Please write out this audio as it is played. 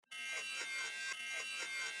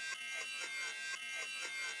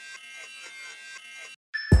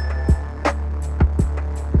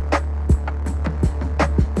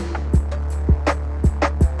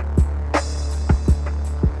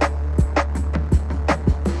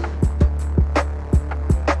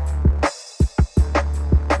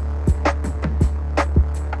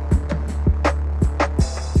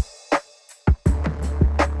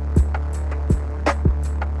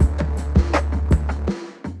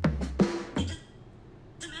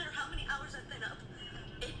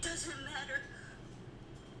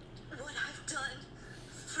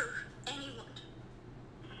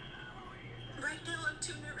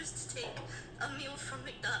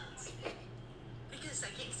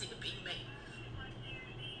being made.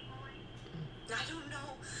 I don't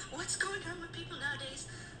know what's going on with people nowadays,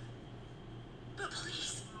 but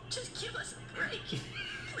please, just give us a break.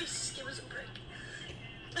 Please just give us a break.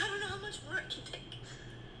 I don't know how much more I can take.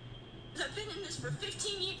 I've been in this for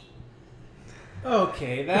 15 years.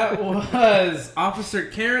 Okay, that was Officer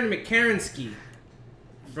Karen McCarensky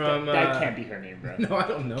from... that can't be her name, bro. No, I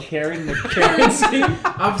don't know. Karen McCarensky?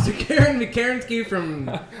 Officer Karen McCarensky from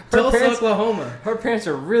Tulsa, Oklahoma. Her parents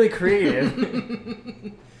are really creative.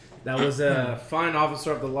 That was a fine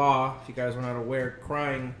officer of the law, if you guys were not aware,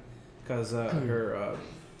 crying because her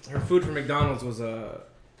food from McDonald's was a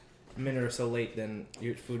minute or so late than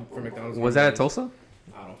your food from McDonald's. Was that at Tulsa?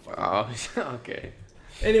 I don't fucking know. Okay.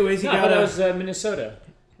 Anyways, you No, got that was Minnesota.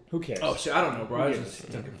 Who cares? Oh shit, I don't know, bro. I was just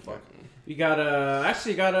thinking, fuck. You got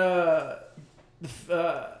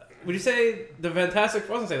would you say the Fantastic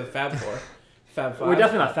Four? I was gonna say the Fab Four. Fab Five. We're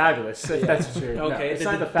definitely not fabulous. If that's true. No, Okay, it's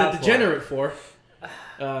not the Fab the Four. Degenerate Four.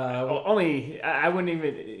 Only I wouldn't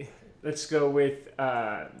even. Let's go with.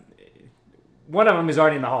 One of them is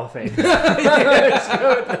already in the Hall of Fame. Let's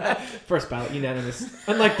go with that. First ballot, unanimous.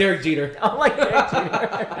 Unlike Derek Jeter. Unlike Derek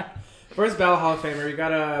Jeter. First ballot Hall of Famer. You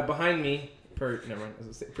got behind me. Never mind. I was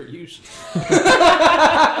gonna say per usual.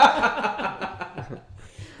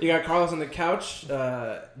 You got Carlos on the couch,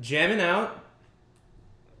 jamming out.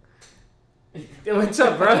 What's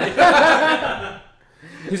up, bro?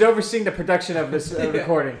 He's overseeing the production of this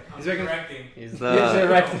recording. He's directing. He's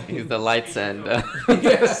directing. He's the lights and.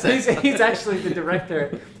 Yes, he's actually the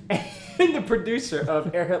director and the producer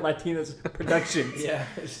of Airhead Latinos Productions. Yeah.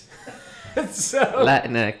 So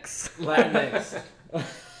Latinx.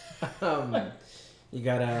 You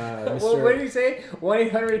got Mr. Well, what did he say?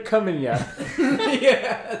 1-800 coming ya.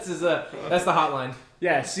 Yeah, that's his. That's the hotline.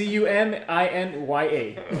 Yeah, CUMINYA.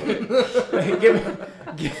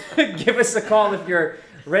 give us a call if you're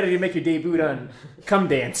ready to make your debut on Come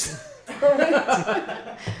Dance.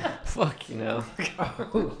 Fuck, you know.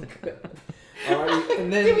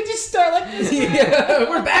 And then Did we just start like this? yeah,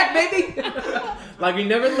 we're back, baby. Like we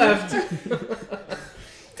never left.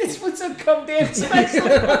 This was a Come Dance special.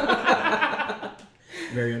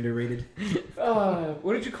 Very underrated.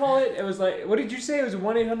 What did you call it? It was like, what did you say? It was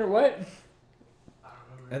 1-800 what?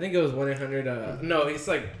 I think it was 1-800. No, it's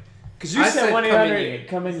like. Because you I said said 1-800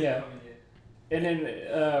 come in ya. And then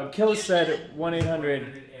Killis said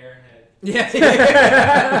 1-800. Yeah.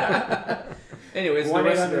 Anyways,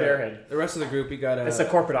 1-800 Airhead. the rest of the group, you got That's the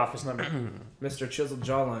corporate office number. Mr. Chiseled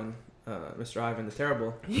Jawline, Mr. Ivan the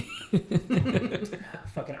Terrible.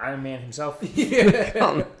 Fucking Iron Man himself.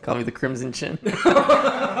 Call me the Crimson Chin.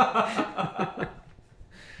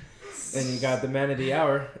 And you got the Man of the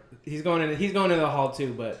Hour. He's going in the hall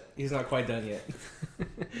too, but he's not quite done yet.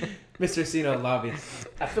 Mr. Cino Lobby.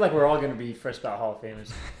 I feel like we're all going to be first ballot Hall of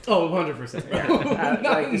Famers. Oh, 100%. Yeah.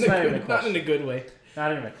 Not in a good way.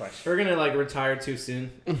 Not even a question. We're gonna retire too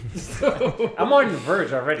soon. I'm on the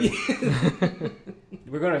verge already.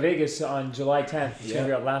 We're going to Vegas on July 10th. It's going to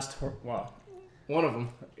be our last. Well, one of them.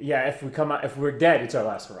 Yeah, if if we're dead, it's our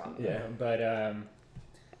last hurrah. Yeah. But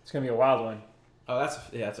it's going to be a wild one. Oh,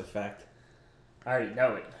 that's a fact. I already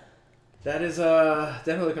know it. That is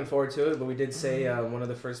definitely looking forward to it. But we did say one of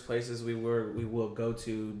the first places we will go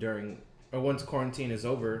to once quarantine is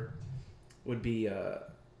over would be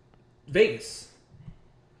Vegas.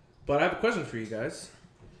 But I have a question for you guys.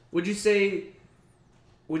 Would you say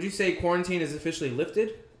quarantine is officially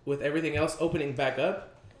lifted with everything else opening back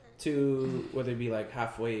up to whether it be like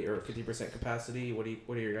halfway or 50% capacity? What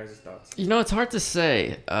are your guys' thoughts? You know, it's hard to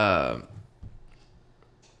say.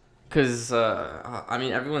 Because, I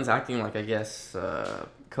mean, everyone's acting like, I guess,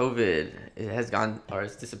 COVID has gone or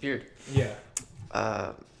has disappeared. Yeah.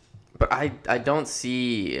 But I don't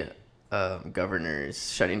see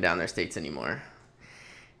governors shutting down their states anymore.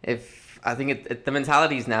 I think the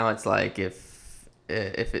mentality is now it's like if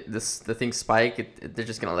the things spike, they're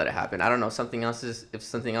just gonna let it happen. I don't know if something else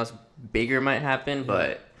bigger might happen,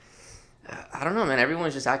 but I don't know, man.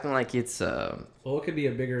 Everyone's just acting like it's. Well, it could be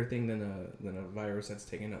a bigger thing than a virus that's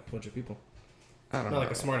taking out a bunch of people. I don't Not know. like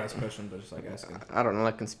a smart ass question, but just like asking. I don't know,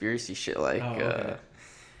 like conspiracy shit, like okay.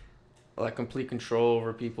 Like complete control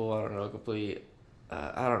over people. I don't know,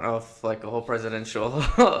 I don't know if like a whole presidential.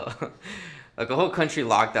 Like a whole country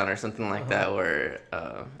lockdown or something like that, where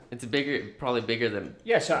it's probably bigger than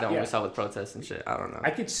what we saw with protests and shit. I don't know.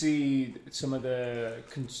 I could see some of the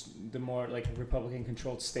more like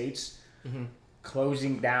Republican-controlled states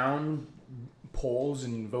closing down polls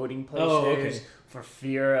and voting places for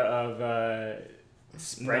fear of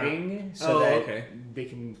spreading, so that they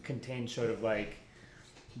can contain sort of like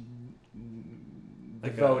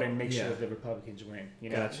Like vote and make yeah. sure that the Republicans win. You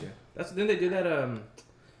know? Gotcha. Didn't they do that?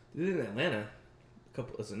 They did it in Atlanta.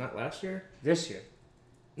 Was it not last year? This year.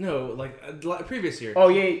 No, like previous year. Oh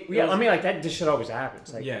yeah, yeah. was- I mean, like that. This shit always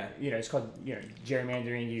happens. Like, Yeah. you know, it's called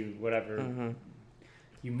gerrymandering. You whatever. Mm-hmm.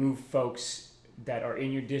 You move folks that are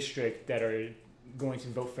in your district that are going to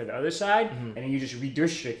vote for the other side, and then you just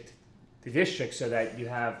redistrict the district so that you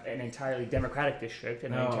have an entirely Democratic district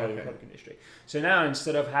and an entirely Republican district. So now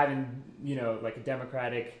instead of having like a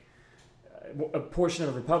Democratic, a portion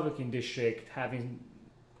of a Republican district having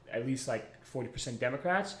at least like 40%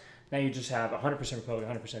 Democrats, now you just have 100%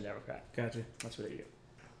 Republican, 100% Democrat. Gotcha. That's what they do.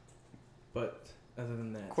 But other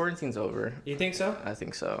than that, Quarantine's over. you think so? I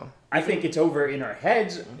think so. I think it's over in our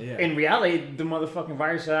heads. Yeah. In reality, the motherfucking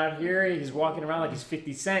virus is out here. He's walking around like he's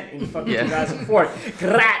 50 Cent in fucking Yeah. 2004.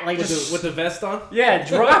 Grat, like just, With the vest on? yeah,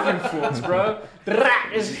 dropping fools, bro.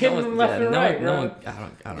 Grat is hitting them left and right, bro. I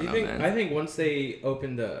don't You know, think? man. I think once they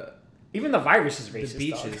open the Even the virus is racist.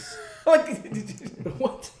 beaches. Dog.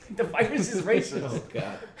 What? The virus is racist. Oh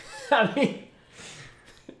god. I mean,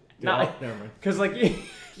 Dude, not never mind. because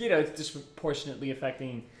it's disproportionately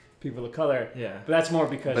affecting people of color. Yeah. But that's more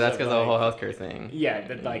because. But that's of, because of the whole healthcare thing. Yeah,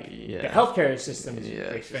 the Yeah. the healthcare system is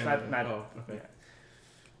Yeah. racist. Not, Oh, okay. yeah.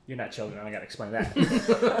 You're not children. I gotta explain that.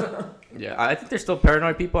 Yeah, I think there's still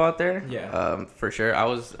paranoid people out there. Yeah. For sure. I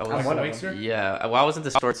was. I'm one of Wankster? them. Yeah. Well, I was at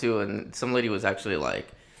the store too, and some lady was actually like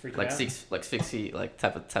Freaking out. 6 feet, like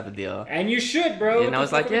type of deal. And you should, bro. And I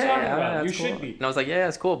was like, What the fuck are we talking about? yeah, You that's cool. should be. And I was like, yeah,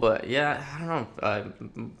 it's cool, but yeah, I don't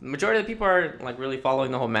know. Majority of the people are like really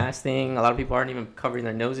following the whole mask thing. A lot of people aren't even covering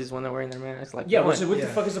their noses when they're wearing their mask. Like, Yeah, come what on. the Yeah.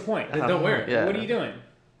 fuck is the point? Then I don't wear know. it. Yeah. What are you doing?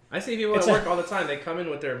 I see people It's at a- work all the time. They come in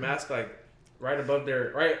with their mask like right above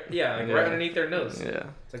their right Yeah. right underneath their nose. Yeah.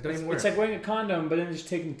 It's like don't even wear It's it. like wearing a condom, but then just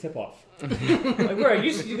taking the tip off. Like, where are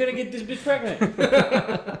you? You're gonna get this bitch pregnant.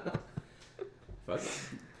 Fuck.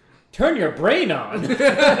 Turn your brain on.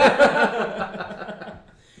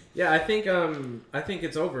 Yeah, I think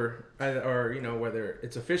it's over, or whether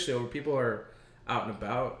it's officially over. People are out and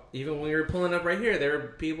about. Even when we were pulling up right here, there were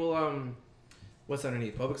people. What's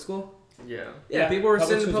underneath public school? Yeah. Yeah, people were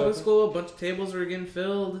public sitting in school's public open. school. A bunch of tables were getting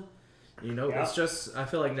filled. Yeah. It's just. I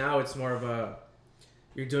feel like now it's more of a.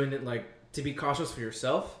 You're doing it like to be cautious for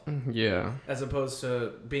yourself, Yeah. as opposed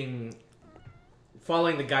to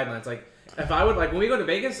following the guidelines. Like if I would when we go to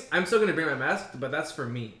Vegas, I'm still gonna bring my mask, but that's for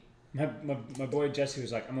me. My boy Jesse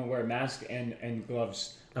was like, I'm gonna wear a mask and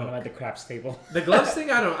gloves when I'm at the craps table. The gloves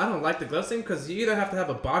thing, I don't like the gloves thing because you either have to have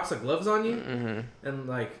a box of gloves on you and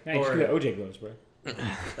Yeah, you just or get OJ gloves, bro.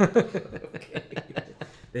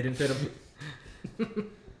 they didn't fit them.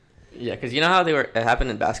 Yeah, because you know how it happened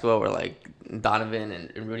in basketball where like Donovan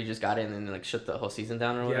and Rudy just got in and like shut the whole season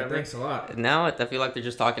down or Yeah, whatever. thanks a lot. Now I feel like they're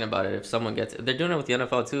just talking about it. If someone gets it, they're doing it with the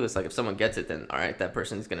NFL too. It's like if someone gets it, then all right, that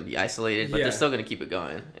person is going to be isolated, but Yeah. they're still going to keep it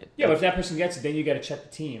going. Yeah, but if that person gets it, then you got to check the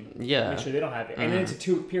team. Yeah. Make sure they don't have it. And then it's a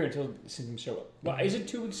 2-week period until symptoms show up. Well, is it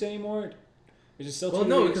 2 weeks anymore? Is it still 2 Well, weeks?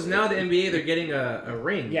 no, because now the NBA they're getting a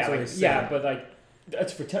ring. Yeah, so like, they say- yeah, but like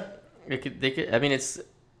that's for They could. I mean, it's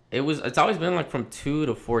always been like from 2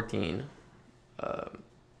 to 14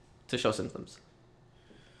 to show symptoms,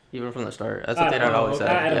 even from the start. That's what they had always said.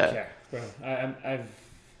 I don't Yeah. care, bro. I've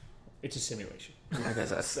it's a simulation. I guess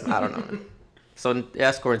that's. I don't know. Man. So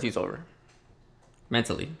yeah, quarantine's over.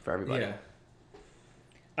 Mentally for everybody. yeah.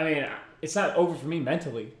 I mean, it's not over for me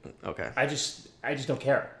mentally. Okay. I just don't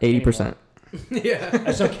care. 80%. Yeah. I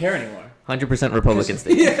just don't care anymore. 100% Republican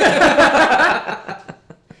state.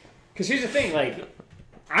 Because here's the thing, like,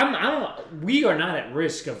 we are not at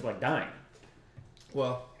risk of like dying.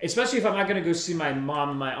 Well, Especially if I'm not gonna go see my mom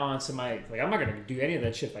and my aunts and I'm not gonna do any of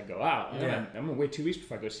that shit if I go out. Yeah. I'm gonna wait 2 weeks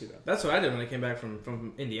before I go see them. that's what I did when I came back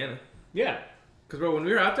from Indiana. Yeah. Because bro, when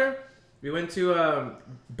we were out there, we went to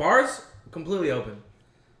bars completely open.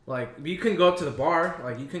 Like you couldn't go up to the bar.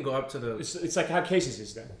 Like you can go up to the. It's like how cases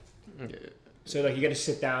is then. So like you got to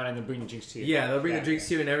sit down and then bring the drinks to you. Yeah, they'll bring the drinks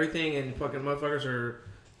to you and everything, and fucking motherfuckers are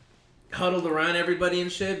huddled around everybody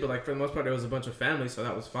and shit. But like for the most part, it was a bunch of families, so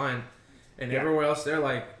that was fine. And everywhere else, there,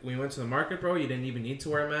 like when we went to the market, bro, you didn't even need to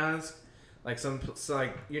wear a mask. Like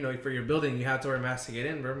like for your building, you had to wear a mask to get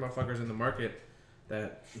in. Bro, motherfuckers in the market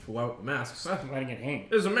that without masks. Letting it hang.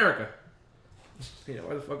 It was America.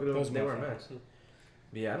 Why the fuck would Those they wear motherfuckers. masks?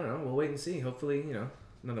 Yeah, I don't know. We'll wait and see. Hopefully,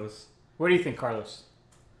 none of us. What do you think, Carlos?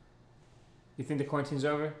 You think the quarantine's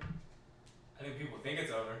over? I think people think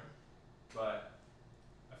it's over, but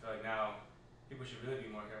I feel like now people should really be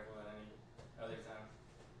more careful than any other time.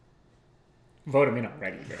 Vote me not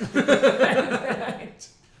ready.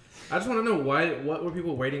 I just want to know what were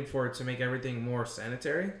people waiting for to make everything more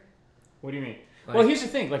sanitary? What do you mean? Well, here's the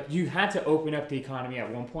thing. Like, you had to open up the economy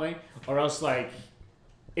at one point, or else, like,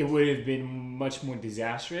 it would have been much more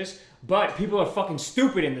disastrous. But people are fucking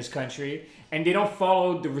stupid in this country, and they don't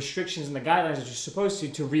follow the restrictions and the guidelines that you're supposed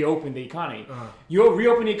to reopen the economy. You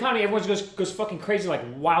reopen the economy, everyone goes fucking crazy like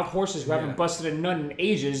wild horses who haven't busted a nut in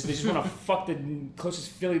ages. They just want to fuck the closest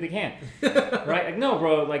filly they can. Right? Like, no,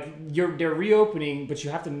 bro. Like, they're reopening, but you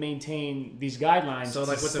have to maintain these guidelines. So,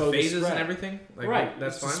 like, with the phases and everything? Like, right.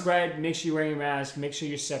 That's fine? Spread, make sure you're wearing your mask, make sure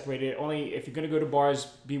you're separated. Only if you're going to go to bars,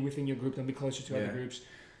 be within your group, don't be closer to other groups.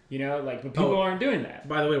 You know, like, but people aren't doing that.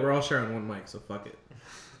 By the way, we're all sharing one mic, so fuck it.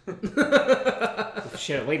 I've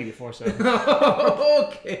shared a lady before, so.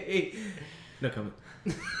 Okay. No comment.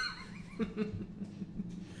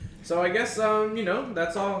 So I guess,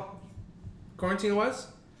 that's all quarantine was.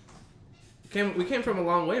 We came from a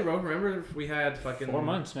long way, bro. Remember, we had fucking 4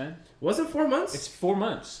 months, man. Was it 4 months? It's 4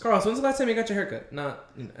 months. Carlos, when's the last time you got your haircut?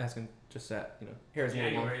 Not asking, just that, hair is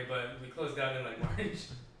January, but we closed down in like March.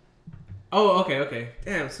 Oh, okay.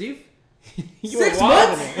 Damn, Steve. You 6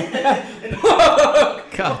 months?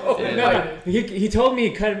 God damn. No. He told me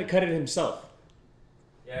he cut it himself.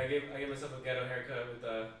 Yeah, I gave myself a ghetto haircut with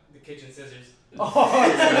the kitchen scissors. Bro,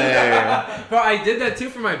 I did that too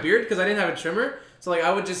for my beard because I didn't have a trimmer. So like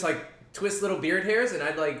I would just like twist little beard hairs and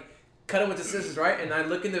I'd like cut it with the scissors, right? And I'd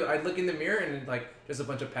look in the mirror and like there's a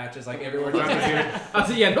bunch of patches like everywhere around my beard. I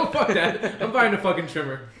said, yeah, no, fuck that. I'm buying a fucking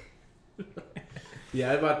trimmer.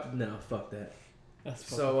 Yeah, fuck that.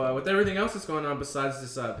 So with everything else that's going on besides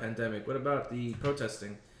this pandemic, what about the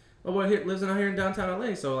protesting? Oh, well, lives out here in downtown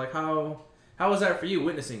LA. So like, how was that for you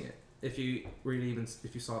witnessing it? If you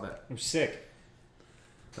saw that, I'm sick.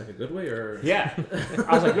 Like a good way or yeah,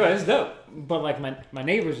 I was like, bro, this is dope. But like my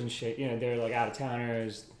neighbors and shit, they're like out of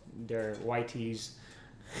towners, they're whiteys.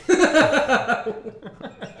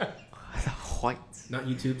 White. Not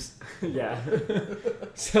YouTubes. Yeah.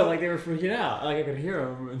 So like they were freaking out. Like I could hear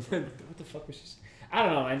them. And then, what the fuck was this? I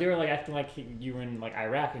don't know, man. They were like acting like you were in like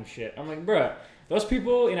Iraq and shit. I'm like, bruh, those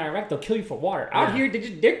people in Iraq, they'll kill you for water. Out here,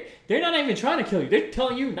 they're not even trying to kill you. They're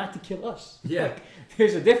telling you not to kill us. Yeah. Like,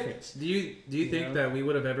 there's a difference. Do you think that we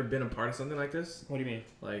would have ever been a part of something like this? What do you mean?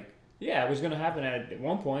 Like, yeah, it was gonna happen at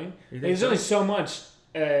one point. There's only so much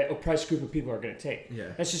oppressed group of people are gonna take. Yeah.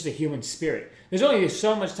 That's just a human spirit. There's only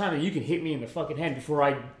so much time that you can hit me in the fucking head before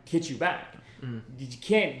I hit you back. You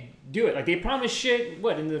can't do it. Like they promised shit.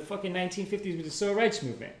 What in the fucking 1950s with the civil rights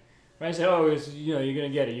movement? Right? I said, oh, you're gonna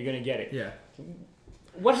get it. You're gonna get it. Yeah.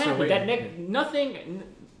 What happened? Nothing.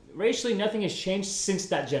 Racially, nothing has changed since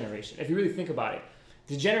that generation. If you really think about it,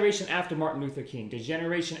 the generation after Martin Luther King, the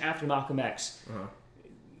generation after Malcolm X,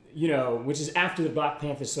 which is after the Black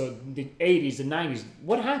Panthers, so the 80s, the 90s.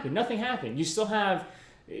 What happened? Nothing happened. You still have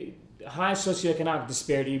high socioeconomic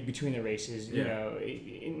disparity between the races.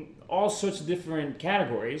 In all sorts of different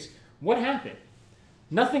categories. What happened?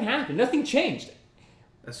 Nothing happened. Nothing changed.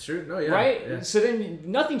 That's true. No, yeah. Right? Yeah. So then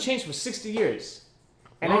nothing changed for 60 years.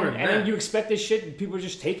 And then you expect this shit and people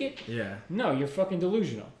just take it? Yeah. No, you're fucking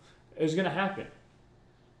delusional. It was going to happen.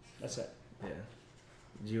 That's it. Yeah.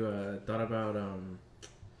 You thought about,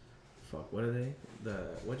 what are they?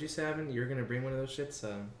 What'd you say, Evan? You were going to bring one of those shits?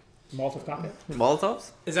 Molotov cocktail?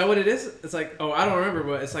 Molotovs? Is that what it is? It's like, I don't remember,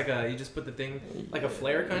 but it's like you just put the thing, like a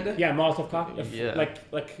flare kind of? Yeah, Molotov cocktail. Yeah. Like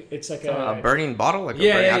it's like a burning bottle? Like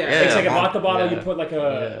Yeah. It's like a vodka bottle. Yeah. You put like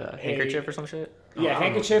a handkerchief or some shit? Yeah,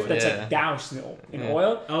 handkerchief that's like doused in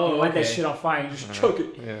oil. Oh, you light that okay. shit on fire and you just choke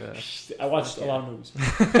it. Yeah. I watched a lot of movies.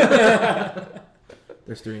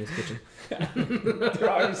 There's 3 in his kitchen. They're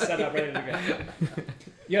already set up, ready to go.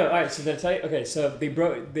 Yo, all right. So did I tell you? Okay, so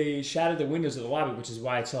they shattered the windows of the lobby, which is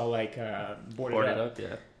why it's all like boarded up.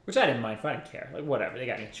 Yeah. Which I didn't mind. I didn't care. Like whatever. They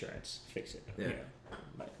got insurance. Fix it. Yeah.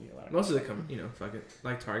 Like, Most of the come, fuck it,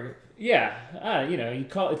 like Target. Yeah. You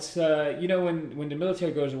call it's when the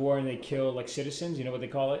military goes to war and they kill like citizens. You know what they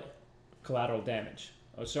call it? Collateral damage.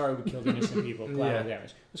 Oh, sorry, we killed innocent people. Collateral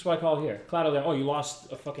damage. That's what I call it here. Collateral damage. Oh, you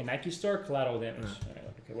lost a fucking Nike store? Collateral damage. All right,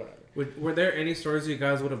 okay, whatever. Were there any stores you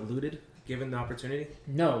guys would have looted given the opportunity?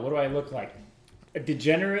 No. What do I look like? A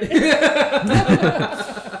degenerate?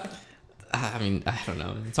 I mean, I don't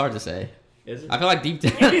know. It's hard to say. Is it? I feel like deep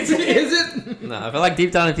down. Is it? No, I feel like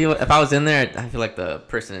deep down, if I was in there, I feel like the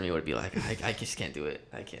person in me would be like, I just can't do it.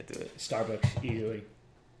 I can't do it. Starbucks, easily.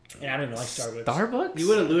 And I don't even like Starbucks. Starbucks? You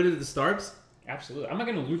would have looted the Starbs? Absolutely. I'm not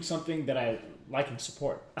going to loot something that I like and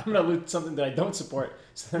support. I'm going to loot something that I don't support.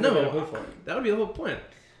 So I'm gonna pay for it. That would be the whole point.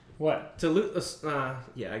 What? To loot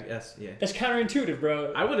yeah, I guess, yeah. That's counterintuitive,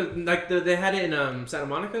 bro. I would have, like, they had it in Santa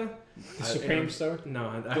Monica. The Supreme store?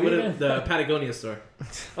 No, I would have the Patagonia store.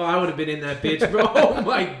 Oh, I would have been in that bitch, bro. Oh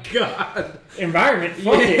my god. Environment.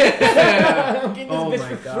 Fuck it. I'm getting this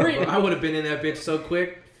bitch for free. Bro. I would have been in that bitch so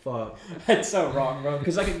quick. Fuck. That's so wrong, bro.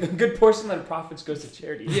 Because like a good portion of the profits goes to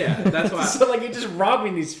charity. Yeah, that's why. So like you're just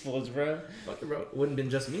robbing these fools, bro. Fuck it, bro. It wouldn't have been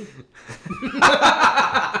just me.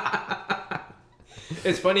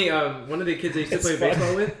 It's funny. One of the kids I used to play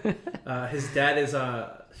baseball with, his dad is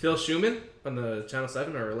Phil Schumann on the Channel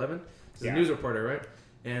 7 or 11. He's a news reporter, right?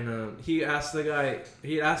 And he asked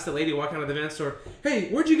the lady walking out of the van store, "Hey,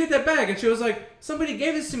 where'd you get that bag?" And she was like, "Somebody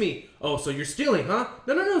gave this to me." "Oh, so you're stealing, huh?"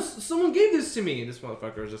 No, someone gave this to me. And this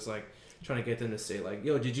motherfucker was just like trying to get them to say like,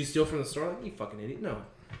 "Yo, did you steal from the store?" Like, you fucking idiot. No.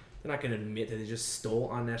 They're not going to admit that they just stole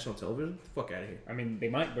on national television. Get the fuck out of here. I mean, they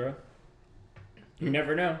might, bro. You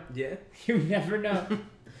never know. Yeah. You never know.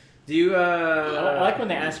 Do you, I like when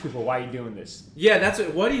they ask people, why are you doing this? Yeah, that's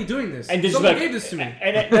it. Why are you doing this? And someone like, gave this to me.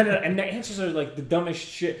 And the answers are like the dumbest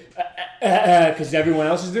shit. Because everyone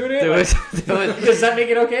else is doing it? Does that make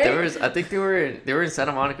it okay? I think they were in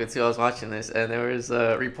Santa Monica too. I was watching this, and there was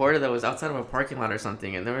a reporter that was outside of a parking lot or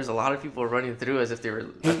something, and there was a lot of people running through as if they were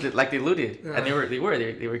like they looted, and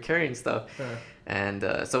they were carrying stuff, and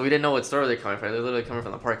so we didn't know what store they were coming from. They were literally coming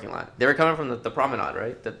from the parking lot. They were coming from the promenade,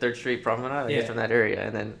 right? The 3rd Street promenade, I guess, from that area.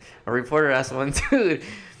 And then a reporter asked one dude,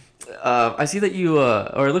 I see that you,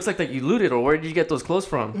 or it looks like that you looted, or where did you get those clothes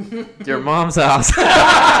from? Your mom's house.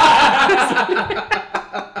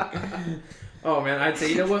 Oh man, I'd say,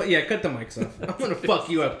 you know what? Yeah, cut the mics off. I'm gonna fuck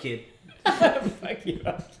you up, kid. Fuck you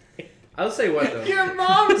up. I'll say what though. Your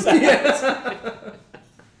mom's house. Yes.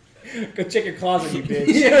 Go check your closet, you bitch.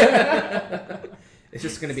 Yeah. It's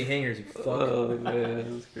just gonna be hangers, you fuck. Oh man,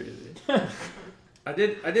 that was crazy. I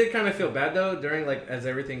did kind of feel bad though during like as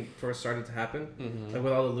everything first started to happen, like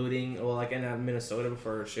with all the looting, or like in Minnesota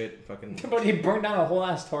before shit fucking. But he burned down a whole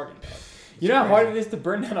ass Target. You know how hard it is to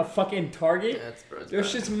burn down a fucking Target? Yeah, Their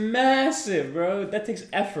shit's massive, bro. That takes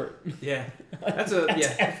effort. Yeah, that's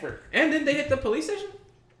effort. And then they hit the police station.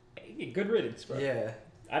 Hey, good riddance, bro. Yeah,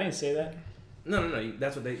 I didn't say that. No.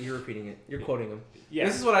 That's what you're repeating it. You're quoting them. Yeah.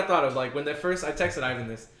 This is what I thought of like when I texted Ivan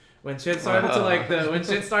this when shit started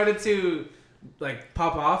to like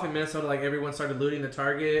pop off in Minnesota, like everyone started looting the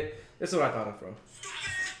Target. This is what I thought of, bro.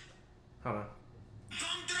 Hold on.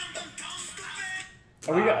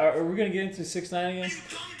 Are we gonna get into 6ix9ine again?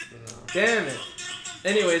 No. Damn it.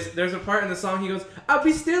 Anyways, there's a part in the song he goes, "I'll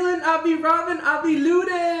be stealing, I'll be robbing, I'll be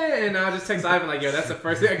looting," and I'll just text Ivan like, "Yo, that's the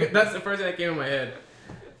first thing that came in my head."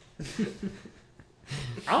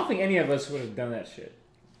 I don't think any of us would have done that shit.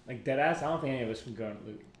 Like deadass, I don't think any of us would go and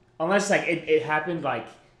loot unless like it happened like.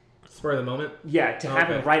 Spur of the moment? Yeah, to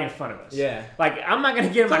happen right in front of us. Yeah. Like, I'm not going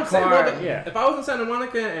to get in my car. Yeah. If I was in Santa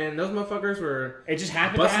Monica and those motherfuckers were it just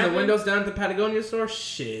happened busting the windows down at the Patagonia store,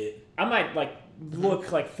 shit. I might, like,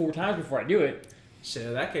 look, like, 4 times before I do it. Shit,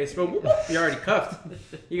 in that case, bro, you're already cuffed.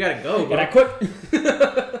 You got to go, bro. But I quit.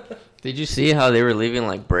 Did you see how they were leaving,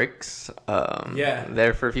 like, bricks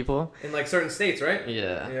there for people? In, like, certain states, right?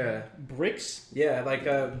 Yeah. Yeah. Bricks? Yeah, like,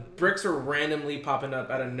 bricks are randomly popping up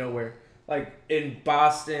out of nowhere. Like in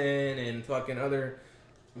Boston and fucking other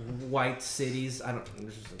white cities. I don't.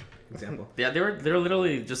 This is an example. Yeah, they were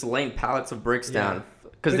literally just laying pallets of bricks down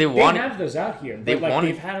because they have those out here. They've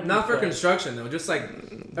had them not for construction though. Just like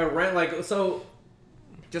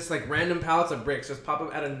just like random pallets of bricks just pop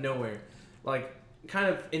up out of nowhere, like kind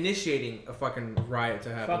of initiating a fucking riot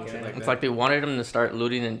to happen. It's like they wanted them to start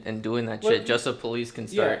looting and doing that shit just so police can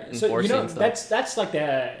start enforcing stuff. That's like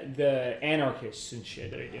the anarchists and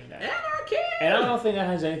shit that are doing that. Anarchy! And I don't think that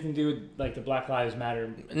has anything to do with like the Black Lives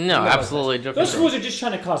Matter. No, absolutely different. Those fools are just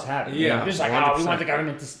trying to cause havoc. Yeah, they're just like, 100%. We want the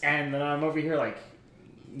government to end, and I'm over here like,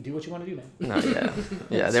 do what you want to do, man. No,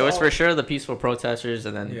 yeah. There was for sure the peaceful protesters,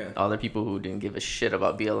 and then other people who didn't give a shit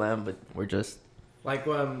about BLM, but were just like,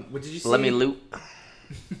 what did you see? Let me loot.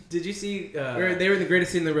 Did you see? They were in the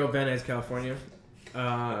greatest scene in the world, Van Nuys, California.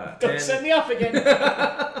 Don't send me off again.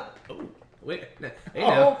 Oh, wait. Hey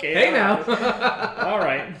now. Okay. Hey now. All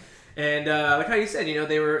right. And like how you said,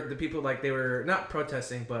 they were the people like they were not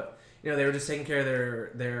protesting, but they were just taking care of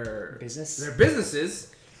their business, their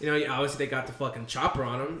businesses. Obviously they got the fucking chopper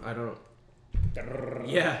on them. I don't.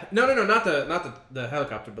 Yeah. No, not the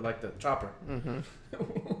helicopter, but like the chopper. Mm-hmm.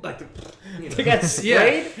 Like they got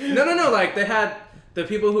sprayed. Yeah. No. Like they had the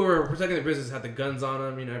people who were protecting their business had the guns on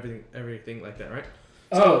them. Everything like that, right?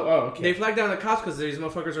 So okay. They flagged down the cops because these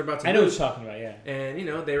motherfuckers are about to. I know what you're talking about, yeah. And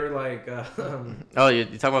they were like. You're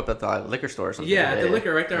talking about the liquor store or something? Yeah, the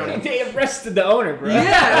liquor right there. They arrested the owner, bro.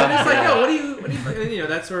 Yeah, and it's like, yo, what do you?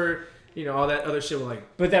 And, that's where You know, all that other shit was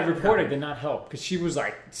like. But that reporter did not help because she was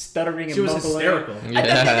like stuttering and She was mumbling. hysterical.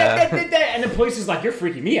 Yeah. And the police is like, "You're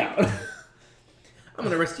freaking me out." I'm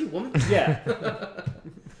gonna arrest you, woman. Yeah.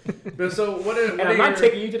 But so what? And I'm not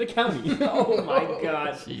taking you to the county. Oh my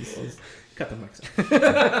god. Jesus. Cut the mics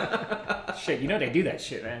off. Shit, you know they do that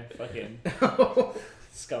shit, man. Fucking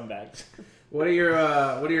scumbags. What are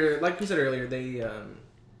your like you said earlier?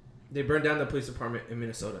 They burned down the police department in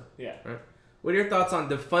Minnesota. Yeah. Right. What are your thoughts on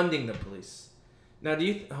defunding the police? Now,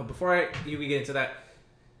 before we get into that,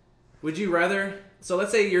 would you rather? So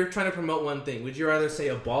let's say you're trying to promote one thing. Would you rather say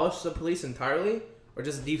abolish the police entirely or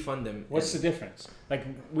just defund them? What's the difference? Like,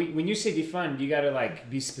 when you say defund, you gotta like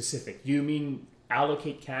be specific. You mean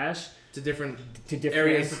allocate cash to different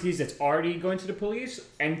areas, entities that's already going to the police,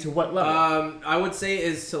 and to what level? I would say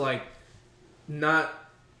is to like not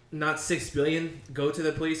 6 billion go to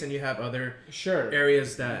the police, and you have other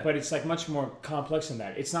areas that. But it's like much more complex than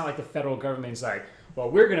that. It's not like the federal government's like, well,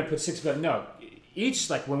 we're gonna put 6 billion. No, each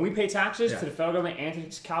like when we pay taxes to the federal government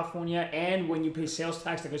and to California, and when you pay sales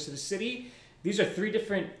tax that goes to the city, these are 3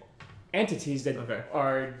 different entities that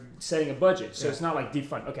are setting a budget. So it's not like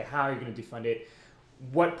defund. Okay, how are you going to defund it?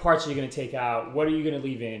 What parts are you going to take out? What are you going to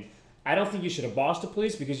leave in? I don't think you should abolish the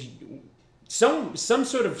police because some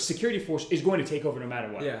sort of security force is going to take over no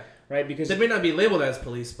matter what. Yeah. Right? Because they may not be labeled as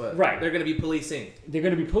police, but they're going to be policing. They're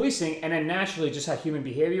going to be policing, and then naturally, just how human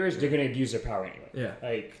behavior is, they're going to abuse their power anyway. Yeah.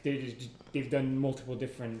 Like they've done multiple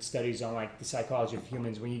different studies on like the psychology of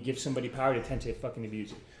humans. When you give somebody power, they tend to fucking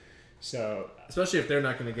abuse it. So especially if they're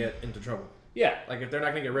not going to get into trouble. Yeah. Like if they're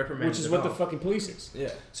not going to get reprimanded. Which is what the fucking police is. Yeah.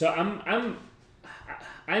 So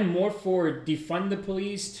I'm more for defund the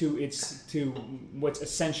police to what's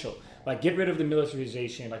essential. Like get rid of the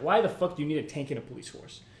militarization. Like why the fuck do you need a tank in a police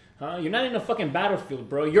force? Huh? You're not in a fucking battlefield,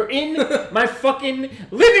 bro. You're in my fucking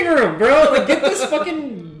living room, bro. Like get this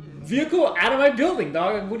fucking vehicle out of my building,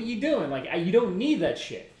 dog. Like, what are you doing? Like you don't need that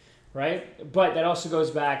shit, right? But that also goes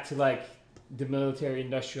back to like the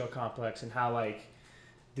military-industrial complex and how like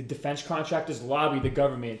the defense contractors lobby the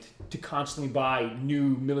government to constantly buy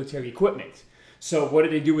new military equipment. So what do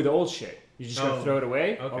they do with the old shit? You just gonna throw it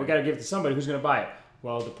away? Okay. Well, we gotta give it to somebody. Who's gonna buy it?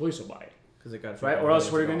 Well, the police will buy it. Because they got right. Or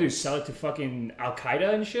else what are they gonna do? Sell it to fucking Al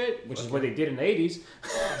Qaeda and shit, which is what they did in the 80s.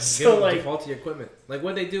 So like faulty equipment, like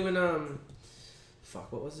what they do in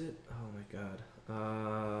what was it? Oh my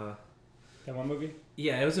god. That one movie?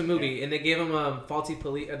 Yeah, it was a movie, and they gave him faulty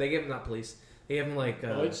police. They gave him not police. They gave him like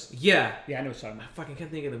bullets. Yeah, I know what you're talking about. I fucking can't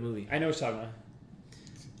think of the movie. I know what you're talking about.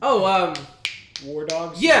 Oh, War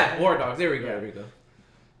Dogs. Yeah, War Dogs. There we go. Yeah. There we go.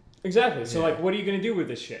 Exactly. So like, what are you gonna do with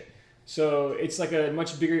this shit? So it's like a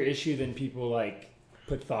much bigger issue than people like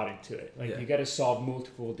put thought into it. Like you got to solve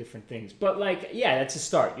multiple different things. But like, that's a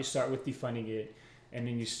start. You start with defunding it, and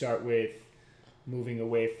then you start with moving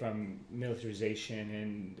away from militarization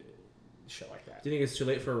and shit like that. Do you think it's too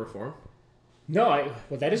late for a reform? No,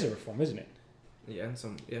 well, that is a reform, isn't it? Yeah,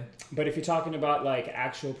 But if you're talking about like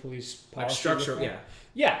actual police policy, like structure, reform,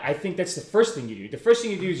 I think that's the first thing you do. The first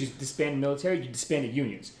thing you do is you disband the military, you disband the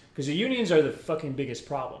unions, because the unions are the fucking biggest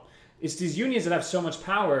problem. It's these unions that have so much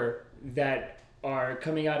power that are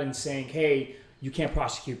coming out and saying, "Hey, you can't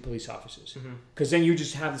prosecute police officers," because then you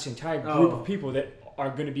just have this entire group of people that are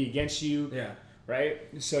going to be against you. Yeah. Right.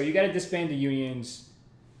 So you got to disband the unions,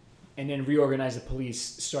 and then reorganize the police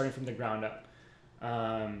starting from the ground up.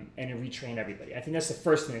 And then retrain everybody. I think that's the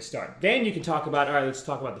first thing to start. Then you can talk about, all right, let's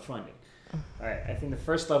talk about the funding. All right, I think the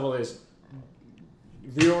first level is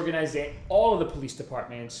reorganize all of the police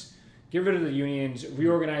departments, get rid of the unions,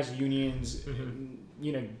 reorganize the unions,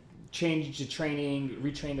 change the training,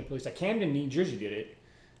 retrain the police. Like Camden, New Jersey did it.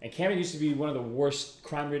 And Camden used to be one of the worst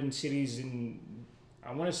crime-ridden cities in,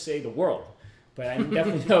 I want to say, the world. But I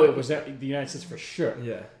definitely know it was the United States for sure.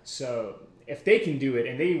 Yeah. So if they can do it,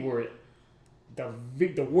 and they were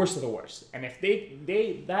the worst of the worst, and if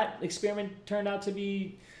they that experiment turned out to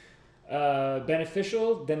be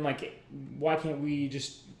beneficial, then like why can't we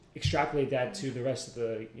just extrapolate that to the rest of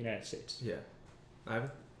the United States? Yeah. Ivan?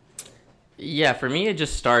 Yeah, for me it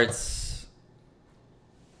just starts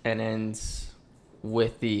and ends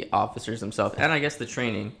with the officers themselves, and I guess the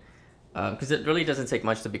training, because it really doesn't take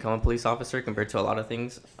much to become a police officer compared to a lot of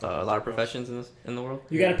things, a lot of professions in the world.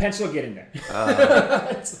 You got a pencil, get in there.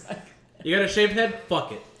 You got a shaved head?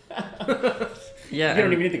 Fuck it. Yeah. You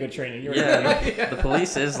don't even need to go training. The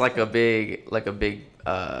police is like a big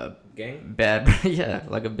gang?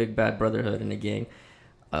 Like a big bad brotherhood in a gang.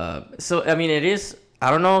 So, I mean, it is,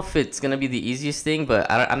 I don't know if it's going to be the easiest thing, but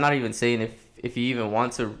I'm not even saying if you even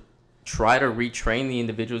want to try to retrain the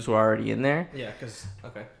individuals who are already in there. Yeah, because,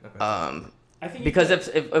 okay. I think because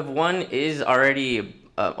if one is already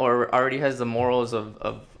or already has the morals of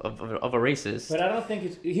a racist. But I don't think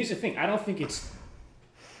it's. Here's the thing. I don't think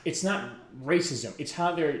it's not racism. It's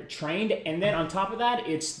how they're trained, and then on top of that,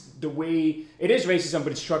 it's the way it is racism,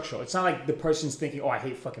 but it's structural. It's not like the person's thinking, "Oh, I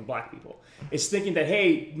hate fucking black people." It's thinking that,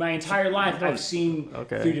 "Hey, my entire life I've seen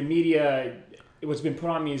through the media, what's been put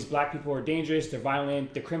on me is black people are dangerous, they're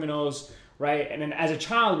violent, they're criminals, right?" And then as a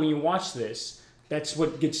child, when you watch this, that's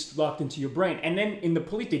what gets locked into your brain. And then in the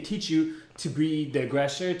police, they teach you to be the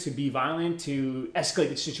aggressor, to be violent, to escalate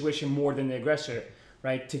the situation more than the aggressor.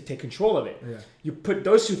 Right, to take control of it. Yeah. You put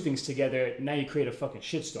those two things together, now you create a fucking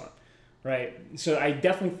shitstorm, right? So I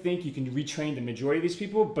definitely think you can retrain the majority of these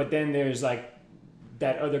people, but then there's like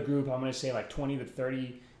that other group, I'm gonna say like 20 to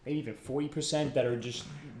 30, maybe even 40% that are just,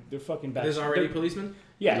 they're fucking bad. There's already policemen?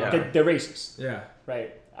 Yeah, they're racist. Yeah.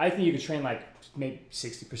 Right. I think you could train like maybe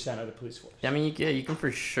 60% of the police force. Yeah, I mean, you can for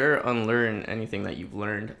sure unlearn anything that you've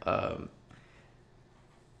learned.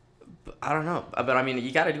 I don't know, but I mean,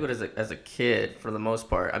 you got to do it as a kid for the most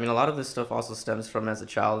part. I mean, a lot of this stuff also stems from as a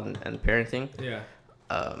child and parenting. Yeah.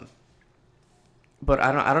 But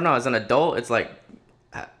I don't know. As an adult, it's like,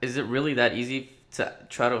 is it really that easy to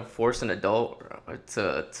try to force an adult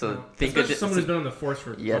to think? Especially someone who's been on the force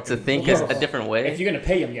for to think a different way. If you're gonna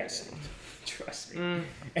pay them, yes. Trust me.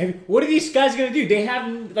 And what are these guys gonna do? They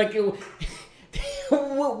have like,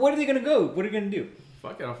 what are they gonna go? What are they gonna do?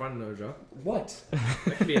 Fuck it, I'll find another job. What?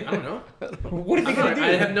 That could be, I don't know. What are they gonna do?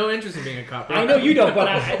 I have no interest in being a cop. I know you don't, but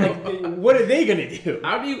like, what are they gonna do?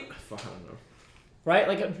 How do you? Fuck, I don't know. Right,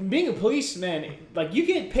 like being a policeman, like you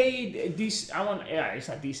get paid decent. It's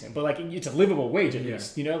not decent, but like it's a livable wage at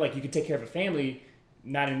least. You know, like you can take care of a family,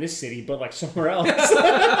 not in this city, but like somewhere else.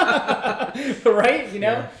 Right? You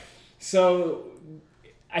know. Yeah. So,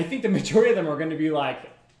 I think the majority of them are going to be like,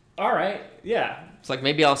 all right, yeah. It's like,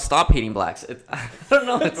 maybe I'll stop hating blacks. I don't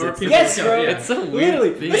know. Yes, bro. It's so weird.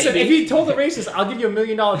 Literally. Listen, if you told the racist, I'll give you $1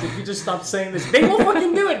 million if you just stop saying this, they will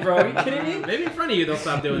fucking do it, bro. Are you kidding me? Maybe in front of you they'll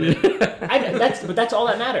stop doing it. But that's all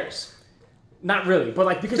that matters. Not really, but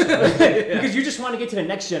like because you just want to get to the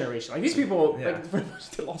next generation. Like these people, like pretty much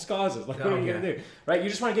to lost causes. Like what are you gonna do, right? You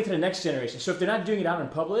just want to get to the next generation. So if they're not doing it out in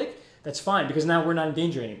public, that's fine because now we're not in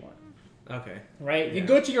danger anymore. Okay. Right? Yeah. You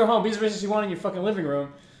go to your home, be as racist as you want in your fucking living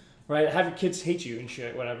room. Right, have your kids hate you and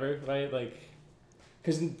shit, whatever. Right, like,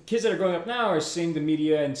 because kids that are growing up now are seeing the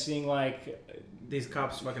media and seeing like these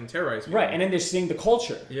cops fucking terrorize people. Right, and then they're seeing the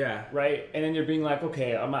culture. Yeah. Right, and then they're being like,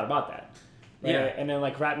 okay, I'm not about that. Right? Yeah. And then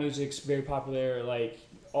like rap music's very popular, like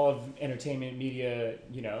all of entertainment media,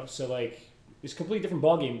 you know. So like, it's a completely different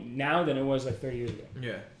ballgame now than it was like 30 years ago.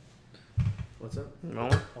 Yeah. What's up? No.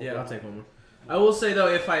 Yeah, I'll take one more. I will say though,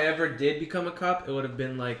 if I ever did become a cop, it would have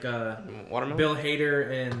been like Bill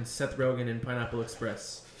Hader and Seth Rogen in Pineapple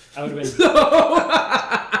Express. I would have been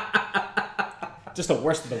just the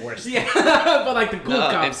worst of the worst. Yeah, but like the cool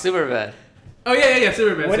cops. It's Superbad. Oh yeah,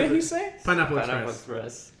 Superbad. What did he say? Pineapple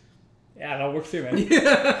Express. Yeah, that'll work too, man.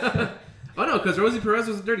 Yeah. Oh no, because Rosie Perez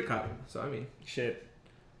was a dirty cop. So I mean, shit.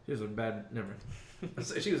 She was a bad. Never mind.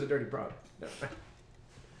 She was a dirty broad.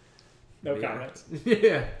 No comments.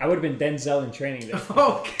 Yeah. I would have been Denzel in Training Day.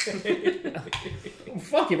 Okay.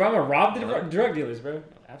 Fuck it, bro. I'm gonna rob the drug dealers, bro.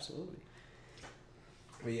 Absolutely.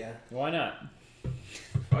 But yeah. Why not?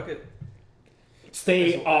 Fuck it.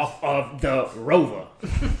 Stay off of the Rover.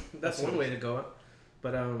 That's one way to go.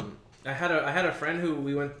 But I had a friend who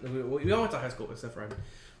we all went to high school with, except for him.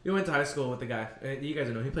 We went to high school with the guy. You guys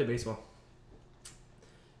know he played baseball.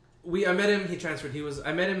 I met him. He transferred.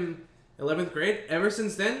 I met him 11th grade. Ever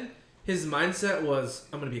since then, his mindset was,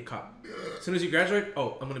 I'm going to be a cop. As soon as you graduate,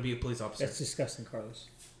 I'm going to be a police officer. That's disgusting, Carlos.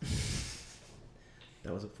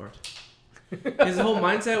 That was a fart. His whole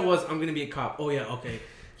mindset was, I'm going to be a cop. Oh, yeah, okay.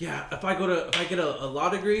 Yeah, if I get a law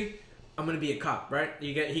degree, I'm going to be a cop, right?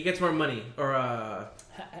 He gets more money. Or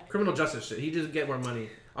criminal justice shit. He just get more money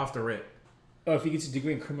off the rip. Oh, if he gets a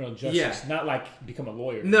degree in criminal justice, not like become a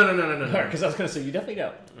lawyer. No. Because I was going to say, you definitely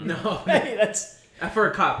don't. No. Hey, that's...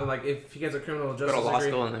 For a cop, like if he gets a criminal justice degree. Go to law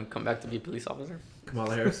degree, school and then come back to be a police officer.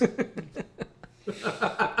 Kamala Harris. God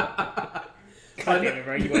damn it,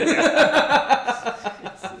 bro. You went there.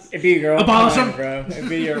 It'd be your own crime, bro. It'd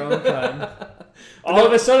be your own crime. All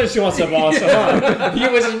of a sudden, she wants to abolish them. Huh?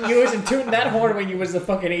 You wasn't tooting that horn when you was the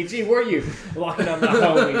fucking AG, were you? Locking up the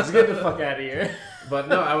homies. Get the fuck out of here. But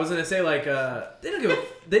no, I was gonna say like they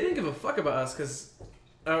didn't give a fuck about us because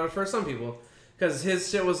for some people. Because his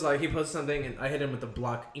shit was like, he posted something and I hit him with the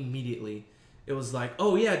block immediately. It was like,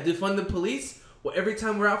 oh yeah, defund the police? Well, every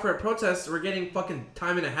time we're out for a protest, we're getting fucking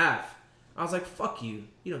time and a half. I was like, fuck you.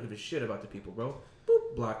 You don't give a shit about the people, bro.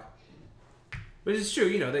 Boop, block. Which is true,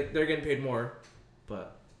 you know, they're getting paid more.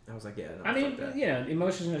 But I was like, yeah. No, I mean, fuck that. you know,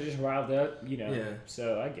 emotions are just riled up, you know. Yeah.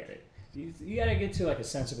 So I get it. You gotta get to like a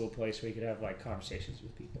sensible place where you could have like conversations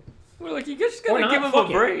with people. We're like, you just Or gotta not, give him fuck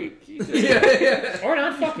a it. break. yeah. Or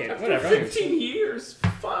not, fuck it. After Whatever. 15 years,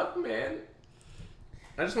 fuck, man.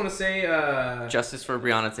 I just want to say, Justice for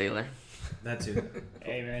Breonna Taylor. that too.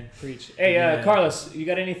 Hey man, preach. Hey, Yeah. Carlos, you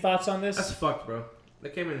got any thoughts on this? That's fucked, bro. They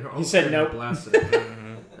came in her own. He said crib nope. and blasted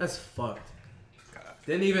it. That's fucked.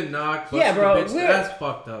 Didn't even knock. Yeah, busted bro, the bitch. we're- That's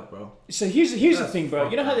fucked up, bro. So here's the That's thing, bro.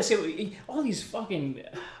 You know how they fucked say all these fucking.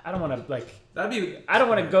 I don't want to like. That'd be. I don't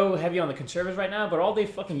want to go heavy on the conservatives right now, but all they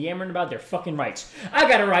fucking yammering about their fucking rights. I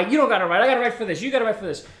got a right. You don't got a right. I got a right for this. You got a right for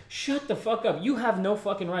this. Shut the fuck up. You have no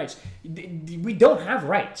fucking rights. We don't have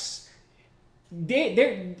rights.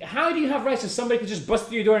 How do you have rights if somebody could just bust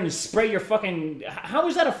through your door and spray your fucking? How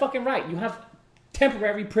is that a fucking right? You have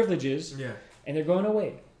temporary privileges, Yeah. and they're going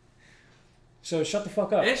away. So shut the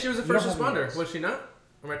fuck up. And she was a You first don't have any responder, rights. was she not?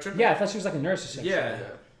 Am I tripping? Yeah, I thought she was like a nurse or something. Yeah.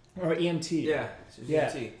 Or EMT. Yeah. She was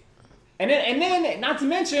Yeah. EMT. And then, not to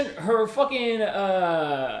mention, her fucking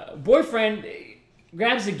boyfriend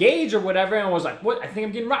grabs the gauge or whatever and was like, "What? I think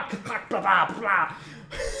I'm getting rocked." Blah, blah, blah.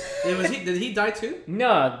 Yeah, was he? Did he die too?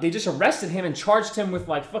 No, they just arrested him and charged him with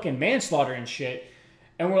like fucking manslaughter and shit.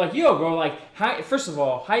 And we're like, "Yo, bro, like, first of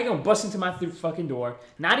all, how you gonna bust into my fucking door,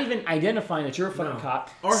 not even identifying that you're a fucking No.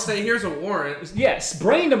 cop, Or say, here's a warrant. yeah,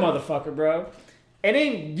 spraying the motherfucker, bro, and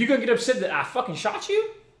then you gonna get upset that I fucking shot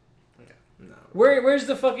you? No. Where's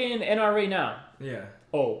the fucking NRA now? Yeah.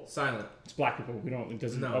 Oh, Silent. it's black people. We don't. It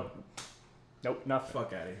doesn't. No. Oh, nope, nothing.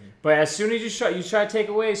 Fuck out of here. But as soon as you try to take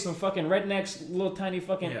away some fucking redneck's little tiny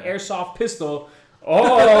fucking Yeah. airsoft pistol,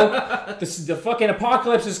 oh, the fucking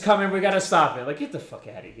apocalypse is coming. We gotta stop it. Like, get the fuck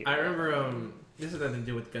out of here. I remember, this has nothing to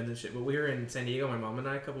do with guns and shit, but we were in San Diego, my mom and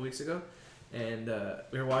I, a couple weeks ago, and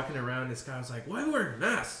we were walking around. This guy was like, "Why are we wearing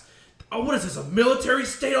masks? Oh, what is this, a military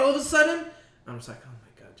state all of a sudden?" I was like, "Oh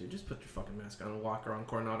my god, dude, just put your fucking mask on and walk around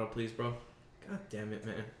Coronado, please, bro." God damn it,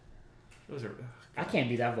 man. Those are. I can't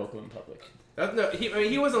be that vocal in public. No,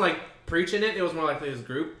 he wasn't like preaching it. It was more like his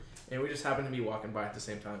group, and we just happened to be walking by at the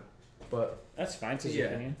same time. But That's fine. It's his Yeah.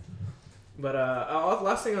 opinion. But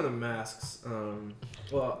last thing on the masks.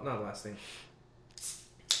 Well, not last thing.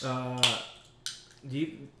 Do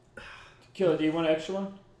you? Killer, do you want an extra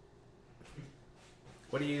one?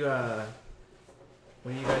 What do you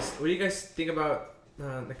guys think about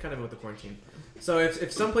kind of with the quarantine? So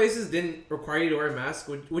if some places didn't require you to wear a mask,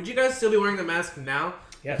 would you guys still be wearing the mask now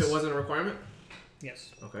Yes. if it wasn't a requirement?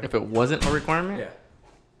 Yes. Okay. If it wasn't a requirement, Yeah.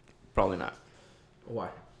 probably not. Why?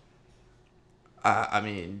 I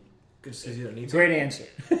mean, Just because you don't need to. Great answer.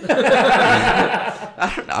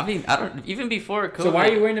 I don't. Even before COVID. So why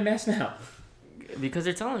are you wearing the mask now? Because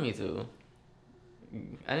they're telling me to.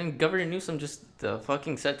 I think Governor Newsom just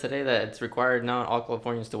fucking said today that it's required now all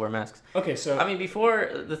Californians to wear masks. Okay, so I mean, before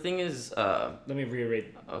the thing is, let me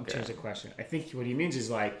reiterate. Okay. Change the question. I think what he means is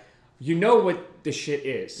like, you know what the shit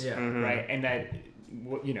is, Yeah. Mhm. right? And that,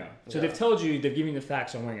 you know. So Yeah. they've told you, they're giving you the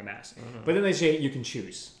facts on wearing a mask, but then they say you can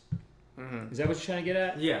choose. Mhm. Is that what you're trying to get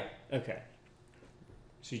at? Yeah. Okay.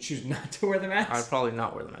 So you choose not to wear the mask? I'd probably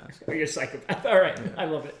not wear the mask. Oh, you're a psychopath. All right, I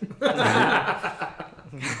love it.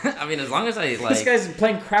 I mean, as long as I This like. guy's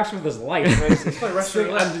playing craps with his life. He's playing Russian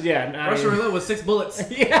roulette. Yeah, nah, Russian roulette with 6 bullets.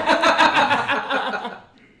 yeah.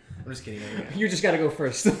 I'm just kidding. You just got to go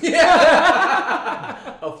first.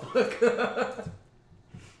 Oh fuck.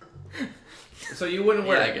 So you wouldn't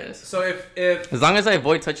wear Yeah, I it. guess. So if As long as I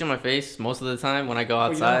avoid touching my face most of the time when I go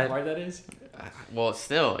Oh, you know how outside. hard that is? Well,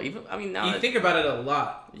 still, even I mean now. you think about it a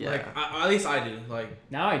lot, Yeah. like at least I do. Like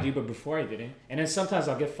Now I do, but before I didn't. And then sometimes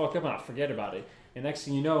I'll get fucked up and I'll forget about it. And next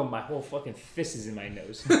thing you know, my whole fucking fist is in my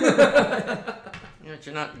nose. Yeah, but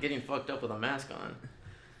you're not getting fucked up with a mask on.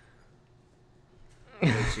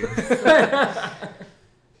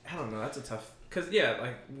 I don't know. That's a tough. Cause yeah,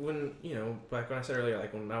 like when like when I said earlier,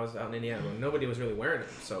 like when I was out in Indiana, nobody was really wearing it.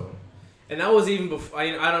 So, and that was even before.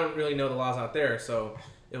 I don't really know the laws out there, so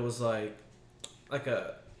it was like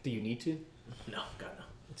a Do you need to? no, God no.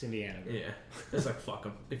 It's Indiana. Bro. Yeah, it's like fuck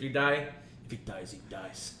him. If he dies, he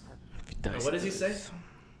dies. What does he say?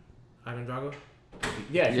 Ivan Drago.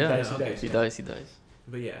 Yeah, if he Yeah, dies, he okay. dies. He dies. He dies.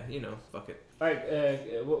 But yeah, fuck it. All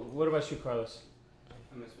right, what about you, Carlos?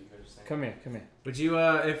 I'm gonna speak for just a second. Come here. Would you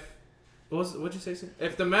what'd you say? Sir?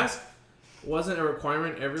 If the mask wasn't a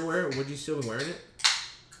requirement everywhere, would you still be wearing it?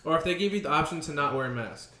 Or if they gave you the option to not wear a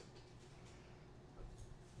mask?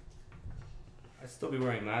 I'd still be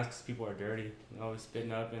wearing masks. People are dirty. They're always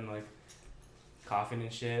spitting up and like coughing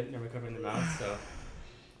and shit. Never covering their mouths. So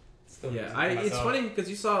still Yeah, using it it's myself. funny because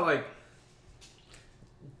you saw like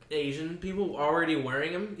Asian people already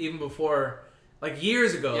wearing them even before Like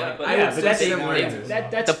years ago. Yeah, like, but I yeah, would but still that's, see them wearing this.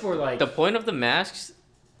 that's for like The point of the masks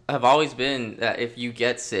have always been that if you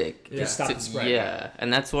get sick, Yeah. stop the spread. yeah,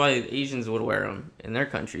 and that's why Asians would wear them in their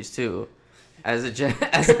countries too, as a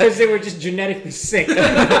because they were just genetically sick.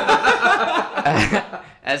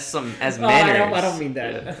 as manners. I don't mean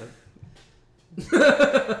that. Yeah.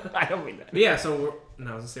 I don't mean that. But yeah, so I was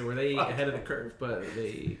gonna say, were they ahead of the curve? But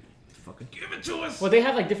they fucking give it to us. Well, they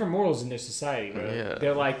have like different morals in their society. Right? Yeah.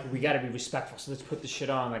 They're like, we gotta be respectful, so let's put this shit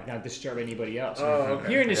on, like not disturb anybody else. Oh, okay.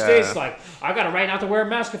 Here in the Yeah. States, like I got a right not to wear a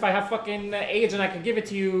mask if I have fucking AIDS, and I can give it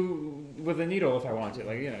to you with a needle if I want to.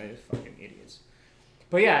 Like it's fucking idiots.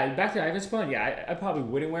 But yeah, back to Ivan's point. Yeah, I probably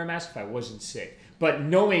wouldn't wear a mask if I wasn't sick. But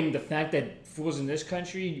knowing the fact that fools in this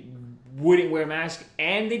country wouldn't wear a mask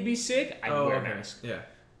and they'd be sick, I'd wear a mask. Yeah.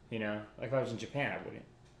 You know, like if I was in Japan, I wouldn't,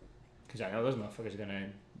 because I know those motherfuckers are gonna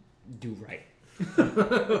do right.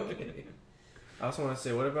 Okay. I also want to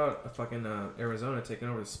say, what about fucking Arizona taking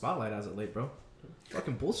over the spotlight as of late, bro?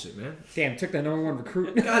 Fucking bullshit, man. Damn, took the #1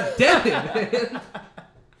 recruit. God damn it, man.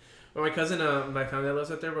 Well, my cousin, my family that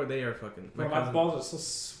lives out there, bro, they are fucking. My cousin, balls are so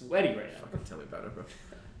sweaty right now. Fucking tell me about it, bro.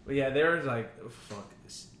 But yeah, they're like, fuck.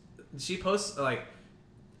 She posts like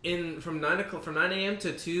from 9 a.m.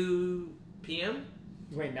 to 2 p.m.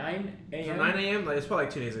 Wait, 9 a.m. From 9 a.m. like it's probably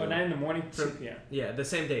like 2 days ago. Oh, 9 in the morning, From- 2 p.m. Yeah, the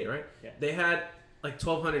same day, right? Yeah. They had like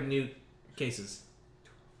 1,200 new cases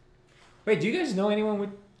Wait, do you guys know anyone with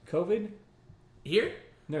COVID? here.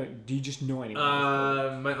 No, do you just know anyone? With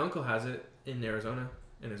COVID? My uncle has it in Arizona,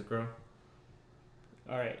 and his girl.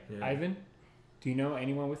 All right, Yeah. Ivan, do you know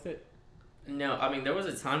anyone with it? No, I mean there was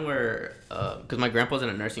a time where because my grandpa was in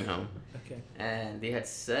a nursing home Okay. and they had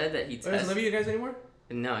said that he Doesn't live tested. with you guys anymore?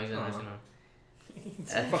 No, he's in a Oh. nursing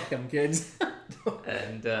home. Fuck them kids.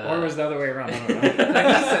 And Or was it the other way around? I don't know. I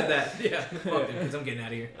just said that. Yeah. Fuck it, because I'm getting out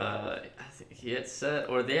of here. I think he had said,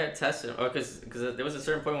 or they had tested, or because there was a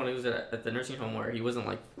certain point when he was at the nursing home where he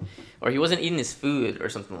wasn't he wasn't eating his food or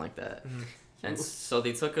something like that, and so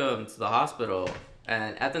they took him to the hospital.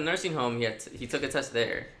 And at the nursing home, he took a test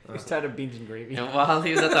there, He was tired of beans and gravy. and while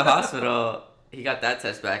he was at the hospital, he got that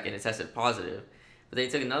test back and it tested positive. But they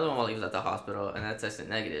took another one while he was at the hospital, and that tested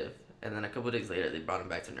negative. And then a couple of days later, they brought him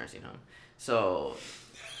back to nursing home. So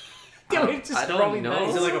Damn, it's just I don't rolling know. dice.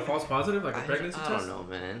 Is it like a false positive, like a I pregnancy don't test? know,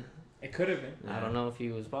 man. It could have been. I don't know if he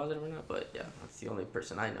was positive or not, but yeah, that's the only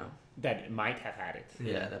person I know. That might have had it.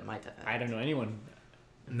 Yeah, that might have happened. I don't know anyone.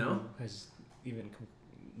 No? Who has even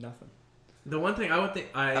nothing. The one thing I would think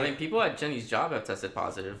I mean, people at Jenny's job have tested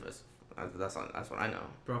positive. That's what I know.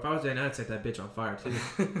 bro, if I was Jenny, I'd set that bitch on fire too.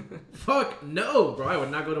 Fuck no, bro. I would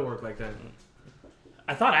not go to work like that.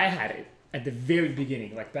 I thought I had it at the very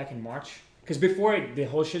beginning, like back in March. Because before the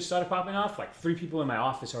whole shit started popping off, like 3 people in my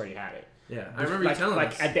office already had it. Yeah, I remember like, you telling like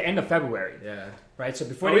us. at the end of February, Yeah. right? So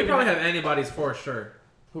before Oh, they we even probably had- have antibodies for sure.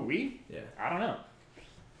 who we? Yeah. I don't know.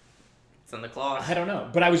 It's in the clause. I don't know,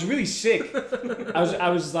 but I was really sick. I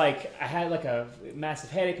was like, I had like a massive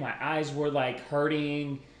headache. My eyes were like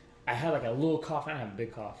hurting. I had like a little cough. I don't have a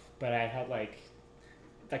big cough, but I had like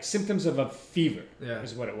symptoms of a fever. Yeah.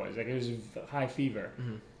 Is what it was. Like it was a high fever,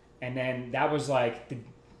 Mhm. and then that was like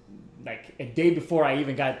a day before I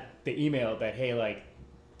even got the email that hey, like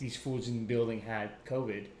these fools in the building had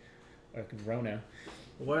COVID or Corona.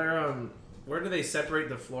 Where do they separate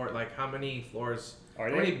the floor? Like how many floors? Are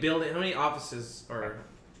How they? many offices or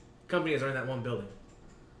companies are in that one building?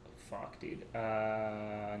 Fuck, dude.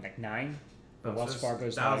 Like 9. But Oh, so Wells there's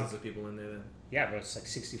Fargo's thousands like, of people in there then. yeah, but it's like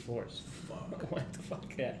 60 floors. Fuck. What the fuck?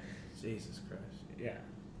 Yeah. Jesus Christ. Yeah.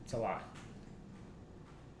 It's a lot.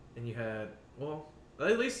 And you had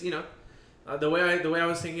at least the way I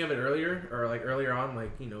was thinking of it earlier, or like earlier on,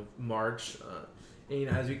 like March, and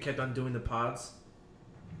as we kept on doing the pods,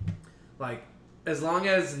 like as long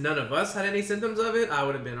as none of us had any symptoms of it, I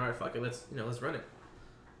would have been alright. Fuck it, let's run it.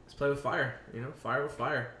 Let's play with fire. Fire with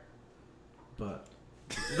fire. But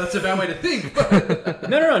that's a bad way to think.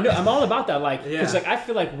 No. I'm all about that. Like, because Yeah. like I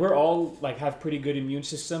feel like we're all like have pretty good immune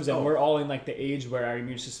systems, and Oh. we're all in like the age where our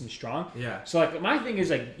immune system's strong. Yeah. So like my thing is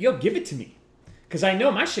like, yo, give it to me, because I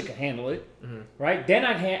know my shit can handle it, Mhm. right? Then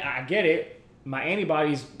I get it. My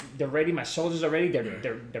antibodies, they're ready. My soldiers are ready.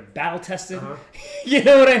 They're battle tested. Uh-huh. You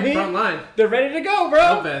know what I mean? Front line. They're ready to go, No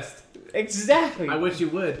bro. best. Exactly. I wish you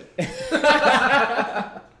would.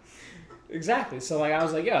 Exactly. So like I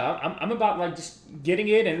was like, yeah, I'm about like just getting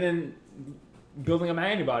it and then building up my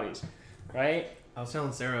antibodies, right? I was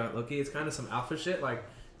telling Sarah, Loki, it's kind of some alpha shit, like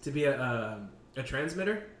to be a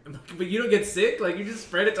transmitter, but you don't get sick. Like you just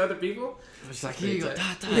spread it to other people. It's like, here you go,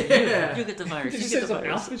 yeah. You get the virus. Did you You say get the some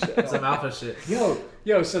virus. alpha shit? Some alpha shit.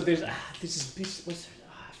 Yo, so there's this bitch. What's her?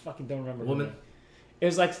 I fucking don't remember. her Woman? name. It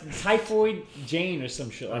was like Typhoid Jane or some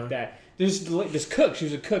shit like that. There's this cook. She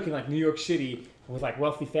was a cook in like New York City with like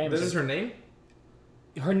wealthy families. This is her name?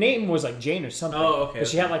 Her name was like Jane or something. Oh, okay. But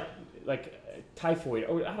she had like typhoid.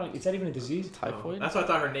 Oh, I don't. Is that even a disease? Typhoid? That's what I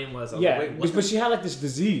thought her name was. I was Yeah, like, wait, but she had like this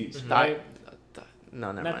disease, right?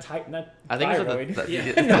 No, never Not mind. not I think thyroid. it was a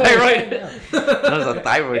Yeah. thyroid. That was a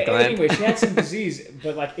thyroid gland. Anyway, she had some disease,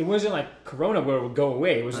 but like it wasn't like corona where it would go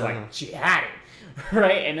away. It was like she had it,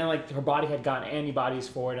 right? And then like her body had gotten antibodies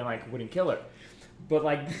for it and like wouldn't kill her. But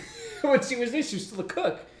like when she was there, she was still a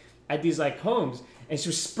cook at these like homes, and she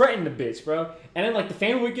was spreading the bitch, bro. And then like the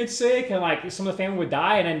family would get sick, and like some of the family would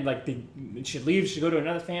die, and then like she'd leave, she'd go to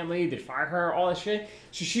another family, they'd fire her, all that shit.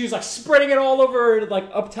 So she was like spreading it all over like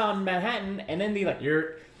uptown Manhattan, and then they like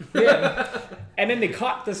and then they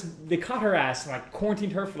caught her ass and like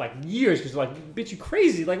quarantined her for like years because they're like, bitch, you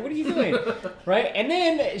crazy, like what are you doing, right? And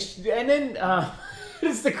then this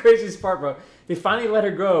is the craziest part, bro. They finally let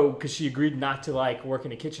her go because she agreed not to like work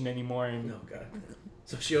in the kitchen anymore. And oh god.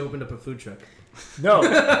 So she opened up a food truck. no,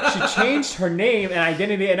 she changed her name and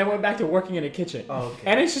identity, and then went back to working in the kitchen. Oh, okay.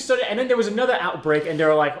 And then she started, and then there was another outbreak, and they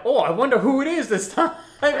were like, "Oh, I wonder who it is this time."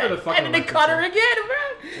 And then they caught her again,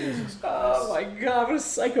 bro. Jesus Oh my god, what a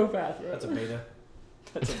psychopath, bro. That's a beta.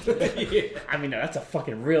 Yeah. I mean, no, that's a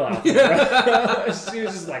fucking real outfit, bro. She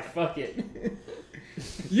was just like, "Fuck it."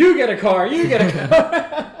 You get a car. You get a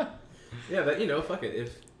car. Yeah, fuck it.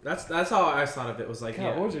 If that's how I thought of it. Was like,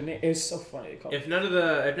 God, what was her name? It was so funny. if none of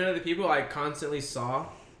the people I constantly saw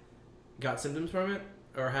got symptoms from it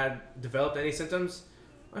or had developed any symptoms,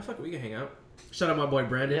 fuck it, we can hang out. Shout out my boy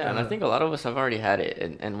Brandon. Yeah, and I think a lot of us have already had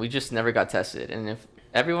it, and we just never got tested. And if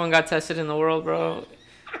everyone got tested in the world, bro,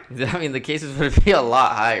 I mean, the cases would be a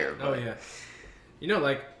lot higher. But, oh yeah,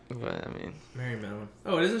 like. But I mean, Mary Madeline.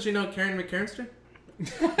 Oh, doesn't she know Karen McCarranster?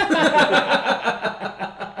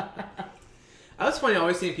 That's funny. I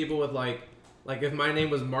always see people with like if my name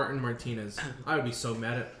was Martin Martinez, I would be so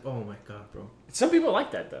mad at. Oh my god, bro. Some people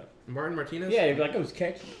like that though. Martin Martinez. Yeah, they'd be like, "Oh, it's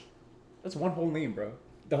catch." That's one whole name, bro.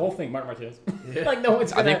 The whole thing, Martin Martinez. Like no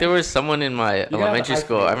one's. I think there was someone in my elementary have to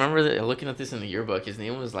school. I remember looking at this in the yearbook. His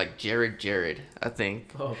name was like Jared, I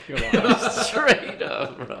think. Oh, Straight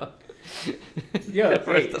up, bro. Yo,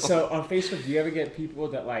 wait, so on Facebook, do you ever get people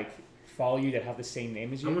that like follow you that have the same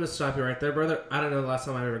name as you? I'm gonna stop you right there, brother. I don't know the last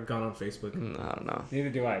time I've ever gone on Facebook. I don't know. Neither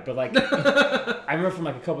do I. But like, I remember from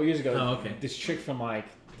like a couple years ago, Oh, okay. this chick from like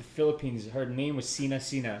the Philippines, her name was Sina,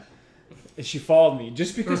 and she followed me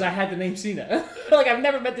just because I had the name Sina. Like I've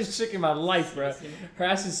never met this chick in my life, bro. Her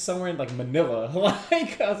ass is somewhere in like Manila.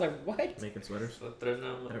 Like I was like, what? Making sweaters.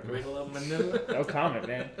 No comment,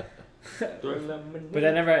 man. But I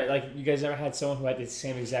never like you guys never had someone who had the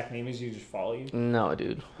same exact name as you just follow you. No,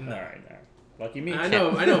 dude. No, right now. Lucky me. I know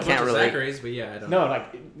a bunch Can't of relate. Zacharys, but yeah, I don't. No, like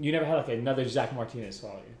you never had like another Zach Martinez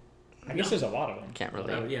follow you. I guess there's a lot of them. Can't know.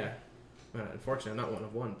 relate. Yeah. Unfortunately, I'm not one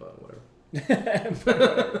of one, but whatever.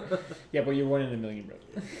 Yeah, but you're one in a million, bro.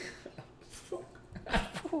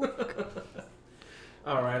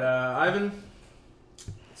 All right, Ivan.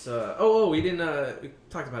 It's we didn't we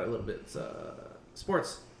talked about it a little bit. It's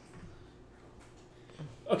sports.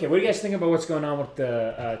 Okay, what do you guys think about what's going on with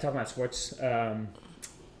the talking about sports?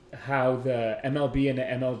 How the MLB and the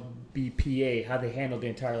MLBPA, how they handled the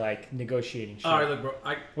entire like negotiating shit. All right, look, bro.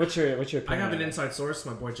 What's your I opinion? have an on that? inside source,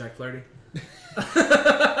 my boy Jack Flaherty.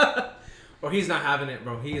 Or he's not having it,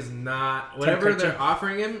 bro. He is not. Whatever they're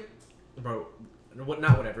offering him, bro.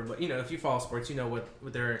 Not whatever, but if you follow sports, you know what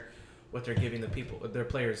they're giving the people, their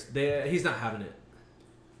players. He's not having it.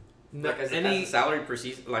 Like as a salary per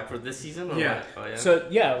season, like for this season? Or Yeah. What? Oh, yeah. So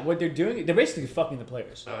yeah, what they're doing, they're basically fucking the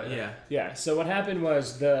players. Oh, Yeah. Yeah. So what happened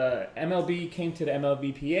was the MLB came to the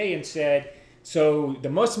MLBPA and said, so the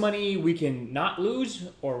most money we can not lose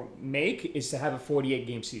or make is to have a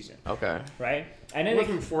 48-game season, Okay. right? And then It went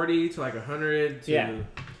from 40 to like 100 to. Yeah.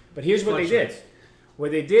 But here's what they did. fluctuates.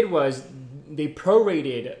 What they did was they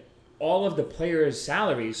prorated all of the players'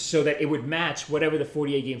 salaries so that it would match whatever the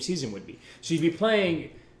 48-game season would be. So you'd be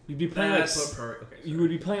playing That's what okay, you would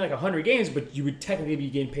be playing like 100 games, but you would technically be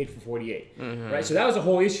getting paid for 48, Mm-hmm. right? So that was a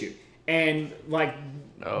whole issue, and like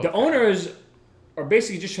the owners are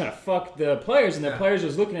basically just trying to fuck the players, and the players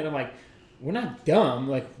was looking at them like, we're not dumb,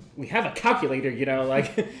 like we have a calculator,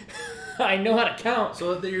 like I know how to count.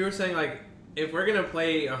 So you were saying like, if we're gonna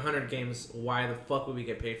play 100 games, why the fuck would we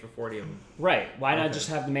get paid for 40 of them? Right? Why not Okay. just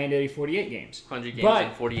have the mandated 48 games? 100 games But-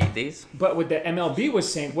 in 48 days? But what the MLB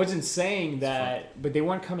wasn't saying that, but they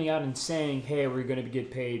weren't coming out and saying, hey, we're going to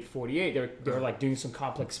get paid 48. They were like doing some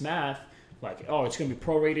complex math, like, oh, it's going to be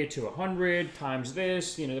prorated to 100 times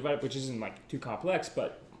this, which isn't like too complex,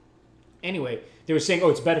 but Anyway, they were saying,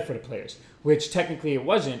 it's better for the players, which technically it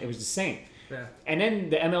wasn't. It was the same. Yeah. And then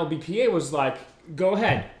the MLBPA was like, go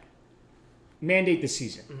ahead. Mandate the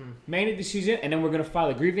season. Mandate the season, and then we're going to file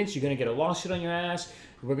a grievance. You're going to get a lawsuit on your ass.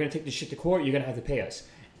 We're going to take this shit to court. You're going to have to pay us.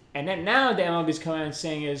 And then now the MLB's coming out and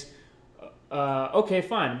saying is, okay,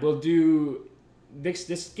 fine. We'll do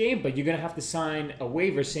this game, but you're going to have to sign a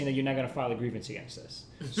waiver saying that you're not going to file a grievance against us.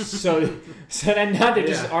 so then now they're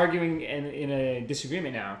just arguing in a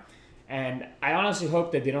disagreement now. And I honestly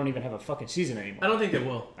hope that they don't even have a fucking season anymore. I don't think they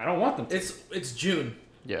will. I don't want them to. It's June.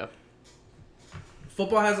 Yeah.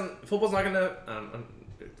 Football's not gonna.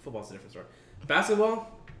 Football's a different story.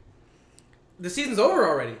 Basketball, the season's over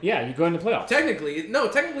already. Yeah, you go in the playoffs. Technically,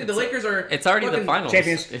 the Lakers are. It's already the finals.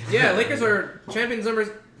 Champions. Yeah, Lakers are champions.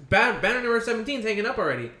 Banner number 17 taken up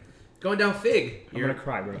already. Going down Fig. I'm gonna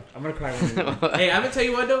cry, bro. I'm gonna cry. Hey, I'm gonna tell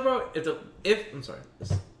you what though, bro.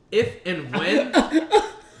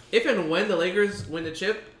 If and when the Lakers win the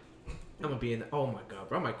chip, I'm gonna be in. Oh my god,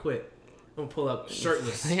 bro! I might quit. I'm gonna pull up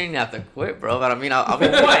shirtless. You didn't have to quit, bro. But I mean, I'll be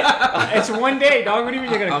What? It's one day, dog. What do you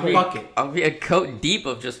mean you're gonna quit? Fuck it. I'll be a coat deep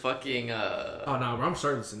of just fucking. Oh no, bro! I'm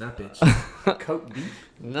shirtless in that bitch. Coat deep?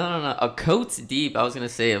 No. A coat's deep. I was gonna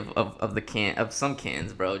say of some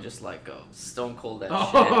cans, bro. Just like stone cold that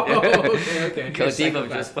shit. Okay. Coat deep of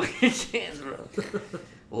just fucking cans, bro.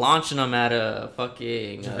 Launching them at a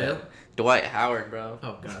fucking Dwight Howard, bro.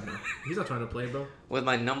 Oh god, man. He's not trying to play, bro. With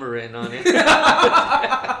my number written on it.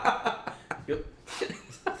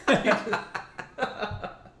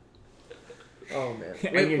 Oh man.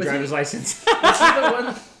 And your driver's license. This is the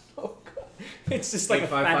one. It's just like a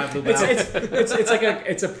 855 Blue Bell.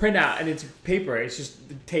 It's a printout and it's paper. It's just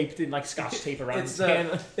taped in like Scotch tape around It's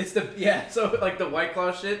the can. So like the White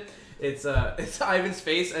Claw shit. It's Ivan's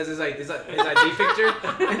face as his ID picture,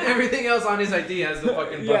 and everything else on his ID has the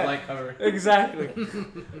fucking Bud Light cover. Exactly.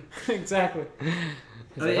 Exactly.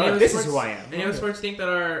 This is who I am. Any other sports think that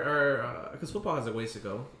are because football has a ways to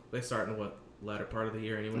go. They start in latter part of the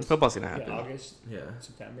year anyway. Football's gonna happen. August. Yeah.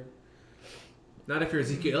 September. Not if you're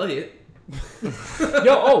Ezekiel Elliott.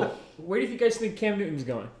 Where do you guys think Cam Newton's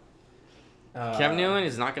going? Cam Newton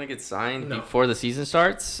is not going to get signed before the season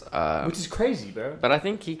starts. Which is crazy, bro. But I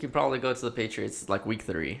think he could probably go to the Patriots like week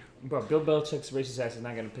 3. Bro, Bill Belichick's racist ass is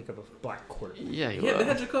not going to pick up a black quarterback. Yeah, he Yeah, will. they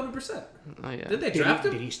had Jacoby Brissett. Oh, yeah. Did they draft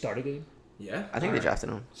him? Did he start a game? Yeah. I think they drafted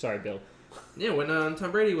him. Sorry, Bill. Yeah, when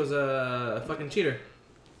Tom Brady was a fucking cheater.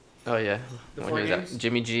 Oh, yeah. The When 4 he was games? at,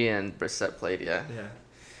 Jimmy G and Brissett played, yeah. Yeah.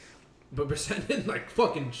 But Brissett did like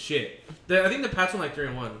fucking shit. I think the Pats won like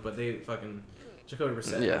 3-1, but they fucking Jacoby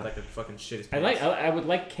Brissett had like a fucking shit. I would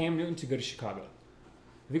like Cam Newton to go to Chicago.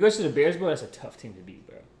 If he goes to the Bears, bro, that's a tough team to beat,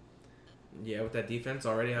 bro. Yeah, with that defense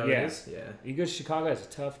already how it is. Yeah. He goes to Chicago, that's a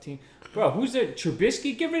tough team. Bro, who's there?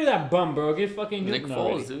 Trubisky? Get rid of that bum, bro. Get fucking Nick Newton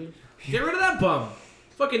Foles, already. dude. Get rid of that bum.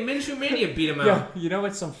 Fucking Minshew Mania beat him out. Yo, you know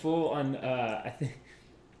what? Some fool on I think.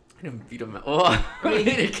 I didn't beat him out. Oh,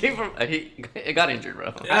 it came from. It got injured,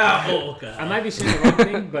 bro. Oh, God. I might be saying the wrong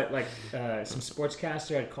thing, but like some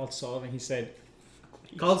sportscaster had called Sullivan. He said.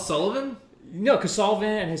 Called Sullivan? No, because Sullivan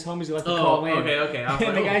and his homies let the call in. Okay. I was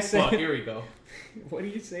And the guy said, fuck, here we go. What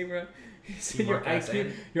did you say, bro? He said Mark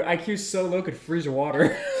your IQ's so low could freeze your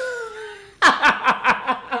water.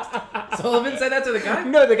 Sullivan said that to the guy?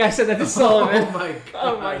 No, the guy said that to Sullivan. Oh, my God.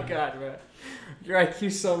 Oh my god, bro. Your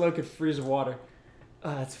IQ's so low could freeze water.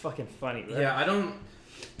 Oh, that's fucking funny, bro. Yeah, I don't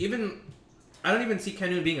even see Cam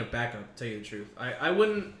Newton being a backup, to tell you the truth. I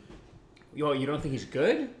wouldn't... Yo, you don't think he's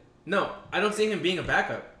good? No, I don't see him being a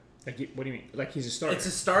backup. Like, what do you mean? Like he's a starter? It's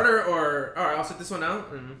a starter or... Alright, I'll sit this one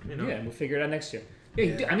out and, Yeah, we'll figure it out next year.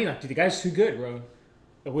 Yeah. I mean, like, dude, the guy's too good, bro.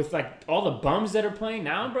 With, like, all the bums that are playing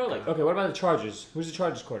now, bro. Like, okay, what about the Chargers? Who's the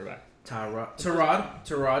Chargers quarterback? Tyrod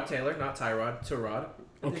Taylor, not Tyrod. Tyrod.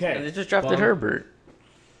 Okay. They just drafted Bum. Herbert.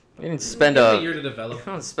 They didn't spend a year to develop.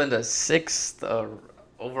 They don't spend a 6th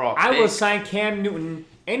overall pick. I will sign Cam Newton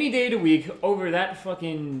any day of the week over that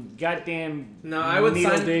fucking goddamn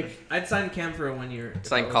I'd sign Cam for a 1 year.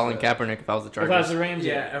 Sign Colin Kaepernick if I was the Chargers. If I was the Rams,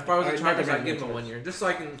 Yeah, if I was the Chargers, not I'd give him a 1 year. Just so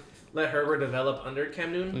I can let Herbert develop under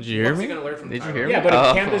Cam Newton. Did you hear What's me? he gonna learn from Did you Tyrod? hear me? Yeah, but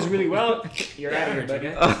if Cam does really well, you're out of here, buddy.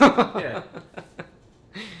 Yeah.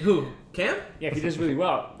 Who? Cam? Yeah, if he does really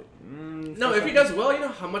well. No, if he does well, you know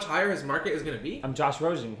how much higher his market is gonna be? I'm Josh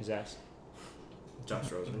Rosen his ass. Josh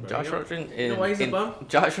Rosen, bro. Josh You know- Rosen. you know why he's a bum?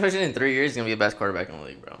 Josh Rosen in 3 years is gonna be the best quarterback in the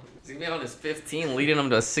league, bro. He's gonna be on his 15, leading them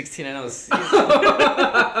to a 16-0 season.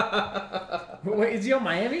 Wait, is he on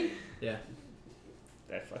Miami? Yeah.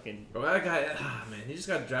 That fucking. Bro, that guy, man, he just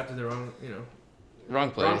got drafted the wrong,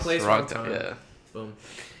 Wrong place, wrong time. time. Yeah. Boom.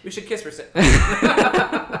 We should kiss for a sec.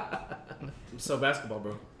 So basketball,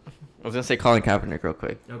 bro. I was gonna say Colin Kaepernick real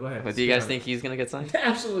quick. No, go ahead. But do you guys think he's gonna get signed?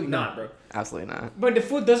 Absolutely No. not, bro. Absolutely not. But the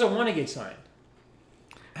fool doesn't want to get signed.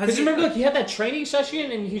 Has Because he- remember, like, he had that training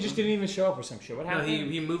session and he just didn't even show up or some shit. What No,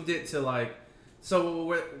 happened? he moved it to like, so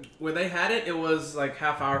where they had it, it was like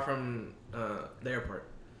half hour from the airport.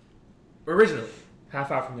 Originally,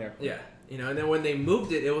 Half hour from there. yeah, you know, and then when they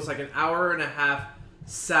moved it, it was like an hour and a half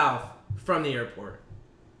south from the airport.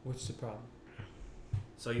 What's the problem?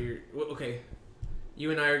 So okay.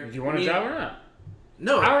 You and I are. Do you want a job or not?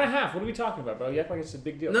 No. Hour and a half. What are we talking about, bro? You act like it's a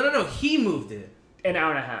big deal. No. He moved it. An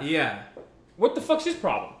hour and a half. Yeah. What the fuck's his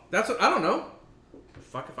problem? That's what I don't know.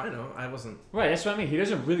 Fuck if I know. I wasn't. Right, that's what I mean. He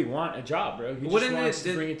doesn't really want a job, bro. He Wouldn't just wants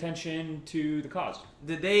it- to bring attention to the cause.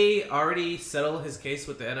 Did they already settle his case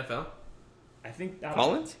with the NFL? I think that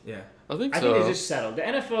Collins? Yeah. I think I so. think they just settled. The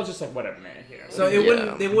NFL is just like whatever, man. Here. So it Yeah.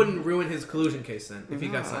 wouldn't. They wouldn't ruin his collusion case then if he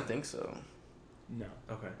No, got I don't signed. think so. No,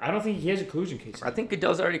 Okay. I don't think he has a collusion case. I think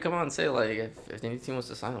Goodell's already come out and say like if any team wants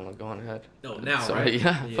to sign him, like go on ahead. No, now So, right?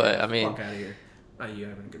 yeah, but, I mean- fuck out of here. Not you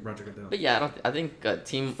having Roger Goodell. But yeah, I think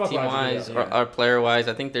team Fuck Roger wise Goodell, yeah. or player wise,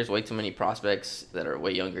 I think there's way too many prospects that are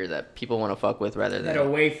way younger that people want to fuck with rather that are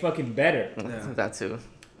than way fucking better. Yeah. that too.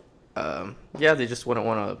 Yeah, they just wouldn't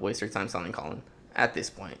want to waste their time signing Colin at this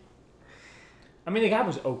point. I mean, the guy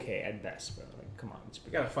was okay at best, bro. Like, come on, it's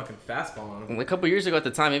We got a fucking fastball on him. A couple years ago at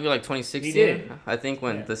the time, maybe like 2016, He did. I think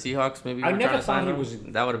when Yeah. the Seahawks maybe I were never trying to sign thought he him, was a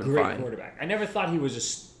that would have been great fine. quarterback. I never thought he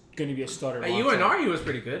was going to be a starter. At long term. UNR, he was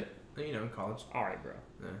pretty good. You know, in college. All right, bro.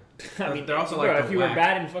 Yeah. I mean, They're also bro, like if the you were whack.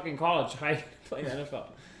 bad in fucking college, how you play in the NFL?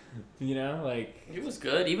 You know, like He was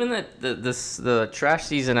good. Even the trash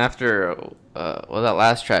season after, that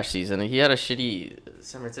last trash season, he had a shitty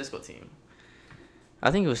San Francisco team. I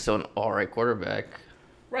think he was still an all right quarterback.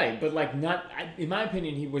 right, but like not. In my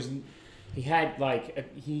opinion, he was. He had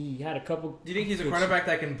like he had a couple. Do you think he's a good- quarterback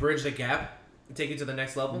that can bridge the gap and take you to the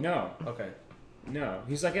next level? No, Okay. no.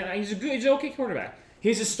 He's like he's an okay quarterback.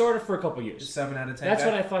 He's a starter for a couple years. 7 out of 10. That's guy?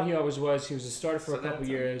 what I thought he always was. He was a starter for a 7 out of couple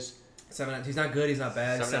 10. years. 7. He's not good. He's not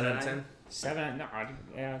bad. 7 7 out out of of 10. 7. No, yeah,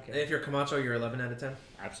 And okay, if you're Camacho, you're 11 out of 10.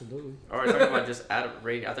 absolutely. Or are you talking about just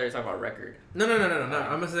rate? I thought you were talking about record. No.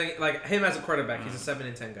 I'm just saying, like him as a quarterback, he's a 7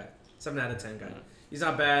 and 10 guy. 7 out of 10 guy. He's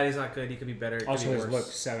not bad. He's not good. He could be better. He could Also, be his worse. look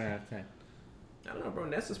 7 out of 10. I don't know, bro.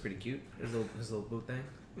 Ness is pretty cute. His little boot thing.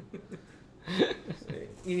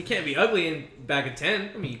 You can't be ugly in bag of 10.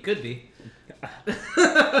 I mean, you could be.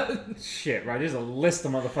 Shit, right? There's a list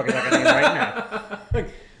of motherfuckers I can name right now.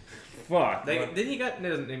 Fuck. Then he got. I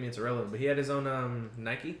mean, it's irrelevant, but he had his own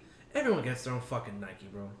Nike. Everyone gets their own fucking Nike,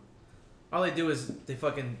 bro. All they do is they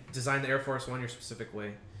fucking design the Air Force One your specific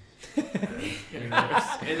way. You know,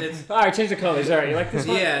 and it's All right, change the colors. All right, you like this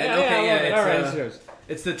one? Yeah, okay, yeah, it's, All right, uh, let's do it.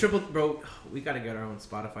 it's the triple, bro. We gotta get our own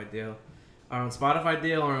Spotify deal,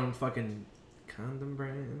 our own fucking condom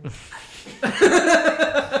brand.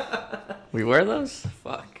 We wear those?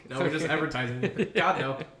 Fuck. No, we're just advertising. God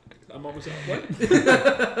no. I'm almost out.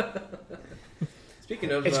 What?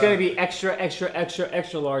 Speaking of, It's gonna be extra, extra, extra,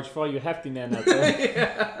 extra large for all you hefty men out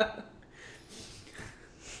there.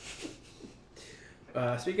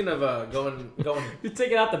 Speaking of going. You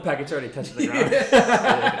take it out the pack, it's already touching the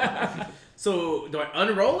ground. So do I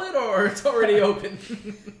unroll it or it's already open?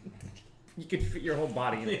 You could fit your whole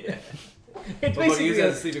body in it. Yeah. It's But use it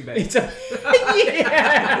as a sleeping bag. It's a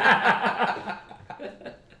yeah.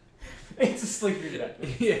 It's a sleeping bag.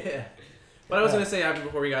 Yeah. But I was gonna say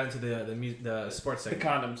before we got into the sports The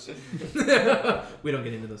segment. condoms. We don't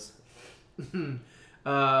get into this.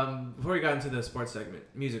 Before we got into the sports segment,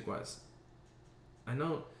 music wise, I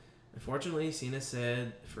know. Unfortunately, Cena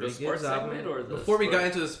said Freddie sports Gibbs album. segment or the Before we got sport-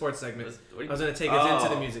 into the sports segment, What I was gonna take us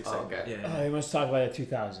into the music oh, segment. okay. Yeah. Oh, you must talk about the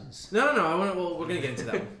 2000s. No. Well, we're gonna get into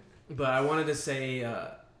that one. But I wanted to say,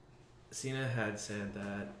 Cena had said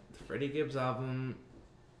that the Freddie Gibbs album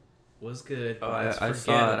was good. Oh, but it's I saw it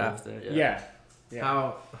forgettable. after. Yeah.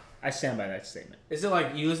 How I stand by that statement. is it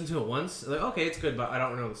like you listen to it once, like okay, it's good, but I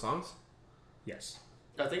don't know the songs. Yes.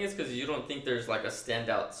 I think it's because you don't think there's like a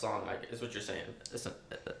standout song. Like, is what you're saying. It's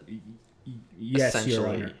Yes, Your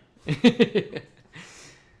Honor.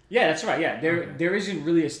 Yeah, that's right. Yeah, there isn't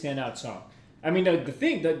really a standout song. I mean,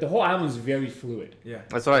 the whole album is very fluid. Yeah.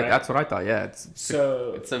 That's what Right. that's what I thought. Yeah, it's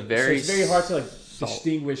So it's a very it's very hard to like salt.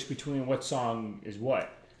 distinguish between what song is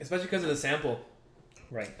what. Especially because of the sample.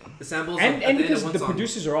 Right. The samples And at the end because of one the song.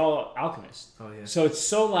 producers are all alchemists. Oh yeah. So it's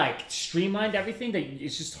so like streamlined everything that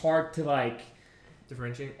it's just hard to like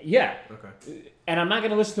Differentiate. yeah. Okay. And I'm not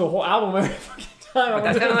gonna listen to a whole album every fucking time. But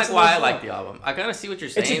that's kind of like why I like the album. I kind of see what you're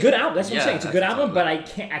saying. It's a good album. That's what I'm saying. It's a good that's album, totally-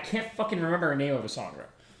 but I can't fucking remember the name of a song, bro.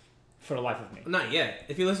 For the life of me. Not yet.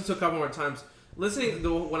 If you listen to a couple more times, when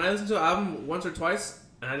I listen to an album once or twice,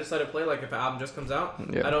 and I just let it play. Like if an album just comes out,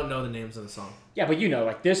 Yeah. I don't know the names of the song. Yeah, but you know,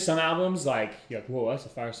 like there's some albums like you're like, whoa, that's a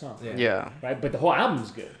fire song. Yeah. Yeah. Right? But the whole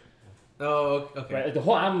album's good. Oh, okay. Right? Like, the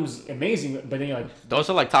whole album's amazing, but then you're like, Those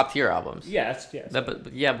are like top tier albums. yeah, that's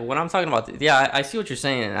yeah. But when I'm talking about, I see what you're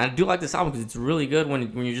saying, and I do like this album because it's really good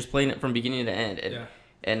when you're just playing it from beginning to end. And, Yeah.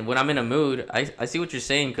 and when I'm in a mood, I see what you're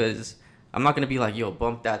saying because I'm not gonna be like, yo,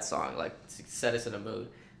 bump that song, like set us in a mood.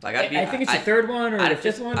 Like I think it's the third one or the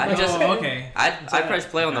fifth one. I just okay. I press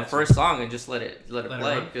play on the Gotcha. first song and just let it Let it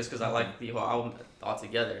play run? just because I like the whole album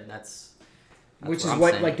altogether, and that's which is I'm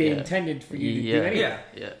what saying, like they yeah. intended for you to Yeah. do anyway. Yeah.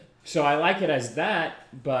 Yeah. So I like it as that,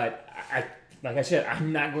 but I like I said,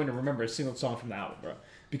 I'm not going to remember a single song from the album, bro,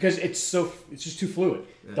 because it's just too fluid.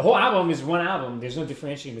 Yeah. The whole album is one album. There's no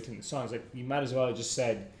differentiating between the songs. Like you might as well have just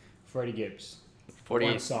said Freddie Gibbs. 48.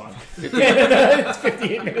 One song. It's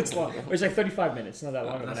 58 minutes long. Or it's like 35 minutes. Not that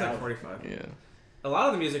long of an That's like album. 45. Yeah. A lot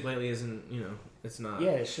of the music lately isn't, it's not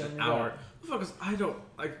Yeah, it's showing an me hour. that. Focus. I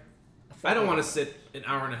don't want to sit an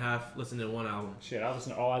hour and a half listening to one album. Shit, I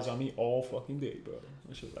listen to All Eyes on Me all fucking day, bro.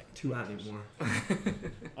 That shit was like 2 Not hours. anymore.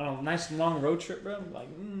 On a nice long road trip, bro. I'm like,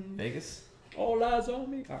 Vegas? all eyes on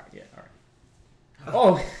me. All right, yeah, all right.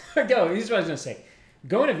 Oh, go. This is what I was gonna say.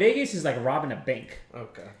 Going to Vegas is like robbing a bank.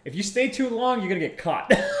 Okay. If you stay too long, you're gonna get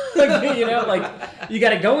caught. Like you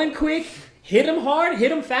gotta go in quick, hit them hard, hit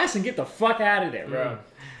them fast, and get the fuck out of there, bro.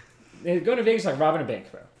 Going to Vegas is like robbing a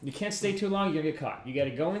bank, bro. You can't stay too long, you're gonna get caught. You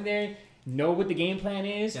gotta go in there, know what the game plan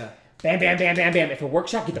is. Yeah. Bam, bam, bam, bam, bam. If it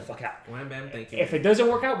works out, get the fuck out. Wham, bam, thank you. If it doesn't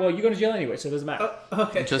work out, well, you're going to jail anyway, so it doesn't matter.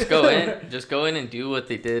 Okay. Just go in and do what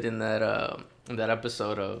they did in that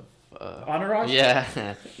episode of Honor Rush?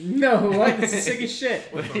 Yeah. No, what? It's the sickest shit.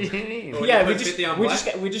 What do you mean? Or Yeah, you we put just 50 on we black? just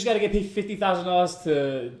got, we just got to get paid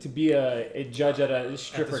 $50,000 to be a judge at a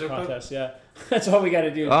stripper strip club? contest. Yeah, that's all we got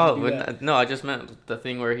to do. Oh, do that. no, I just meant the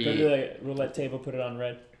thing where Go to he, the roulette table, put it on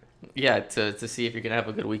red. yeah, to see if you're gonna have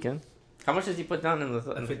a good weekend. How much does he put down in the?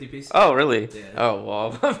 A 50 piece? Oh, really? Yeah. Oh,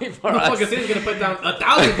 well. Before I, Motherfucker said he's gonna put down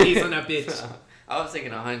 1,000 piece on that bitch. I was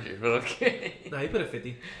thinking 100, but okay. No, he put a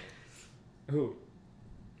 50. Who?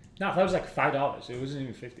 No, I thought it was like $5. It wasn't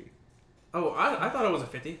even 50. Oh, I thought it was a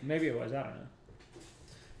 50. Maybe it was. I don't know.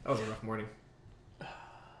 That was a rough morning.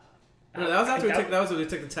 No, that was after we took. That was when we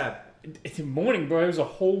took the tab. It's the morning, bro. It was a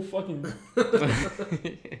whole fucking.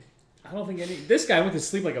 I don't think any. This guy went to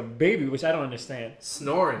sleep like a baby, which I don't understand.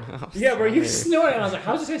 Snoring. Yeah, bro, you snoring. And I was like,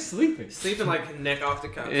 how's this guy sleeping? Sleeping like neck off the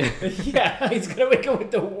couch. Yeah, he's gonna wake up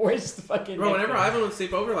with the worst fucking. Bro, whenever neck. Ivan would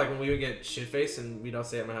sleep over, like when we would get shit faced and we'd all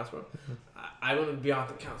stay at my house, bro, I wouldn't be on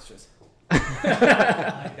the couch just like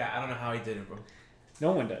that. I don't know how he did it, bro.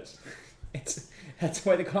 No one does. That's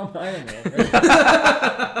why they call him Iron Man.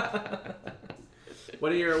 Right?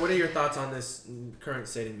 What are your thoughts on this current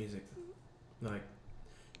state of music? Like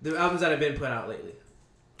the albums that have been put out lately.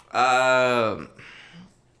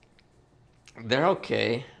 They're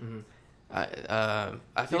okay. Mm-hmm.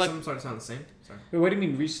 I feel like some sort of sound the same. Sorry. Wait, what do you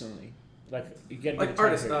mean recently? Like you gotta Like give a time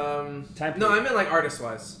artists. period. Time No, I period. meant like artist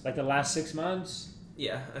wise. Like the last 6 months.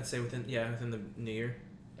 Yeah, I'd say within the new year.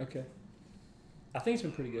 Okay. I think it's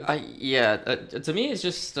been pretty good. to me it's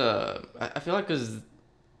just I feel like because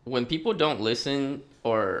when people don't listen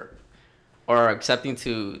or are accepting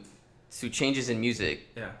to changes in music,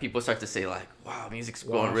 Yeah. people start to say like, wow, music's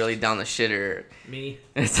Washed. going really down the shitter. Me.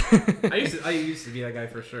 It's- I used to be that guy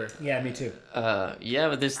for sure. Yeah, me too. yeah,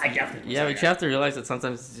 but there's I definitely was yeah, that but guy. you have to realize that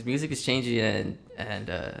sometimes music is changing and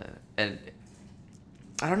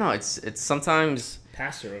I don't know. It's sometimes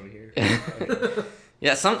Pastor over here.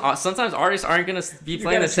 yeah. Sometimes artists aren't gonna be You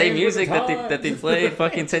playing the gotta same change with the music that they times. played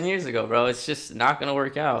fucking 10 years ago, bro. It's just not gonna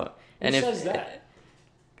work out. Who And says that?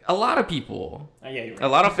 a lot of people, Oh, yeah, you're right. a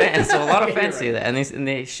lot of fans, so a lot of You're fans say right. that, and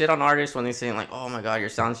they shit on artists when they say like, oh my god, your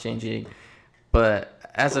sound's changing. But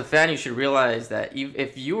as a fan, you should realize that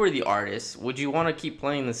if you were the artist, would you want to keep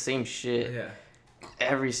playing the same shit Yeah.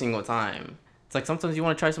 every single time? It's like sometimes you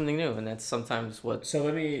want to try something new, and that's sometimes what. So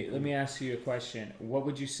let me ask you a question. What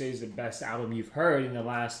would you say is the best album you've heard in the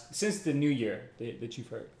last since the new year that you've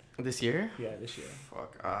heard? This year? Yeah, this year.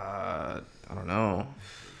 Fuck. I don't know.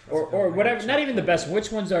 Or whatever. Not even the best. Which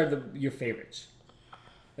ones are your favorites?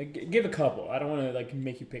 Like, give a couple. I don't want to like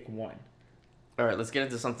make you pick one. All right, let's get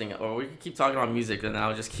into something. Or we can keep talking about music, and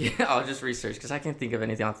I'll just research because I can't think of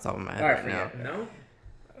anything off the top of my head All right, right forget now. it. No.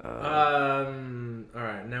 All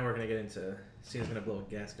right. Now we're gonna get into. Cena's gonna blow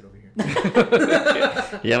a gasket over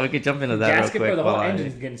here. Yeah, we could jump into that Gasket, real bro, quick. the whole while I-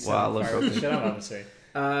 engine's getting set while I on look fire. real What the quick. shit I'm about to say.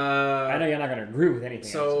 I know you're not gonna agree with anything.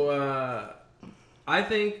 So I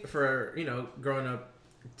think for growing up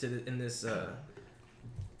in this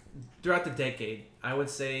throughout the decade, I would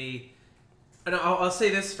say, and I'll say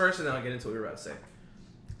this first, and then I'll get into what we're about to say.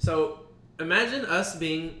 So imagine us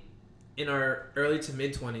being in our early to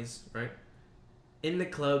mid 20s, right? In the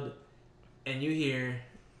club, and you hear,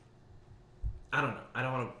 I don't know. I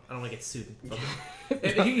don't want to get sued.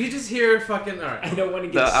 you just hear fucking. All right. I don't want to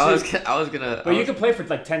get sued. I was gonna. But you can play for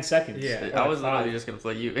like 10 seconds. Yeah. I was literally just gonna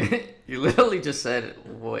play you. You literally just said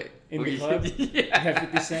what? In the club? Yeah.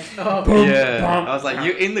 50 Cent. Oh, Boom, Yeah. bum. I was like,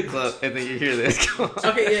 you in the club, and then you hear this. Come on.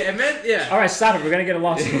 Okay, yeah, it meant, yeah. All right, stop it. We're gonna get a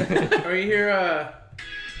lawsuit. Or you hear,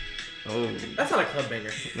 Oh. that's not a club banger.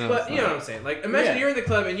 No, But it's you know not. what I'm saying. Like, imagine Yeah. you're in the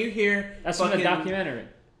club and you hear That's from fucking, the documentary.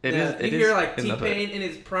 It yeah, is. It you is hear, like, in the hood. T-Pain in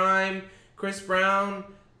his prime, Chris Brown,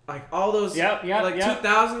 like, all those, Yep, like,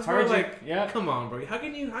 2000s, bro. Heard you. Like, Yep. come on, bro. How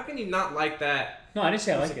can you not like that No, I didn't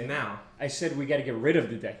say I like music it. now? I said we got to get rid of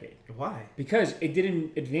the decade Why? because it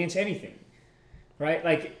didn't advance anything, right?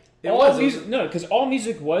 Like It all was. music. No, because all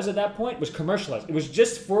music was at that point was commercialized. It was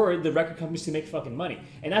just for the record companies to make fucking money,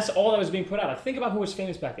 and that's all that was being put out. Like think about who was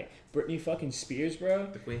famous back then. Britney fucking Spears, bro.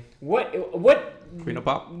 The Queen. What? Queen of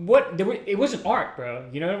Pop. What? It wasn't art, bro.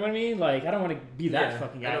 You know what I mean? Like I don't want to be that Yeah,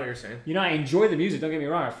 fucking I know guy. what you're saying. You know, I enjoy the music. Don't get me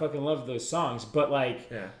wrong. I fucking love those songs, but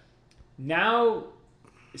like. Yeah. Now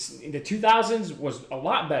in the 2000s was a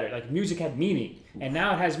lot better. Like music had meaning, and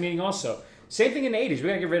now it has meaning also. Same thing in the 80s. We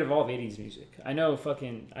gotta get rid of all of 80s music. I know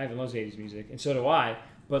fucking Ivan loves 80s music, and so do I.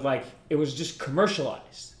 But like it was just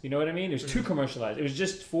commercialized. You know what I mean? It was too commercialized. It was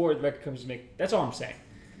just for the record companies to make. That's all I'm saying.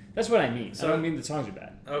 That's what I mean. So- I don't mean the songs are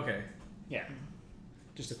bad. Okay. Yeah.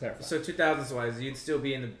 Just to clarify. So 2000s wise, you'd still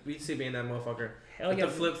be in that motherfucker. Hell with yeah.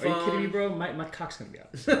 the flip Are you kidding me, phone. bro? My cock's gonna be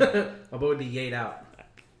out. My boy would be yayed out.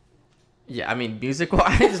 Yeah, I mean, music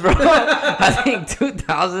wise, bro. I think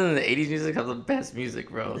 2000 and the 80s music has the best music,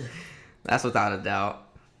 bro. That's without a doubt.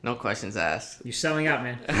 No questions asked. You're selling out,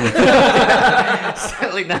 man.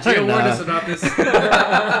 Certainly not Jay warned us enough. about this.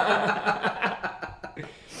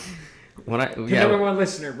 The number one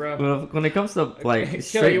listener, bro. When it comes to like Kelly,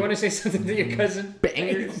 straight you want to say something to your cousin?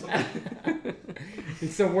 bangers, And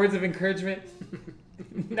some words of encouragement?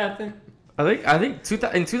 Nothing. I think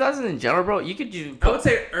in 2000 in general, bro, you could I would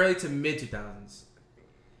say early to mid 2000s.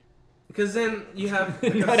 Because then you have.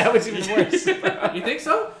 No, that was even worse. You think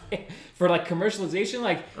so? For like commercialization,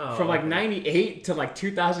 like Oh, from like okay. 98 to like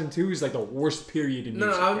 200002 is like the worst period in No,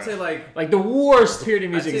 music. I would bro. say like the worst period in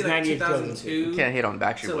I'd music say is like 98 to 2002. 2002 you can't hate on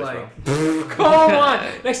Backstreet to Boys, like. bro. Come on!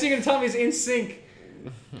 Next thing you're gonna tell me is In Sync.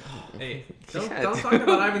 Hey, don't Yeah. talk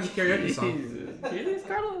about Ivan's karaoke song.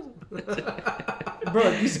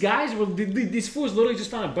 Bro, these guys were these fools literally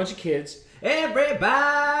just found a bunch of kids.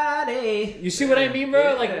 Everybody. You see what I mean, bro?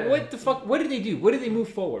 Yeah. Like, what the fuck? What did they do? What did they move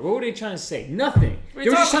forward? What were they trying to say? Nothing. What are They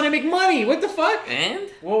you were just talking- trying to make money. What the fuck? And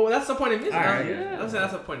Well, that's the point of music. All right, yeah. yeah.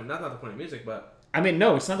 That's the point. That's not the point of music, but I mean,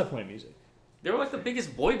 no, it's not the point of music. they were like the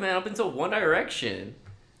biggest boy band up until One Direction.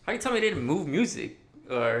 How you tell me they didn't move music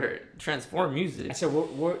or transform music? I said,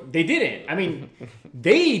 they didn't. I mean,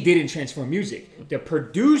 they didn't transform music. The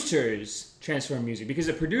producers transformed music because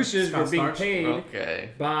the producers Scott were being Storch? paid Okay.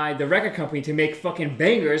 by the record company to make fucking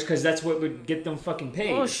bangers because that's what would get them fucking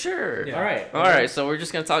paid. Oh sure. Yeah. All right. All right. So we're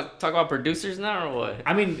just gonna talk about producers now, or what?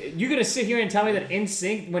 I mean, you're gonna sit here and tell me that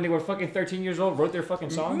NSYNC, when they were fucking 13 years old, wrote their fucking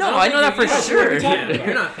song? No, I know that for That's what sure. we're talking yeah, about.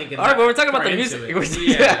 you're not thinking. All right, but we're talking about far the into music.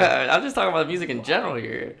 it. Yeah, I'm just talking about the music in general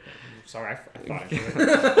here. Sorry, I thought I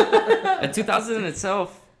did. In 2000 in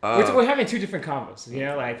itself, We're having two different combos, you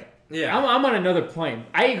know, like Yeah. I'm on another plane.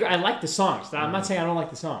 I like the songs. I'm not saying I don't like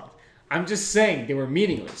the songs. I'm just saying they were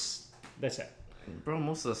meaningless. That's it. bro,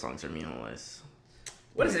 most of the songs are meaningless.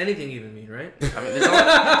 What does anything even mean, right? I mean, there's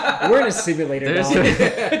all, We're in a simulator, There's- dog.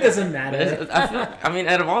 It doesn't matter. I mean,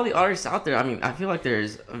 out of all the artists out there, I mean, I feel like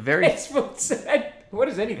there's a very It's what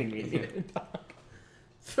does anything mean?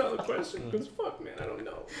 Valid question. Because fuck, man, I don't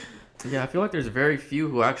know. I feel like there's very few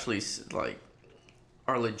who actually like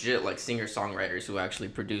are legit like singer songwriters who actually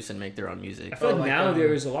produce and make their own music. I feel like like, now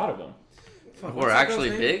there is a lot of them. Fuck, Who what's are that actually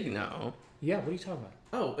girl's name? big? No. Yeah, what are you talking about?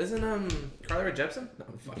 Oh, isn't Carly Rae Jepsen? No,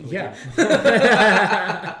 I'm fucking with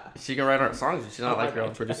Yeah. She can write her songs, but she's not Oh, like my her own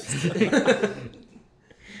God. producer. you.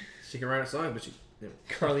 She can write a song, but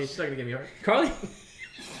Carly. she's not gonna give me a heart. Carly?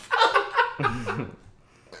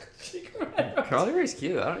 Carly Rae's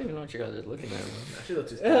cute. I don't even know what you guys are looking at. Bro. She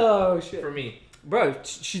looks too Oh, shit. for me. Bro,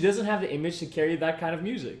 she doesn't have the image to carry that kind of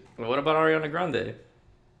music. Well, what about Ariana Grande?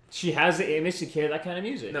 She has the image to carry that kind of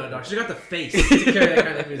music. No, dog. She got the face to carry that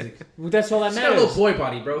kind of music. Well, that's all that She got a matters. little boy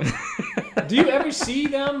body, bro. Do you ever see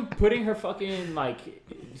them putting her fucking, like,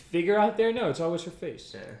 figure out there? No, it's always her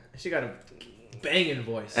face. Yeah, she got a banging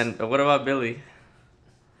voice. And what about Billy?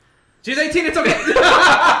 She's 18. It's okay.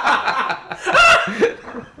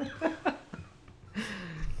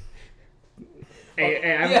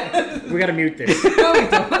 Hey, we gotta mute this. No, we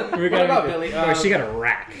don't. We What about mute Billy? this. No, she got a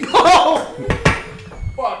rack. Oh!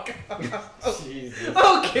 Fuck. Jesus.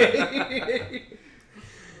 Okay.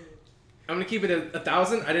 I'm gonna keep it at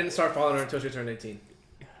 1,000. I didn't start following her until she turned 18.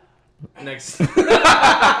 Next.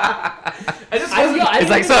 I just wasn't. It's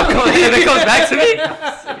like, so it comes back to me.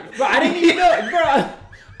 Bro, I didn't even know, bro.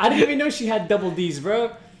 I didn't even know she had double D's,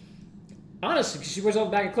 bro. Honestly, she wears all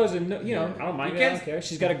the baggy clothes, and you know, I don't mind it. I don't care.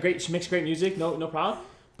 She makes great music, no problem.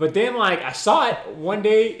 But then, like, I saw it one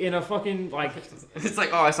day in a fucking like. It's like,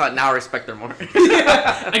 oh, I saw it now. I respect her more.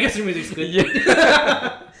 I guess her music's good.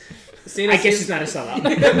 Yeah. Cena, I guess she's not a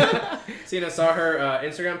sellout. Cena saw her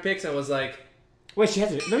Instagram pics and was like, Wait, she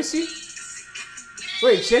has it. Let me see.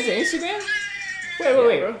 Wait, she has an Instagram?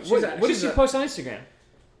 Wait. bro. What did she post on Instagram?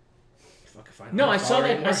 "Fuck if I know." No, I I'll saw follow her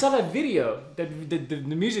that. I anymore. saw that video.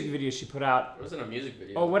 The music video she put out. It wasn't a music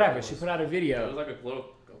video. Or whatever. She put out a It video. was like a little.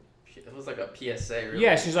 It was like a PSA. Really.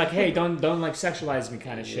 Yeah, she's like, hey, don't like sexualize me,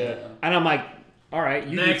 kind of shit. Yeah. And I'm like, all right,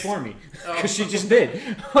 you do it Next. for me, Oh. because she just did.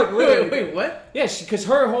 Like, Wait, what? Yeah, because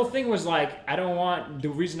her whole thing was like, I don't want. The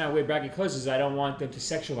reason I wear baggy clothes is I don't want them to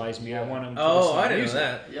sexualize me. I want them to Oh, listen to I didn't know music.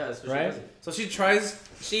 that. Yeah, that's what Right? she does. So she tries.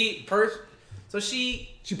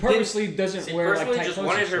 She purposely doesn't She wear like personally tight just clothes.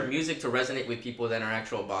 wanted and her shit. music to resonate with people than her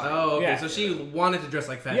actual body. Oh, okay. Yeah. So she wanted to dress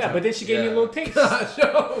like Fat Yeah, Joe. but then she gave me a Yeah. little taste. Gosh,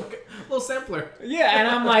 oh, little sampler. Yeah, and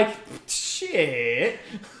I'm like, shit.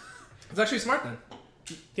 It's actually smart then.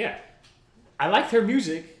 Yeah, I liked her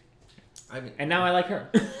music, I mean, and now I like her.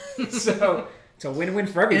 So it's a win-win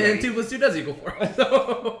for everybody. and 2 + 2 does equal 4.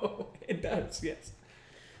 So. It does, yes.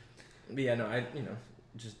 But yeah, no,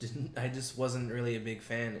 I just wasn't really a big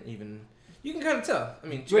fan. Even you can kind of tell. I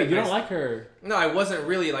mean, she Wait, got you nice- don't like her? No, I wasn't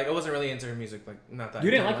really into her music. Like, not that. You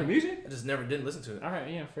I didn't don't like her music? I just never didn't listen to it. All right,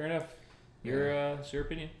 yeah, fair enough. It's your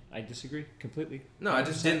opinion. I disagree completely. No, I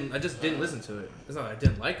just didn't listen to it. It's not that I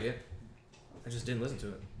didn't like it. I just didn't listen to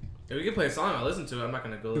it. If we could play a song, I'll listen to it. I'm not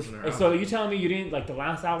gonna go listen to her. So album. you telling me you didn't like the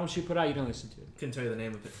last album she put out? You didn't listen to it? Couldn't tell you the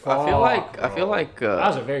name of it. I feel like That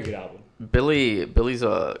was a very good album. Billy's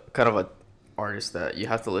a kind of a artist that you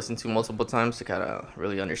have to listen to multiple times to kind of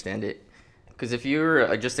really understand it. Because if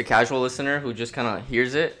you're just a casual listener who just kind of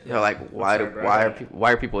hears it, you're like, why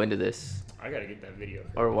are people into this? I gotta get that video.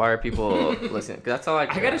 Or why are people listening? 'Cause that's how I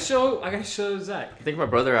gotta show Zach. I think my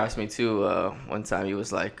brother asked me too one time. He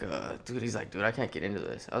was like, dude, I can't get into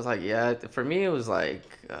this. I was like, yeah, for me, it was like,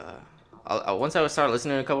 once I started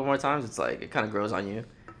listening a couple more times, it's like, it kind of grows on you.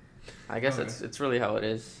 I guess Okay. it's really how it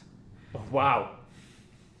is. Wow.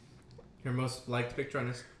 Your most liked picture on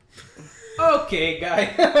this. Okay,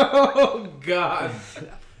 guy. Oh God.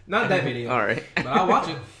 Not that video. All right. But I'll watch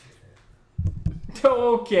it.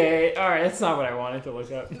 Okay. All right. That's not what I wanted to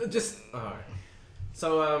look up. Just alright.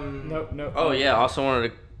 So Nope. Oh yeah. Also wanted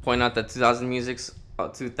to point out that 2000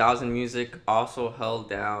 music also held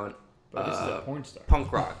down But this is a porn star.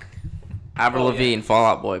 punk rock. Avril Oh, yeah. Lavigne, Fall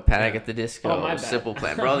Out Boy, Panic Yeah. at the Disco, Oh, my bad. Simple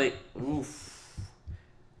Plan, bro.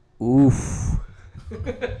 Oof. You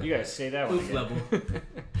gotta say that one oof again.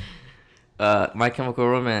 level. My Chemical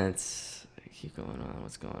Romance. Keep going on.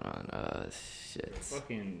 What's going on? Shit.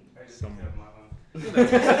 Fucking. I just looked at my phone.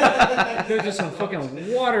 There's just some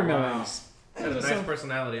fucking watermelons. Has a nice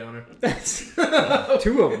personality on her.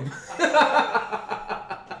 Two of them.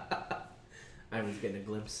 I was getting a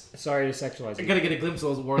glimpse. Sorry to sexualize I you. gotta get a glimpse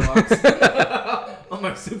of those warlocks. All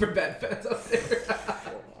my super bad fans out there.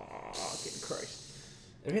 Fucking Christ.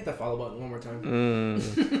 Let me hit that follow button one more time.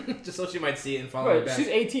 Just so she might see it and follow me Wait, back. she's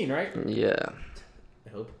 18, right? Yeah. I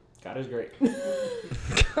hope. God is great.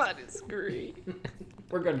 God, it's great.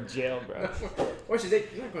 We're going to jail, bro. Or she's 8.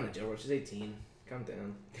 You're not going to jail, bro. She's 18. Calm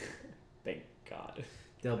down. Thank God.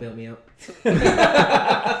 They'll bail me out.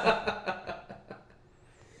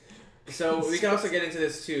 So we can also get into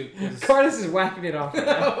this too. 'cause- Carlos is whacking it off right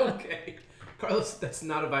now. Okay. Carlos, that's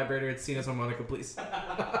not a vibrator. It's Cena's harmonica, please.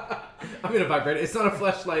 I mean a vibrator. It's not a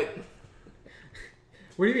flashlight.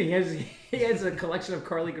 What do you mean? He has a collection of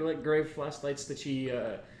Carly Gray flashlights that she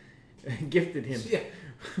gifted him Yeah.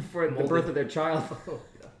 for the Molded. birth of their child.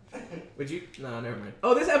 Would you? No, never mind.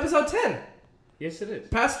 Oh, this is episode 10. Yes, it is.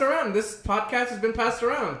 Passed around. This podcast has been passed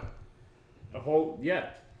around. A whole, yeah.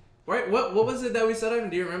 Right? What was it that we said, Ivan?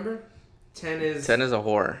 Do you remember? 10 is 10 is a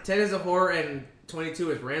horror. 10 is a horror and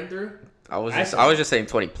 22 is ran through. I was just saying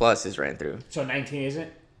 20 plus is ran through. So 19 isn't?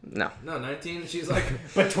 No. No, 19. She's like,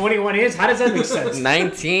 But 21 is? How does that make sense?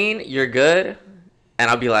 19, you're good. And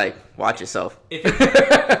I'll be like, watch yourself. if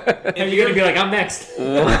And you're going to be like, I'm next.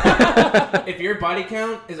 if your body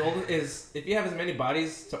count is if you have as many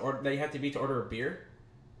bodies to order that you have to be to order a beer,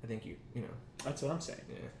 I think you know. That's what I'm saying.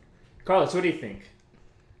 Yeah. Carlos, what do you think?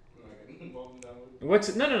 Well, that would-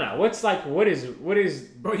 What's no? What is?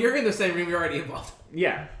 Bro, you're in the same room. You're already involved.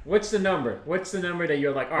 Yeah. What's the number? What's the number that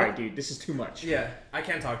you're like, all right, dude, this is too much. Yeah, I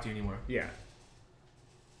can't talk to you anymore. Yeah.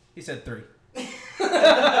 He said 3.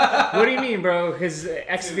 What do you mean, bro? His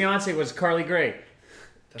ex-fiance was Carly Gray.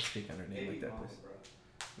 Don't speak on her name like that, please.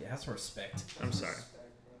 Yeah, have some respect. I'm sorry.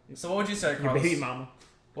 So what would you say, Your Carlos? baby mama.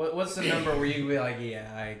 What's the number where you be like,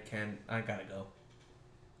 yeah, I gotta go?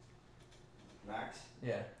 Max?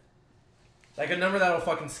 Yeah. Like a number that'll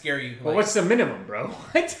fucking scare you. Well, what's the minimum, bro?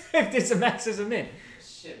 What? If there's a max, there's a min.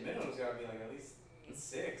 Shit, minimum's gotta be like at least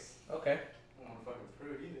 6. Okay. I don't wanna fucking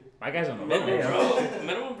prove either. My guy's on the Minimum,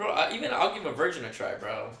 minimum. bro. I'll give a virgin a try,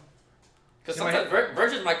 bro. Because You might- sometimes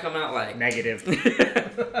virgins might come out like Negative.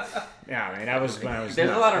 Yeah, man, that was when I was. There's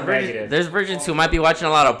a lot of virgins. negative. There's virgins who might be watching a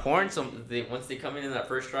lot of porn, so once they come in that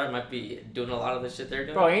first try, might be doing a lot of the shit they're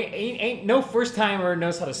doing. Bro, ain't no first timer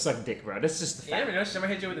knows how to suck dick, bro. That's just the Yeah, fact. man, she might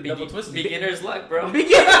hit you with a double twist. Beginner's luck, bro.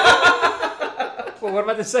 Well, what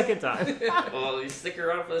about the second time? Well, you stick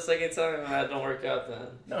around for the second time, and that don't work out then.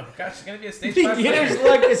 No, gosh, it's gonna be a stage 5 Beginner's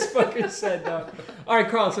player. luck is fucking said, dog. All right,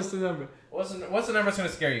 Carlos, what's the number? What's the number that's gonna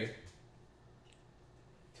scare you?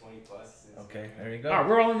 20 plus. Is Okay, there you go. All right,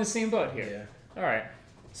 we're all in the same boat here. Yeah. All right.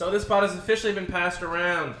 So this spot has officially been passed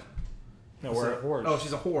around. No, we're whores. Oh,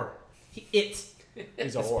 she's a whore. He's a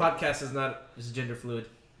This whore. podcast is not is gender fluid.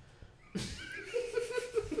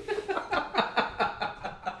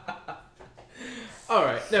 All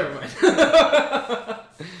right, never mind.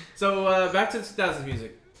 So back to the 2000s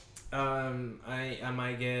music. I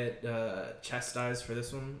might get chastised for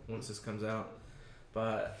this one once this comes out,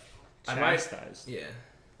 but I might. Chastised. Yeah.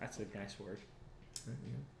 That's a nice word.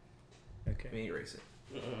 Let Okay. me erase it.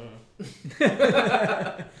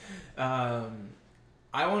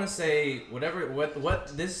 I want to say what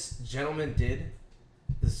this gentleman did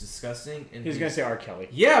is disgusting. And He's gonna say R. Kelly.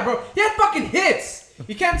 yeah, bro. He had fucking hits.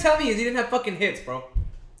 You can't tell me he didn't have fucking hits, bro.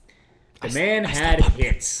 The man had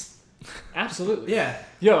hits. Absolutely. Yeah.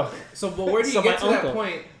 Yo, So, but where do you So get my to uncle- that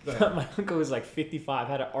point? Go ahead. my uncle was like 55,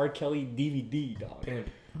 had an R. Kelly DVD, dog. Pimp.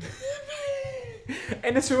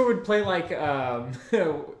 And this one would play like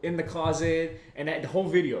in the closet and that the whole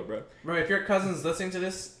video, bro. Bro, if your cousin's listening to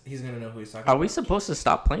this, he's gonna know who he's talking Are about. we supposed to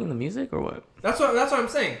stop playing the music or what? That's what I'm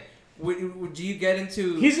saying. Do you get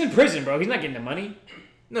into? He's in prison, bro. He's not getting the money.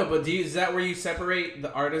 No, but is that where you separate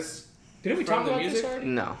the artist? Didn't we From talk the about music? this already?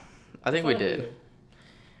 No, I think we did.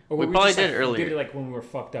 Or We were probably just, like, did earlier. Did it like when we were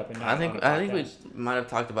fucked up and not I think on a we podcast? might have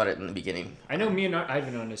talked about it in the beginning. I know me and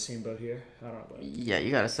Ivan are on the same boat here. I don't know about it. Yeah,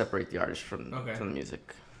 you gotta separate the artist from Okay. the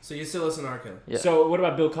music. So you still listen to R. Kelly? Yeah. So what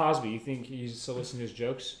about Bill Cosby? You think you still listen to his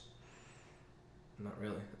jokes? Not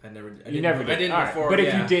really. I never. You never did. I didn't All right. before. But if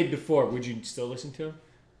yeah. you did before, would you still listen to him?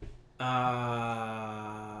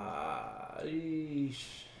 Eesh.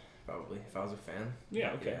 Probably if I was a fan.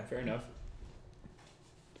 Yeah. Okay. Yeah. Fair enough.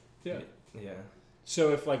 Yeah. Yeah.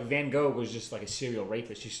 So if like Van Gogh was just like a serial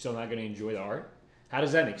rapist, you're still not going to enjoy the art? How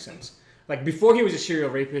does that make sense? Like before he was a serial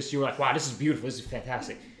rapist, you were like, wow, this is beautiful, this is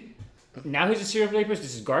fantastic. Now he's a serial rapist,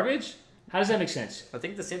 this is garbage? How does that make sense? I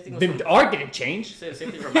think the same thing was The art didn't change. the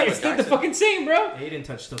same thing for Michael It's not the Jackson. fucking same, bro. He didn't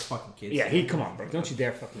touch those fucking kids. Yeah, come on, bro. Don't you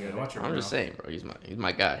dare fucking Yeah, do watch that. your I'm just mouth. saying, bro. He's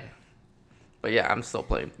my guy. But yeah, I'm still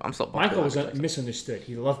playing. I'm still. bumping Michael was Jackson. misunderstood.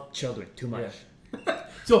 He loved children too much.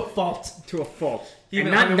 To a fault. To a fault. He And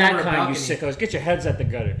even not hung him that over a kind, you balcony. sickos. Get your heads at the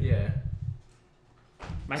gutter. Yeah.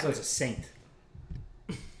 Michael's a saint.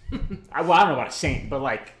 I don't know about a saint, but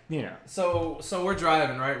like, you know. So we're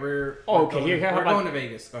driving, right? We're Oh, okay, Going, here, how we're about- going to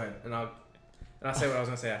Vegas. Go ahead, and I'll say what I was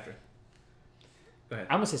gonna say after. Go ahead.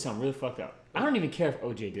 I'm gonna say something really fucked up. I don't even care if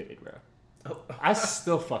OJ did it, bro. Oh. I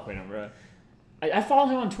still fuck with him, bro. I follow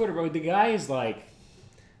him on Twitter, bro. The guy is like,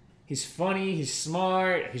 he's funny, he's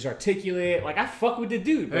smart, he's articulate. Like, I fuck with the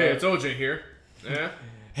dude, bro. Hey, it's OJ here. Yeah.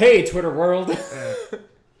 Hey, Twitter world.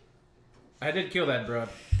 I did kill that broad.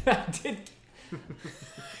 I did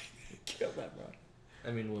kill that, bro.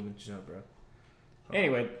 I mean, woman, you know, bro.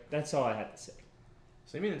 Anyway, that's all I had to say.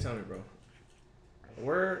 So you mean to tell me, bro?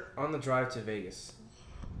 We're on the drive to Vegas,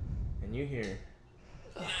 and you hear.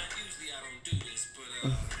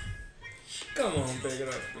 Come on, big it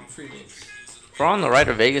up for Phoenix. If we're on the right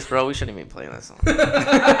of Vegas, bro, we shouldn't be playing that song.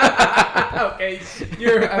 Okay,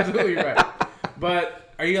 you're absolutely right.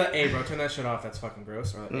 But are you like, hey, bro, turn that shit off? That's fucking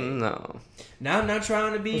gross. Or like, hey. No. Now I'm not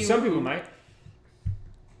trying to be. Well, some rude. people might.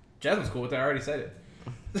 Jasmine's cool with that. I already said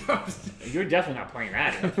it. You're definitely not playing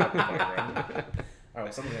that. In the fucking point, bro. Alright,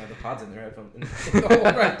 well, something had the pods in their headphones. In the hole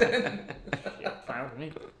right then. Yeah, fine with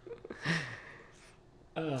me.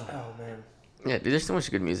 Oh man. Yeah, dude, there's so much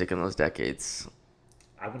good music in those decades.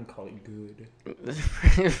 I wouldn't call it good.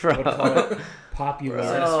 Bro. I would call it popular. Bro.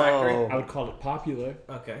 Satisfactory? I would call it popular.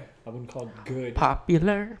 Okay. I wouldn't call it good.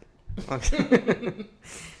 Popular.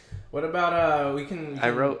 What about we can?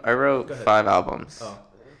 I Go wrote ahead. 5 albums Oh,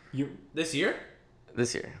 You this year?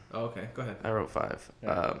 this year. Oh, okay. Go ahead. I wrote 5.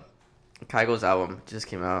 Yeah. Kygo's album just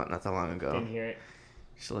came out not that long ago. didn't hear it.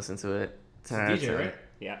 You should listen to it. It's a 10 out of DJ, 10. right?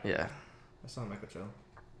 Yeah. Yeah. That's not Michael Cho.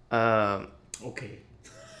 Okay.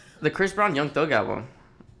 The Chris Brown Young Thug album.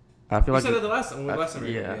 I feel You like said that the last time. I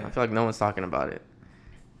Yeah. feel like no one's talking about it.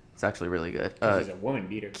 It's actually really good. 'Cause he's a woman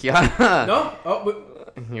beater. Kiana. No.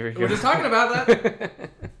 Oh, You're we're just talking about that.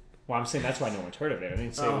 Well, I'm saying that's why no one's heard of it. I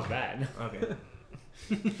didn't say it was bad. Okay.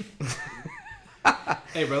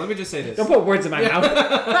 Hey, bro. Let me just say this. Don't put words in my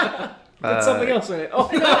mouth. Put something else in it. Oh,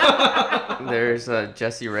 There's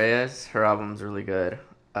Jessie Reyes. Her album's really good.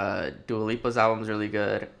 Dua Lipa's album's really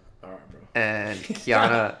good. All right, bro. And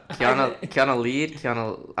Kiana Lead. I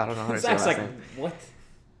don't know how to say her Zach's last like, name. what?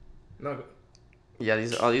 No, Yeah,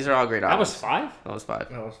 these are all great That albums. was 5? That was 5.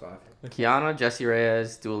 that was 5. Kiana, Jessie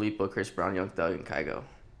Reyes, Dua Lipa, Chris Brown, Young Thug, and Kygo.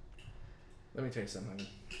 Let me tell you something.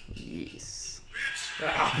 Yes.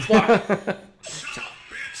 Ah, fuck.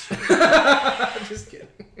 Just kidding.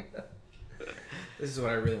 This is what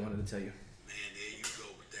I really wanted to tell you. Man, there you go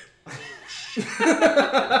with that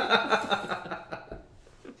bullshit.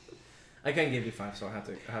 I can't give you 5, so I have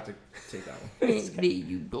to take that one. There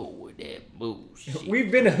you go with that bullshit.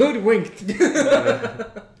 We've been hoodwinked.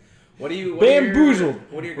 What do you? Bamboozled.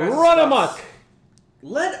 What are your guys' Run thoughts? amok.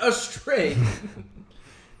 Led astray.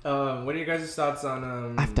 What are your guys' thoughts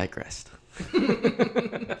on? I've digressed.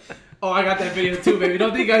 Oh, I got that video too, baby.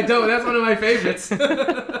 Don't think I don't. That's one of my favorites.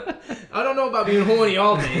 I don't know about being horny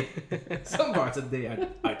all day. Some parts of the day,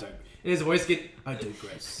 I digress. In his voice, I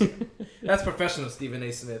digress. That's professional, Stephen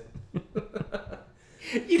A. Smith.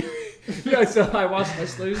 Yeah, so I watched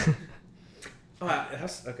Hustlers. Oh,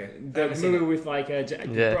 that's okay. I The haven't seen movie it. with like,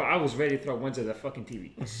 Yeah. bro, I was ready to throw ones at the fucking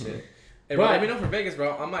TV. Shit. Hey, bro, But- let me know for Vegas,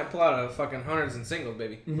 bro. I might pull out a fucking hundreds and singles,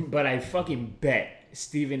 baby. But I fucking bet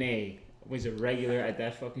Stephen A. was a regular at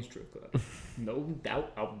that fucking strip club. No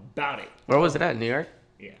doubt about it. Where was it at? New York?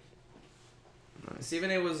 Yeah. Stephen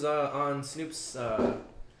A. was on Snoop's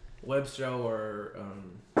web show or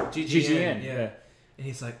GGN. GGN, Yeah. yeah. And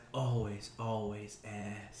he's like, always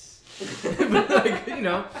ass. But like, you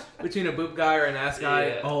know, between a boob guy or an ass guy,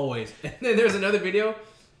 Yeah. always. And then there's another video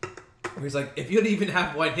where he's like, if you don't even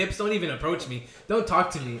have white hips, don't even approach me. Don't talk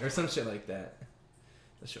to me or some shit like that.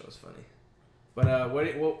 The show was funny. But I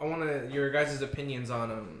want your guys' opinions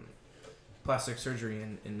on plastic surgery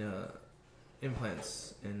and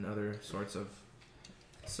implants and other sorts of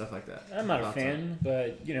stuff like that. I'm not a Lots fan,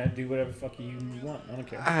 but, you know, do whatever the fuck you want. I don't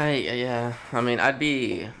care. I mean,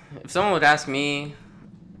 if someone would ask me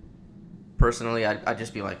personally, I'd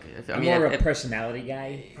just be like, I'm more of a personality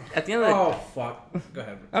guy. at the end of the Oh fuck! Go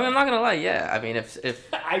ahead. I mean, I'm not gonna lie. Yeah, I mean, if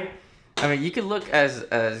I mean, you could look as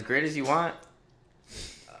great as you want.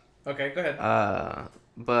 Okay, go ahead.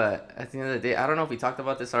 But at the end of the day, I don't know if we talked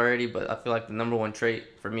about this already, but I feel like the number one trait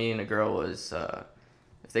for me and a girl was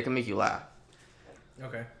if they can make you laugh.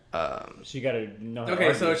 Okay. So you gotta know how to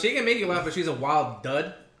Okay, so argue. she can make you laugh, but she's a wild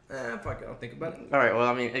dud. Fuck it, I'll think about it. All right. Well,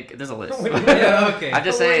 I mean, there's a list. Yeah, okay. I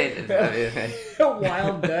just say.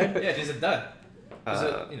 Wild dud. Yeah, she's a dud.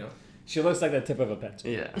 You know. She looks like the tip of a pencil.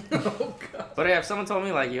 Yeah. Oh god. But yeah, if someone told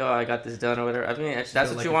me like, yo, I got this done or whatever, I mean, if that's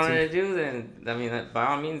built what like you a wanted to do, then I mean, by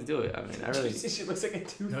all means, do it. I mean, I really. She looks like a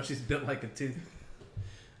tooth. No, she's built like a tooth.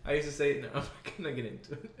 I used to say, no, I'm not gonna get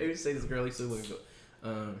into it. I used to say this girl used to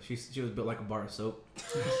look. She was built like a bar of soap.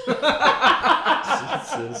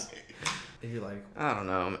 And you're like, I don't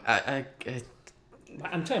know.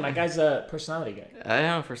 I'm telling you, my guy's a personality guy. I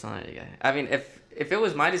am a personality guy. I mean, if it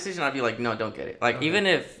was my decision, I'd be like, no, don't get it. Like, Okay. even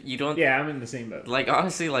if you don't. Yeah, I'm in the same boat. Like,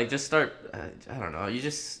 honestly, like, just start. I don't know. You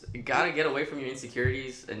just gotta get away from your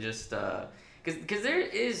insecurities and just. Because there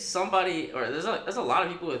is somebody, or there's a lot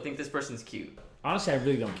of people who think this person's cute. Honestly, I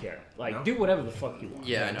really don't care. Like, No? do whatever the fuck you want.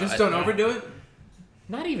 Yeah, I know. just don't overdo it.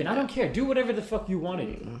 Not even. I don't care. Do whatever the fuck you want to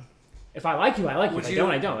do. If I like you, I like you. Would If I you-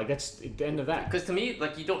 don't, I don't. Like, that's the end of that. Because to me,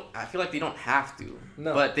 like, you don't. I feel like they don't have to.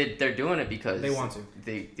 No. But they're doing it because They want to.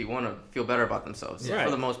 They want to feel better about themselves Right.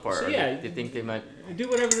 for the most part. So, Or yeah. they think they might. Do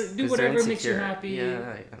whatever. Do 'cause they're whatever makes you insecure. happy.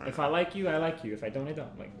 Yeah. I don't If know. I like you, I like you. If I don't, I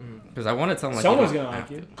don't. Like, Because I want to tell them like someone's you don't gonna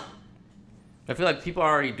have like you. to. I feel like people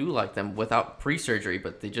already do like them without pre-surgery,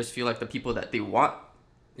 but they just feel like the people that they want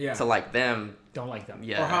Yeah. to like them. Don't like them.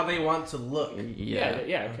 Yeah. Or how they want to look. Yeah. Yeah.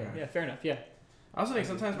 Yeah. Okay. Okay. Yeah. Fair enough. Yeah. I also think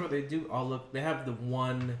sometimes, bro, they do all look. They have the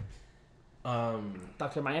one.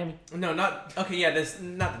 Dr. Miami. No, not okay. Yeah, this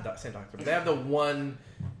not the same doctor. But they have the one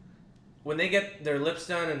when they get their lips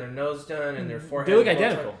done and their nose done and their forehead, They look and Botox-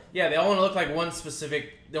 identical. Yeah, they all want to look like one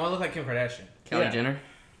specific. They want to look like Kim Kardashian Kylie Yeah. Jenner.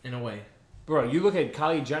 in a way. Bro, you look at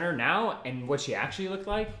Kylie Jenner now and what she actually looked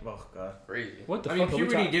like. Oh god. Crazy. What the I mean, fuck are we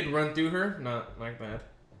puberty talking? did run through her. Not like that.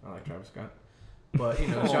 I like Travis Scott, but you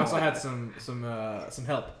know, she also had some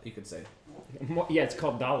help, you could say. Yeah, it's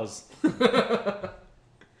called dollars.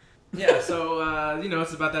 Yeah, so you know,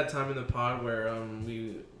 it's about that time in the pod where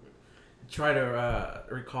we try to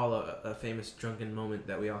recall a famous drunken moment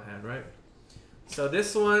that we all had, right? So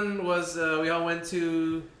this one was we all went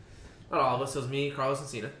to, not all of us, it was me, Carlos, and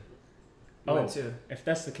Cena. We went to. If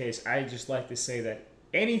that's the case, I just like to say that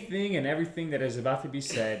anything and everything that is about to be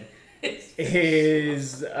said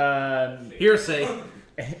is Hearsay.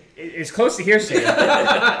 it's close to hearsay.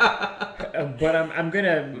 But I'm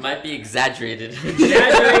gonna Might be exaggerated.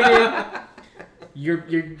 exaggerate it. You're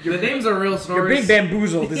The names are real you're stories. being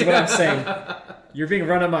bamboozled, is what I'm saying. You're being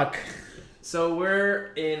run amok. So we're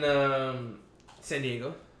in San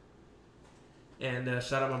Diego. And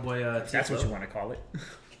shout out my boy Tifo. That's what you want to call it.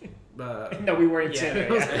 Uh, No, we were in yeah. San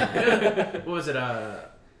Diego. What was it?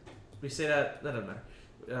 We say that doesn't matter.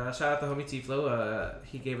 Shout out to homie Tiflo.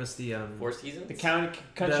 He gave us the Four Seasons. The country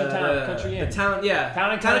the inn. town, yeah,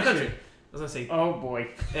 Town and Town and country. country. I was gonna say, Oh boy.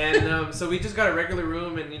 and so we just got a regular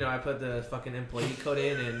room, and you know I put the fucking employee code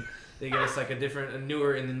in, and they gave us like a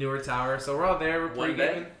newer tower. So we're all there. We're One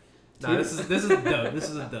pre-gaming. bed? Nah, this is a dub. This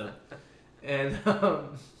is a dub. And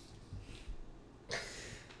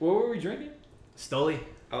What were we drinking? Stoli.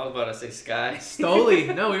 I was about to say Sky.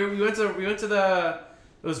 Stoli. No, we went to the.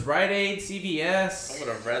 It was Rite Aid, I CVS. would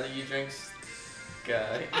have rather you drink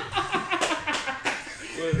Sky.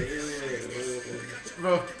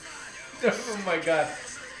 Bro. Oh my god.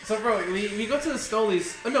 So bro, we go to the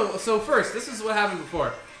Stoli's. Oh no, so first, this is what happened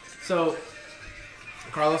before. So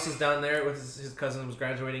Carlos was down there with his cousin was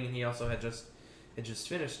graduating, and he also had just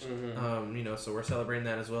finished. Mhm. You know, so we're celebrating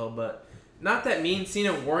that as well. But not that me and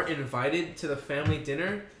Cena weren't invited to the family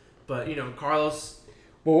dinner, but you know, Carlos.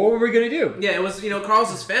 Well, what were we gonna do? Yeah, it was, you know,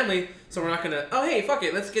 Carlos's family, so we're not gonna. Oh hey, fuck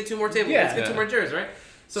it, let's get 2 more tables. Yeah. Let's get 2 more chairs, right?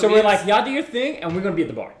 So me we're and- like, y'all do your thing, and we're gonna be at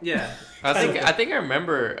the bar. yeah. I think I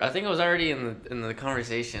remember. I think it was already in the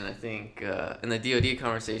conversation. I think in the DoD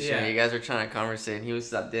conversation, Yeah. you guys were trying to conversate. And he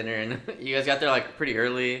was at dinner, and you guys got there like pretty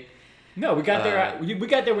early. No, we got there. We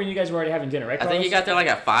got there when you guys were already having dinner, right? I think you Carlos? got there like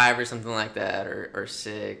at 5 or something like that, or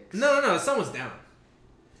 6. No, the sun was down.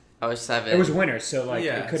 I was 7. It was winter, so like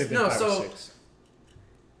Yeah. it could have been No, 5 so- or 6.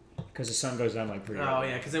 Because the sun goes down like pretty. Oh early.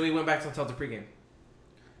 yeah, because then we went back to hotel to pregame.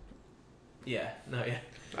 Yeah, no, yeah.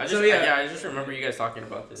 I just, So, yeah. I just remember you guys talking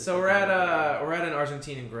about this. So we're at an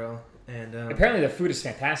Argentinian grill, and Apparently, the food is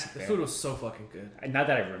fantastic. the there. food was so fucking good. Not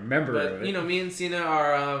that I remember of But it. you know, me and Cena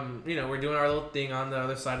are you know, we're doing our little thing on the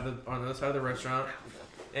other side of the restaurant,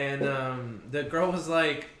 and the girl was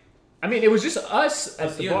like, I mean, it was just us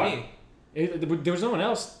at the you bar. and me. There was no one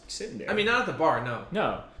else sitting there. I mean, not at the bar, no.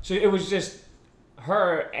 no. So it was just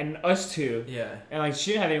her and us two, Yeah, and like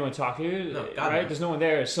she didn't have anyone to talk to, No, God, right? no. There's no one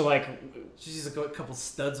there, so like, she's just a couple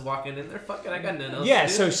studs walking in there. Fucking, I got nothing else. yeah.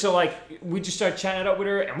 to do. So like we just started chatting it up with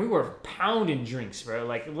her, and we were pounding drinks, bro,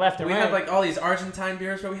 like left and we right. had like all these Argentine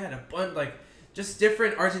beers, but we had a bunch like just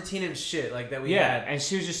different Argentinian shit like that we yeah, had. and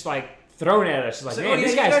she was just like throwing at us. She's like, She's man, oh, yeah,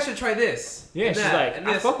 these you guys guys. should try this. Yeah, and she's that, like, and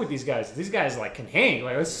I this. fuck with these guys. These guys like can hang.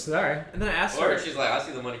 Like, let's sorry. And then I asked Or her. she's like, I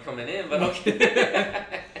see the money coming in, but okay.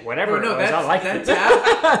 Whatever. Bro, no, it was, I like that it.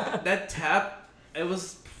 tap. That tap. It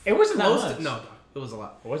was It wasn't that close much. to no. It was a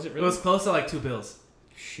lot. Was it It really? was close to like 2 bills.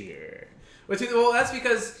 Shit. Well, that's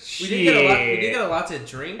because we did get a lot. We Shit. did get a lot to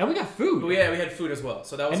drink. And we got food. But we had food as well.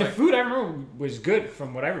 So that was And the like food I remember was good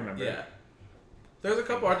from what I remember. yeah. There's a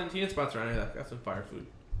couple Argentinian spots around here that got some fire food.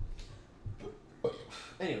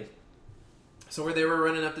 Anyways, so they were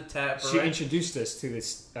running up the tap. She right? introduced us to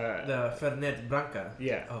this. The Fernet Branca.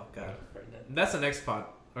 Yeah. Oh god. That's the next pod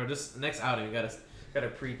or just next outing. We gotta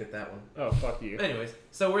pre-get that one. Oh, fuck you. Anyways,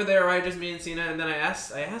 so we're there, right? Just me and Cena, and then I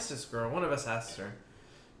asked this girl. One of us asked her,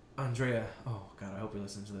 Andrea. Oh God, I hope you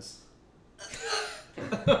listen to this.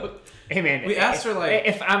 Hey man, We asked her, like-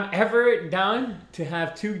 if I'm ever down to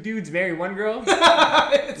have 2 dudes marry 1 girl,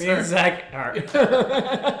 It's me her. and Zach are.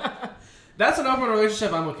 That's an open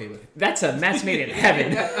relationship I'm okay with. That's a match made in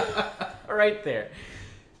heaven, right there.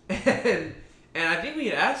 And I think we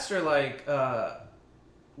had asked her like,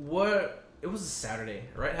 what? It was a Saturday,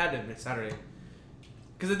 right? Had to have been Saturday.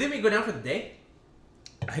 Because didn't we go down for the day?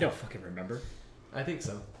 I don't fucking remember. I think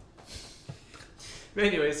so. But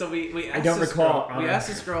anyway, so we asked don't this recall, Girl, we asked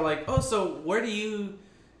this girl like, oh, so where do you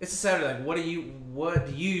it's a Saturday. Like, what do you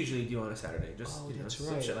usually do on a Saturday? Just that's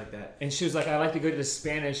some right. shit like that. And she was like, I like to go to the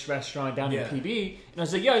Spanish restaurant down Yeah. in PB. And I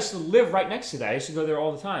was like, yeah, I used to live right next to that. I used to go there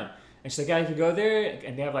all the time. And she's like, yeah, I could go there.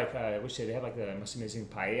 And they have like, they have like the most amazing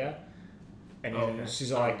paella. And then okay.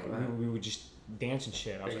 she's all like, Oh, wow. we would just dance and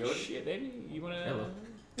shit. I was There like, you go. shit, baby, you want Hello.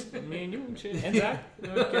 to, me and you and shit. And Zach,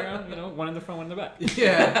 carry on, one in the front, one in the back.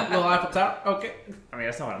 Yeah, little apple top. Okay, I mean,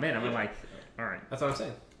 that's not what I meant. I mean, like, all right. that's what I'm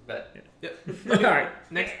saying. But Yep. All right.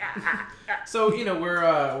 Next. So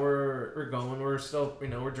we're going. We're still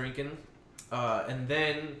we're drinking, and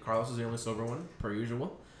then Carlos is the only sober one per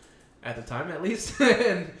usual, at the time at least.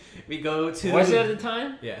 And we go to. Was it at the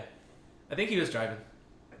time? Yeah, I think he was driving.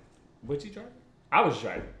 Was he driving? I was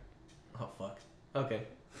driving. Oh fuck. Okay.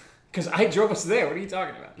 Because I drove us there. What are you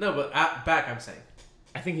talking about? No, but back I'm saying.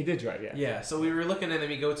 I think he did drive, yeah. Yeah. So we were looking, and then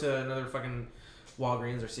we go to another fucking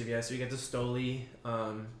Walgreens or CVS. So we get to Stoli,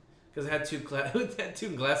 because it had two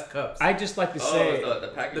glass cups. I just like to say,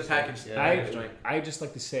 the package. The package. Yeah. package joint. I just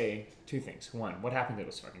like to say two things. One, what happened to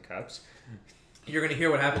those fucking cups? You're gonna hear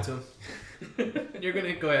what happened to him. You're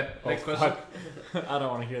gonna go ahead. Next question. fuck. I don't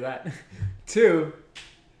want to hear that. Two,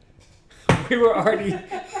 we were already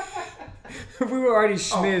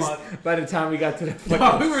schmizzed fuck. by the time we got to the fucking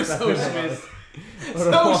Oh, we were so 7-Eleven. schmizzed.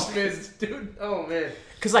 So schmizzed, dude. Oh man.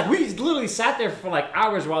 Cause like we literally sat there for like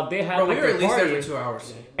hours while they had Bro, like we were their at least party. there for 2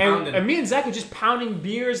 hours. And Pounding. me and Zach were just pounding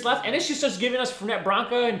beers left, and then she starts giving us Fernet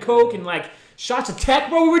Branca and Coke and like shots of Tech,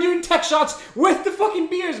 bro. We were doing Tech shots with the fucking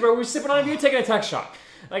beers, bro. We were sipping on a beer, taking a Tech shot.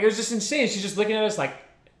 Like it was just insane. She's just looking at us like,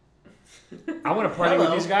 I want to party with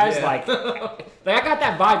Hello. these guys. Yeah. Like I got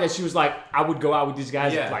that vibe that she was like, I would go out with these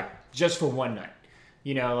guys Yeah. like just for one night.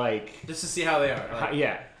 You know, like Just to see how they are. Like,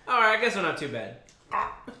 yeah. all right, I guess we're not too bad.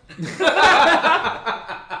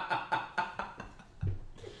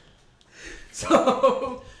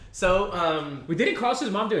 So, We didn't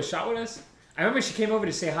Carlos's mom do a shot with us. I remember she came over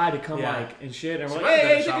to say hi to come Yeah. like and shit. And She we're might like, have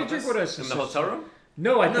done a hey, shot take a with drink us. with us. In the hotel room?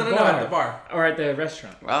 No, at no, the no, bar. at the bar. Or at the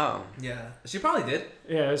restaurant. Wow. Yeah, she probably did.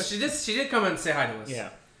 Yeah. it But was- she did come and say hi to us. yeah.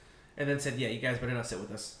 And then said, yeah, you guys better not sit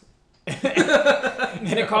with us. And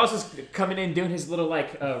then Carlos was coming in doing his little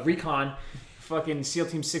like recon, fucking SEAL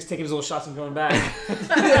Team 6 taking his little shots and going back.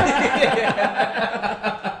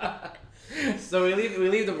 So we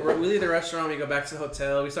leave the restaurant. We go back to the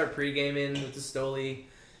hotel. We start pre-gaming with the Stoli,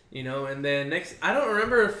 and then next I don't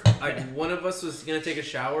remember if like one of us was gonna take a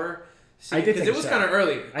shower. I did take it a was shower. kind of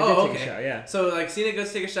early. I did take a shower, yeah. So like Cena goes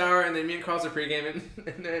to take a shower, and then me and Carlos are pre-gaming,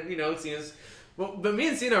 and then Cena's. Well, but me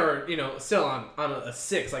and Cena are still on a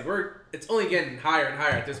 6. Like it's only getting higher and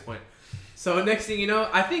higher at this point. So next thing you know,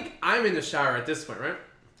 I think I'm in the shower at this point, right?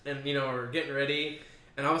 And we're getting ready.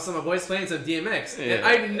 And all of a sudden, my boy's playing some DMX. And Yeah.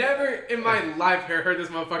 I've never in my life heard this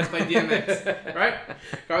motherfucker play DMX. Right?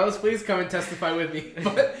 Carlos, please come and testify with me.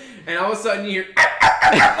 And all of a sudden, you hear,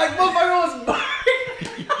 like, motherfucker was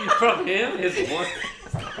barking. From him, his voice.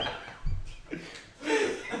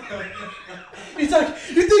 He's like,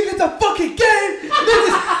 you think it's a fucking game?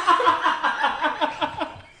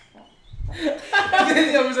 And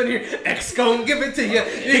then all of a sudden, you hear, X gon' give it to you.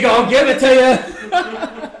 He gonna give it to you.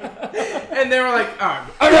 And they were like,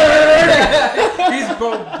 he's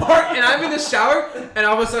barking. And I'm in the shower, and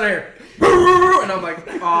all of a sudden I hear, and I'm like,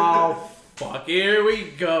 oh, fuck, here we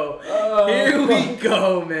go. Here we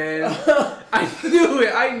go, man.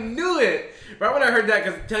 I knew it. Right when I heard that,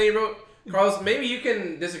 because I'm telling you, bro, Carlos, maybe you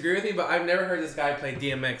can disagree with me, but I've never heard this guy play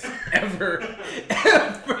DMX ever.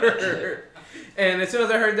 Ever. And as soon as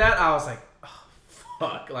I heard that, I was like, oh,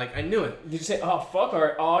 fuck. Like, I knew it. Did you say, oh, fuck,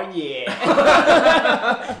 or oh,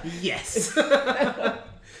 yeah? Yes.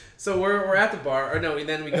 So we're at the bar, or no,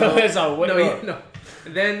 then we go. It's on what bar? No.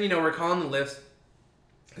 And then we're calling the lift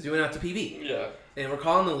because we went out to PB. Yeah. And we're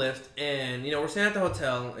calling the lift, and we're staying at the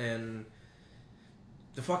hotel, and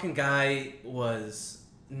the fucking guy was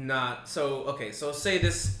not so okay. So say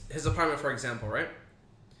his apartment, for example, right?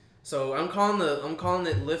 So I'm calling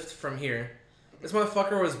it lift from here. This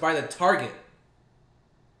motherfucker was by the Target.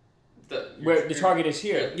 Where the Target is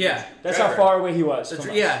here. Yeah. That's how far away he was. From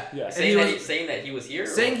us. Yeah. Yeah. And Saying that he was here?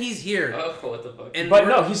 saying he's here. Oh, what the fuck? And But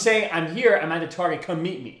we're- no, he's saying, I'm here, I'm at the Target, come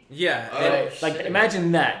meet me. Yeah. Oh, and- Like, shit.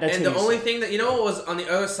 imagine that. That's and what the he only said. thing that what was on the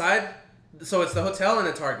other side, so it's the hotel and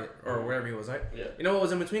the Target or wherever he was, right? Yeah. You know what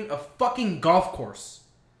was in between? A fucking golf course.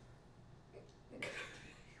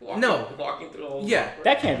 Walking through the whole. Yeah.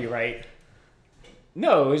 That can't be right.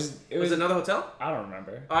 No, it was Was it another hotel? I don't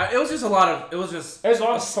remember. It was just a lot of. It was just There's a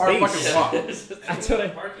lot of far space. fucking walk. That's what I.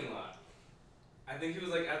 Parking lot. I think he was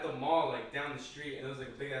like at the mall, like down the street, and there was like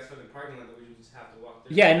a big ass fucking parking lot that we just have to walk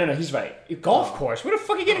through. Yeah, no, he's right. Golf course. Where the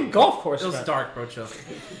fuck are you getting golf course It was from? dark, bro. Chill.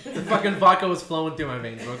 The fucking vodka was flowing through my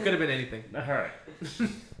veins, bro. It could have been anything. All right.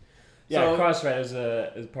 Yeah, So- across right is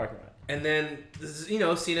a parking lot. And then,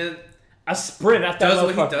 Cena A sprint after does that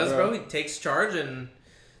what he motherfucker, does, bro. He takes charge and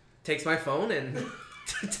takes my phone and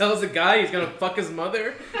tells the guy he's gonna fuck his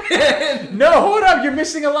mother. No, hold up. You're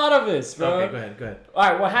missing a lot of this, bro. Okay, go ahead.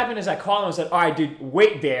 All right, what happened is I called him and said, all right, dude,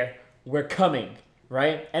 wait there. We're coming,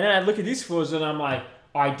 right? And then I look at these fools and I'm like,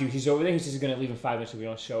 all right, dude, he's over there. He's just going to leave in 5 minutes if we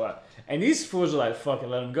don't show up. And these fools are like, fuck it,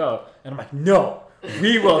 let him go. And I'm like, no,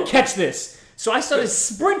 we will catch this. So I started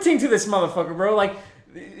sprinting to this motherfucker, bro. Like,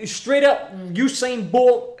 straight up Usain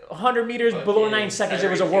Bolt, 100 meters below 9 seconds. It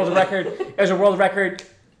was a world record. It was a world record.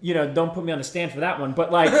 You know, don't put me on the stand for that one.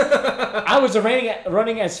 But, like, I was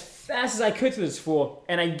running as fast as I could to this fool.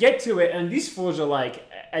 And I get to it, and these fools are, like,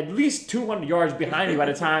 at least 200 yards behind me by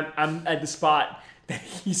the time I'm at the spot that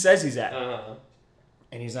he says he's at.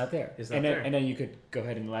 And he's not there. He's not and there. And then you could go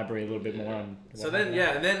ahead and elaborate a little bit more on what So then,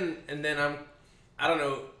 happened. and then I don't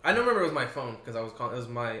know. I don't remember it was my phone because I was calling.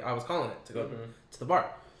 I was calling it to go to the bar,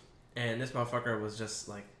 and this motherfucker was just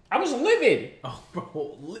like, I was livid. oh,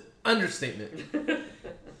 bro, understatement.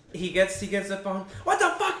 He gets up on, what the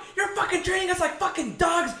fuck? You're fucking treating us like fucking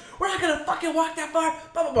dogs. We're not gonna fucking walk that far.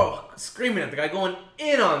 Blah blah blah. Screaming at the guy, going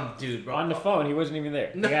in on dude, bro. On the phone, he wasn't even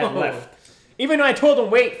there. No. The guy left. Even though I told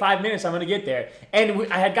him, wait 5 minutes, I'm going to get there. And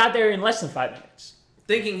I had got there in less than 5 minutes.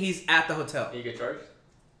 Thinking he's at the hotel. You get charged?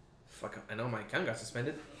 Fuck, I know my account got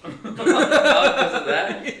suspended. Because of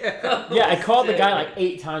that? Yeah, I called the guy like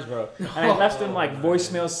 8 times, bro. And I left him like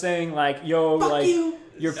voicemails saying like, yo, Fuck like, you.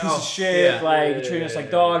 you're a piece Oh, of shit. yeah. Like, you're treating us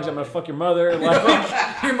like dogs. I'm going to fuck your mother.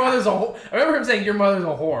 Like, Your mother's a whore. I remember him saying your mother's a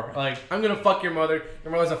whore. Like, I'm gonna fuck your mother.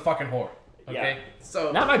 Your mother's a fucking whore. Okay? Yeah.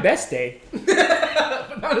 So not my best day.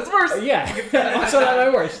 but not his worst. Yeah. Also not my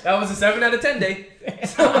worst. That was a 7 out of 10 day.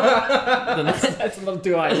 That's a little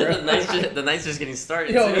too high, bro. the night's just getting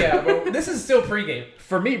started. Yo, too. yeah, bro. This is still pregame.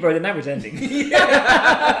 For me, bro, the night was ending.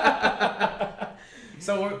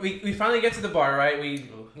 So we finally get to the bar, right? We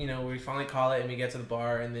finally call it and we get to the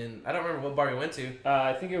bar, and then I don't remember what bar we went to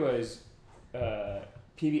I think it was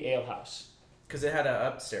PB Ale House. because it had a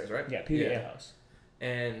upstairs, right? Yeah, PB Ale House.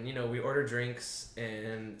 And we order drinks,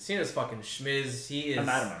 and Cena's fucking schmiz. He is. I'm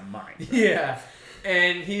out of my mind. Yeah,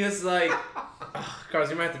 and he was like, Carlos,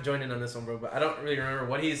 you might have to join in on this one, bro. But I don't really remember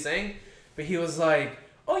what he was saying. But he was like,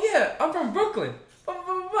 "Oh yeah, I'm from Brooklyn.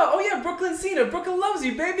 Oh yeah, Brooklyn Cena. Brooklyn loves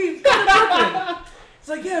you, baby. Come to Brooklyn." It's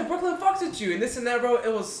like, yeah, Brooklyn fucks with you, and this and that, bro.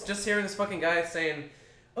 It was just hearing this fucking guy saying,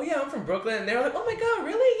 "Oh yeah, I'm from Brooklyn," and they were like, "Oh my god,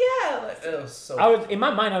 really? Yeah." Like, it was so. I was in my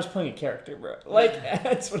mind. I was playing a character, bro. Like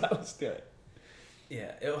that's what I was doing.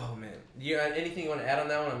 Yeah. Oh man. You anything you want to add on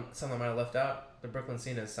that one? Something I might have left out. The Brooklyn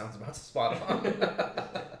Cena sounds about spot on.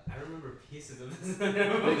 I remember pieces of this.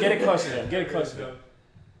 Get it closer to him. Get it closer to him.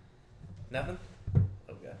 Nothing.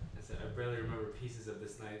 Oh god. I said I barely remember pieces of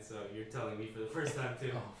this night, so you're telling me for the first time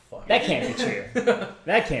too. Oh fuck. That can't be true.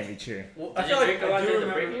 That can't be true. Well, Did I you feel like drink a lot I do during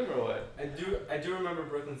the remember- break game or what? I do remember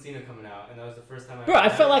Brooklyn Cena coming out, and that was the first time Bro, I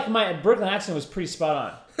felt like my Brooklyn accent was pretty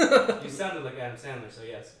spot on. you sounded like Adam Sandler, so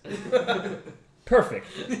yes. Perfect.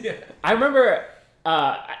 yeah. I remember.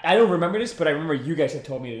 I don't remember this, but I remember you guys had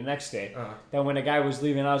told me the next day that when the guy was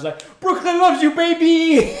leaving, I was like, "Brooklyn loves you,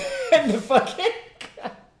 baby," and the fucking.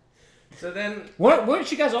 So then,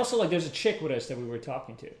 Weren't you guys also like? There's a chick with us that we were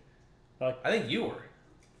talking to. I think you were.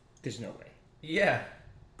 There's no way. Yeah.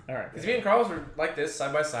 All right. Because me and Carlos were like this,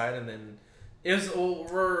 side by side, and then it was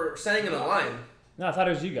we're standing in a line. No, I thought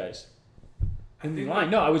it was you guys. I In the think line.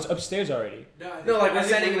 No, I was upstairs already. No, like, we're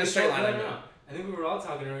standing in a straight line, I mean. I think we were all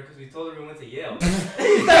talking to her because we told her we went to Yale.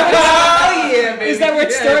 Oh yeah, baby. Is that where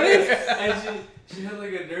it started? And she had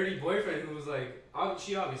like a nerdy boyfriend who was like,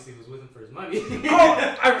 she obviously was with him for his money.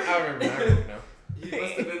 Oh, I remember now. He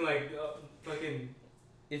must have been like fucking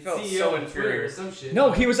It felt CEO so of Twitter or inferior. some shit.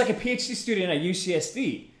 No, he was like a PhD student at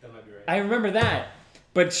UCSD. That might be right. I remember that.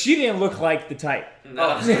 But she didn't look like the type.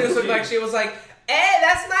 No. Oh, she just looked like she was like, "Hey,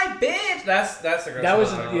 that's my bitch." That's the girl. That she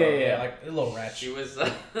was- like, yeah. like a little rat. She was.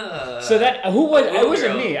 So that who was it?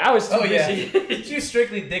 Wasn't me. I was too Oh yeah, busy. she was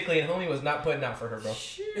strictly dickly, and homie was not putting out for her, bro.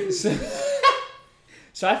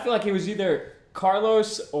 So I feel like it was either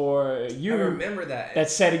Carlos or I you remember that. that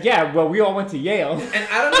said, "Yeah, well, we all went to Yale." And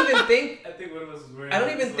I don't even think I think one of us was wearing. I don't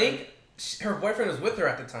even this think her boyfriend was with her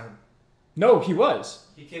at the time. No, he was.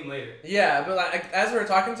 He came later. Yeah, but like as we were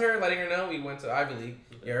talking to her, letting her know we went to Ivy League.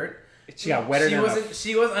 You heard? She got wetter She than wasn't. the,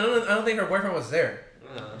 She was. I don't think her boyfriend was there.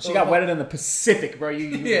 she got wetter than the Pacific, bro. You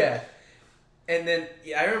Yeah. And then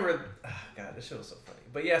I remember. Oh God, That shit was so funny.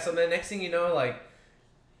 But yeah, so the next thing you know, like,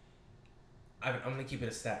 I'm gonna keep it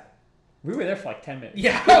a stat. We were there for like 10 minutes.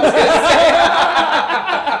 Yeah.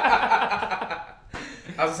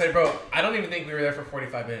 I was gonna say, bro, I don't even think we were there for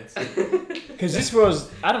 45 minutes. Because this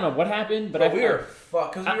was, I don't know what happened, but we were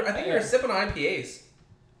fucked. Because I think we were sipping on IPAs.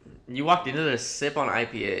 You walked into there sip on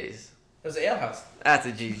IPAs. It was an ale house. That's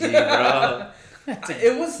a GG, bro.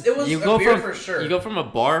 It was You a go beer from for sure. You go from a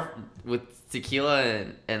bar with tequila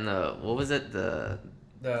and what was it the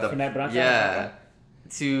Fernet Branca? yeah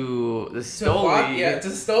to the to Stoli to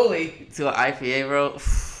Stoli. to an IPA, bro.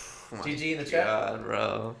 Oh my GG in the chat. God,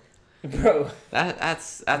 bro. Bro.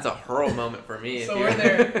 That's a hurl moment for me. So if we're you're-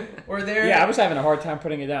 there. We're there. Yeah, I was having a hard time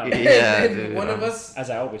putting it down. Yeah, and dude. one of us, As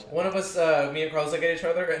I always have. me and Carlos look at each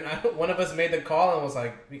other, and one of us made the call and was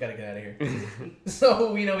like, "We gotta get out of here."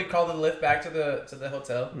 So we called the lift back to the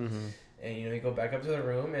hotel, and we go back up to the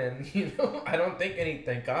room, and I don't think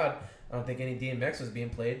thank God, I don't think any DMX was being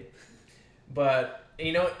played, but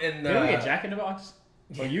in Didn't we get Jack in the Box?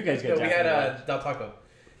 Or you guys get we Jack had in the Box? Del Taco,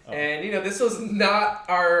 Oh. and this was not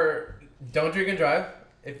our don't drink and drive.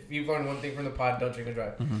 If you've learned one thing from the pod, don't drink and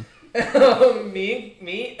drive.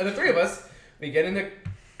 Me, and the three of us, we get in the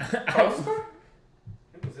Carlos' car.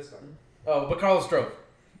 Who was this guy? Oh, but Carlos drove.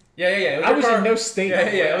 Yeah. It was I your was car. in no state.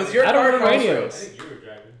 Yeah. It was your I car. don't remember Carlos any of drove. I this. think you were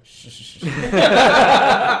driving.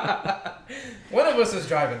 One of us is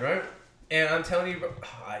driving, right? And I'm telling you, bro,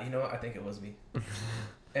 I think it was me.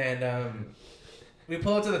 And we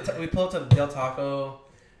pull up to the Del Taco,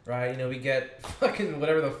 right? We get fucking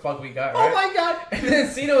whatever the fuck we got, right? Oh my god! And then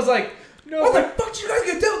Cena was like, No. "What the fuck did you guys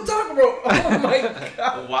get Del Taco, bro?" Oh my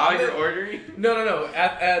god! While you're ordering. No,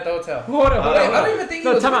 at the hotel. Hold on, hold Wait, on. I don't even think he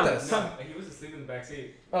No, was with time out. us. No, he was asleep in the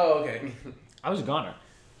backseat. Oh, okay. I was a goner.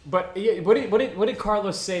 But yeah, what did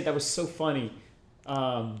Carlos say that was so funny?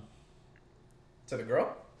 To the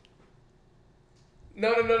girl?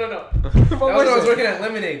 No. That What was when I was was it? working at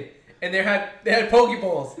Lemonade, and they had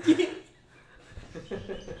Pokeballs.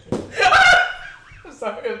 I'm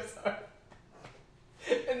sorry.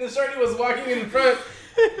 And the shorty was walking in front.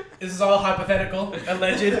 This is all hypothetical,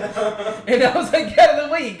 alleged. And I was like, "Get out of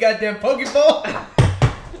the way, you goddamn Pokeball!"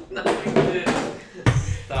 No, you didn't.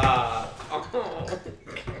 Stop.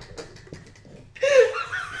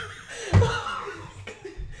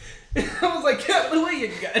 I was like, "Get out of the way, you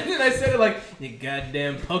god!" And I said it like, "You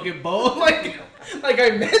goddamn Pokeball!" like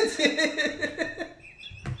I meant it.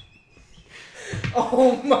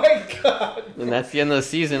 Oh my god! And that's the end of the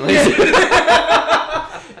season, ladies.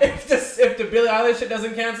 If the Billie Eilish shit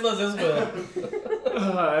doesn't cancel us, this will.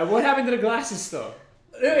 What happened to the glasses though?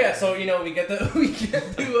 Yeah, so we get to this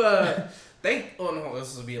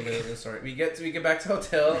will be a later story. We get back to the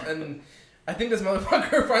hotel, and I think this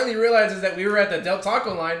motherfucker finally realizes that we were at the Del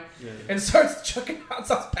Taco line and starts chucking hot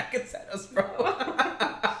sauce packets at us, bro.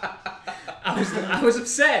 I was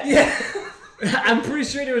upset. Yeah. I'm pretty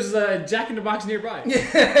sure there was a Jack in the Box nearby.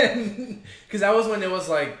 Yeah, because that was when it was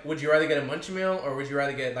like, would you rather get a Munchie Meal or would you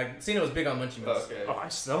rather get Cena was big on Munchie Meals. Okay. Oh, I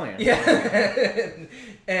still am. Yeah,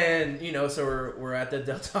 and so we're at the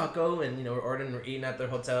Del Taco, and we're eating at the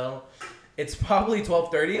hotel. It's probably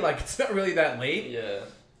 12:30, like it's not really that late. Yeah.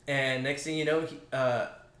 And next thing you know,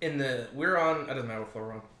 we're on. It doesn't matter what floor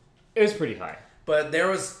we're on, It was pretty high. but there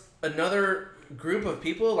was another group of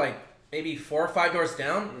people, like maybe 4 or 5 doors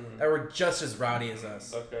down, that were just as rowdy as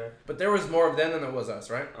us. Okay. But there was more of them than there was us,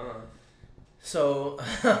 right? So,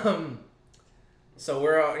 so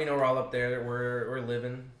we're all, we're all up there. We're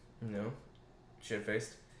living, shit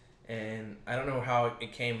faced, and I don't know how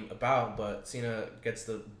it came about, but Cena gets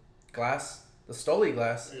the glass, the Stoli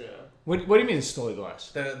glass, Yeah. What do you mean Stoli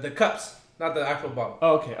glass? the cups, not the actual bottle.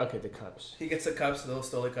 Oh, okay, the cups. He gets the cups, the little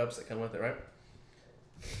Stoli cups that come with it, right?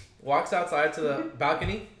 Walks outside to the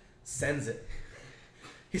balcony, sends it.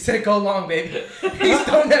 He said, "Go long, baby." He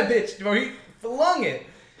stoned that bitch, bro. He flung it.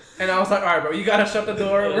 And I was like, "All right, bro, you gotta shut the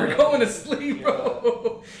door. We're going to sleep,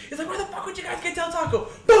 bro." He's like, "Where the fuck would you guys get Del Taco?"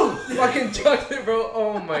 Boom! Fucking chucked it, bro.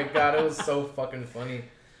 Oh my god, it was so fucking funny.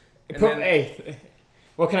 And then- Hey,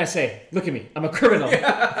 what can I say? Look at me. I'm a criminal.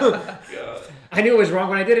 God. I knew it was wrong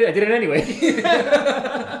when I did it. I did it anyway.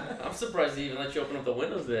 I'm surprised they even let you open up the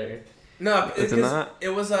windows there. No, It's not? it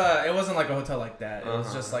wasn't like a hotel like that. It was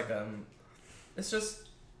Uh-huh. just like it's just,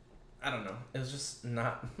 I don't know. It was just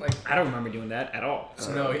not like. I don't remember doing that at all.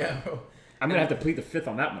 No, yeah, bro. I'm gonna have to plead the fifth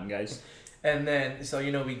on that one, guys. And then, so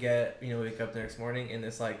we wake up the next morning, and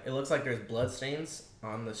it's like, it looks like there's blood stains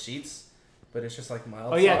on the sheets, but it's just like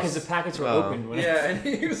mild. Oh yeah, sauce. because the packets were Oh. open. Yeah, and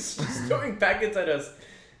he was just throwing packets at us,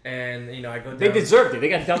 and I go down. They deserved it. They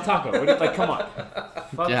got Del Taco. Come on.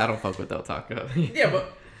 Yeah, I don't fuck with Del Taco. Yeah,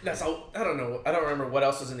 but That's all. I don't know. I don't remember what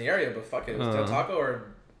else was in the area, but fuck it. It was Del Taco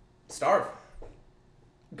or Starve.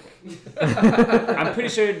 I'm pretty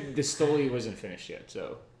sure the Stoli wasn't finished yet,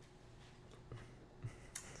 so.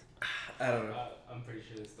 I don't know. I'm pretty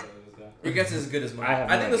sure this story was gone. Your guess is as good as mine. I have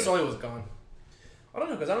I no think the idea. Sully was gone. I don't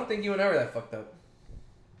know, because I don't think you and I were that fucked up.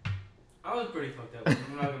 I was pretty fucked up.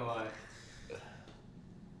 I'm not gonna lie.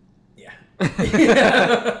 Yeah.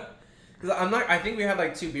 Because I'm not. I think we had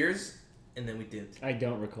like 2 beers, and then we dipped. I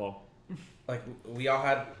don't recall. Like we all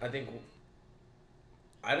had. I think.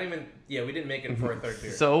 I don't even. Yeah, we didn't make it for a 3rd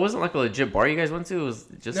beer. So it wasn't like a legit bar you guys went to. It was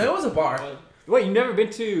just No, it was a bar. Wait, you never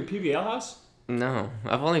been to PBL House? no.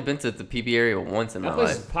 I've only been to the PB area once in my That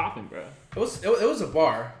place is life. popping, bro. It was a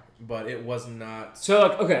bar, but it was not. So,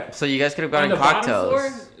 like, okay. So you guys could have On gotten the cocktails.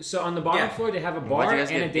 bottom floor, so on the bottom Yeah. floor, they have a Why'd bar you and guys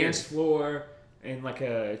a get beer? dance floor, and like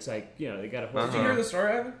a, it's like, you know, they got a whole. Did you hear the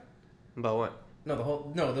story, Evan? About what?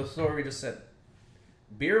 No, the story we just said.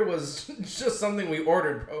 Beer was just something we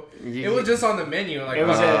ordered, bro. You- It was just on the menu, like It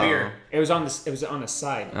was a a beer. It was on the. It was on the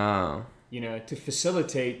side, Oh. you know, to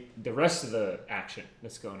facilitate the rest of the action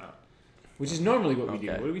that's going on, which is normally what we do.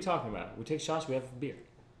 Okay. What are we talking about? We take shots. We have beer.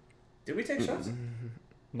 Did we take shots?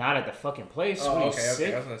 Not at the fucking place. What Oh, are you, okay.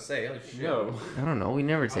 sick? I was gonna say, holy shit. No. I don't know. We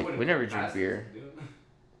never I would've drink passed beer it, dude.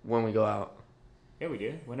 when we go out. Yeah, we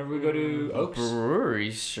do. Whenever we go to Oaks.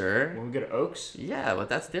 Breweries, sure. When we go to Oaks. Yeah, but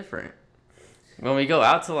that's different. When we go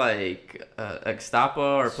out to like Extapa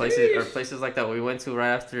or places like that we went to right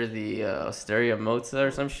after the Osteria Mozza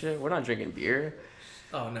or some shit, we're not drinking beer.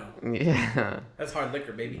 Oh no, Yeah. that's hard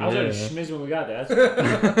liquor, baby. I was at a Yeah. schmiz when we got there.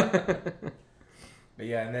 That's But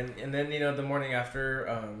yeah, and then you know the morning after,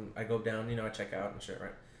 I go down, you know, I check out and shit,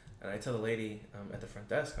 right? And I tell the lady at the front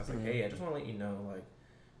desk, I was like, hey, I just want to let you know, like,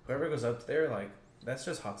 whoever goes up there, like, that's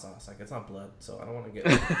just hot sauce, like, it's not blood, so I don't want to get,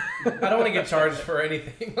 I don't want to get charged for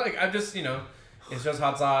anything. Like, I'm just, you know, it's just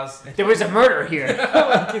hot sauce. there was a murder here.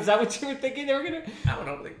 Like, is that what you were thinking they were gonna? I don't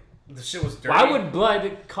know, like, the shit was dirty. Why would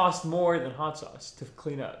blood cost more than hot sauce to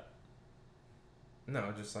clean up?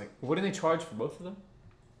 No, just like Wouldn't they charge for both of them?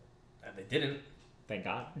 they didn't. Thank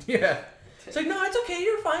God. Yeah. It's like, no, it's okay,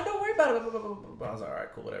 you're fine, don't worry about it. Blah, blah, blah, blah, blah. I was like, all right,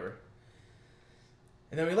 cool, whatever.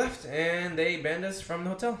 And then we left, and they banned us from the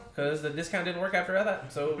hotel because the discount didn't work after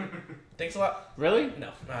that. So, thanks a lot. Really? No,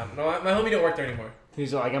 my homie don't work there anymore.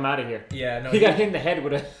 He's like, I'm out of here. Yeah, no. He got hit in the head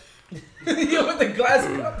with a. Yeah, with the glass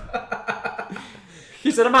cup. He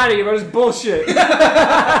said, I'm out of here, bro. This is bullshit.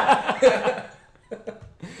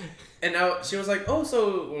 And now she was like, oh,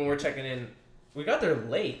 so when we're checking in, we got there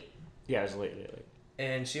late. Yeah, it was late.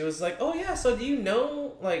 And she was like, oh, yeah, so do you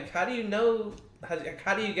know, like, how do you know, how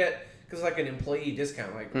do you get, because like an employee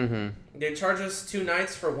discount, like, they charge us 2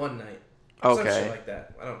 nights for 1 night. Some Okay. shit like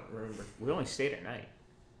that. I don't remember. We only stayed at night.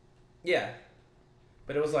 Yeah.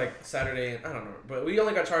 But it was like Saturday, I don't know. But we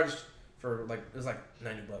only got charged for like, it was like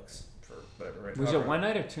 $90 for whatever. Right? Was it However- 1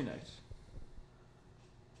 night or 2 nights?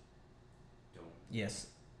 Yes.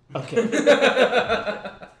 Okay.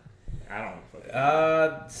 I don't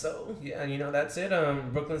fucking. So, yeah, you know, that's it.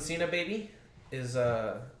 Brooklyn Cena, baby, is,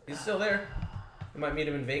 he's still there. You might meet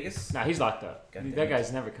him in Vegas. Nah, he's locked up. God damn That it.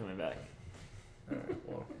 guy's never coming back. Alright,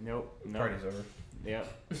 well, Nope. party's over. Yep.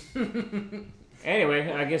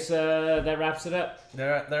 Anyway, I guess that wraps it up.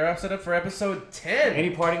 That wraps it up for episode 10. Any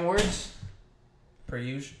parting words? Per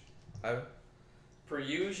usual. Per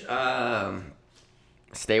usual.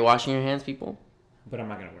 Stay washing your hands, people. But I'm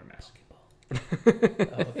not gonna wear a mask.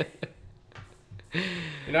 Okay.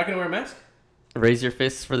 You're not going to wear a mask? Raise your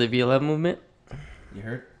fists for the BLM movement. You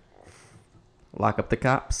heard? Lock up the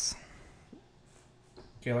cops.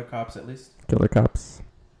 Killer cops, at least. Killer cops.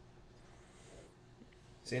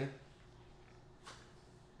 Cena?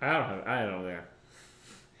 I don't know there.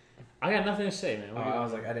 I got nothing to say, man. Oh, I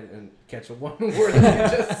was like, I didn't catch one word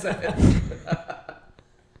that you just said.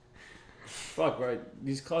 Fuck, bro.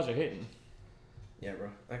 These claws are hitting. Yeah, bro.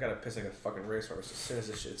 I gotta piss like a fucking racehorse as soon as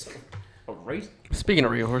this shit's over. A race? Speaking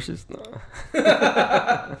of real horses, no.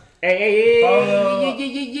 Hey, Follow-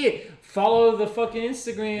 yeah. Follow the fucking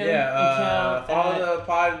Instagram account. Follow the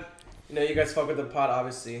pod. You know, you guys fuck with the pod,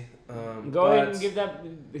 obviously. Go ahead and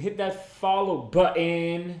hit that follow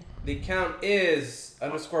button. The account is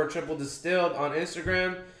 _triple distilled on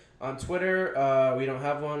Instagram. On Twitter, we don't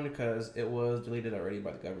have one because it was deleted already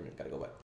by the government. Gotta go back.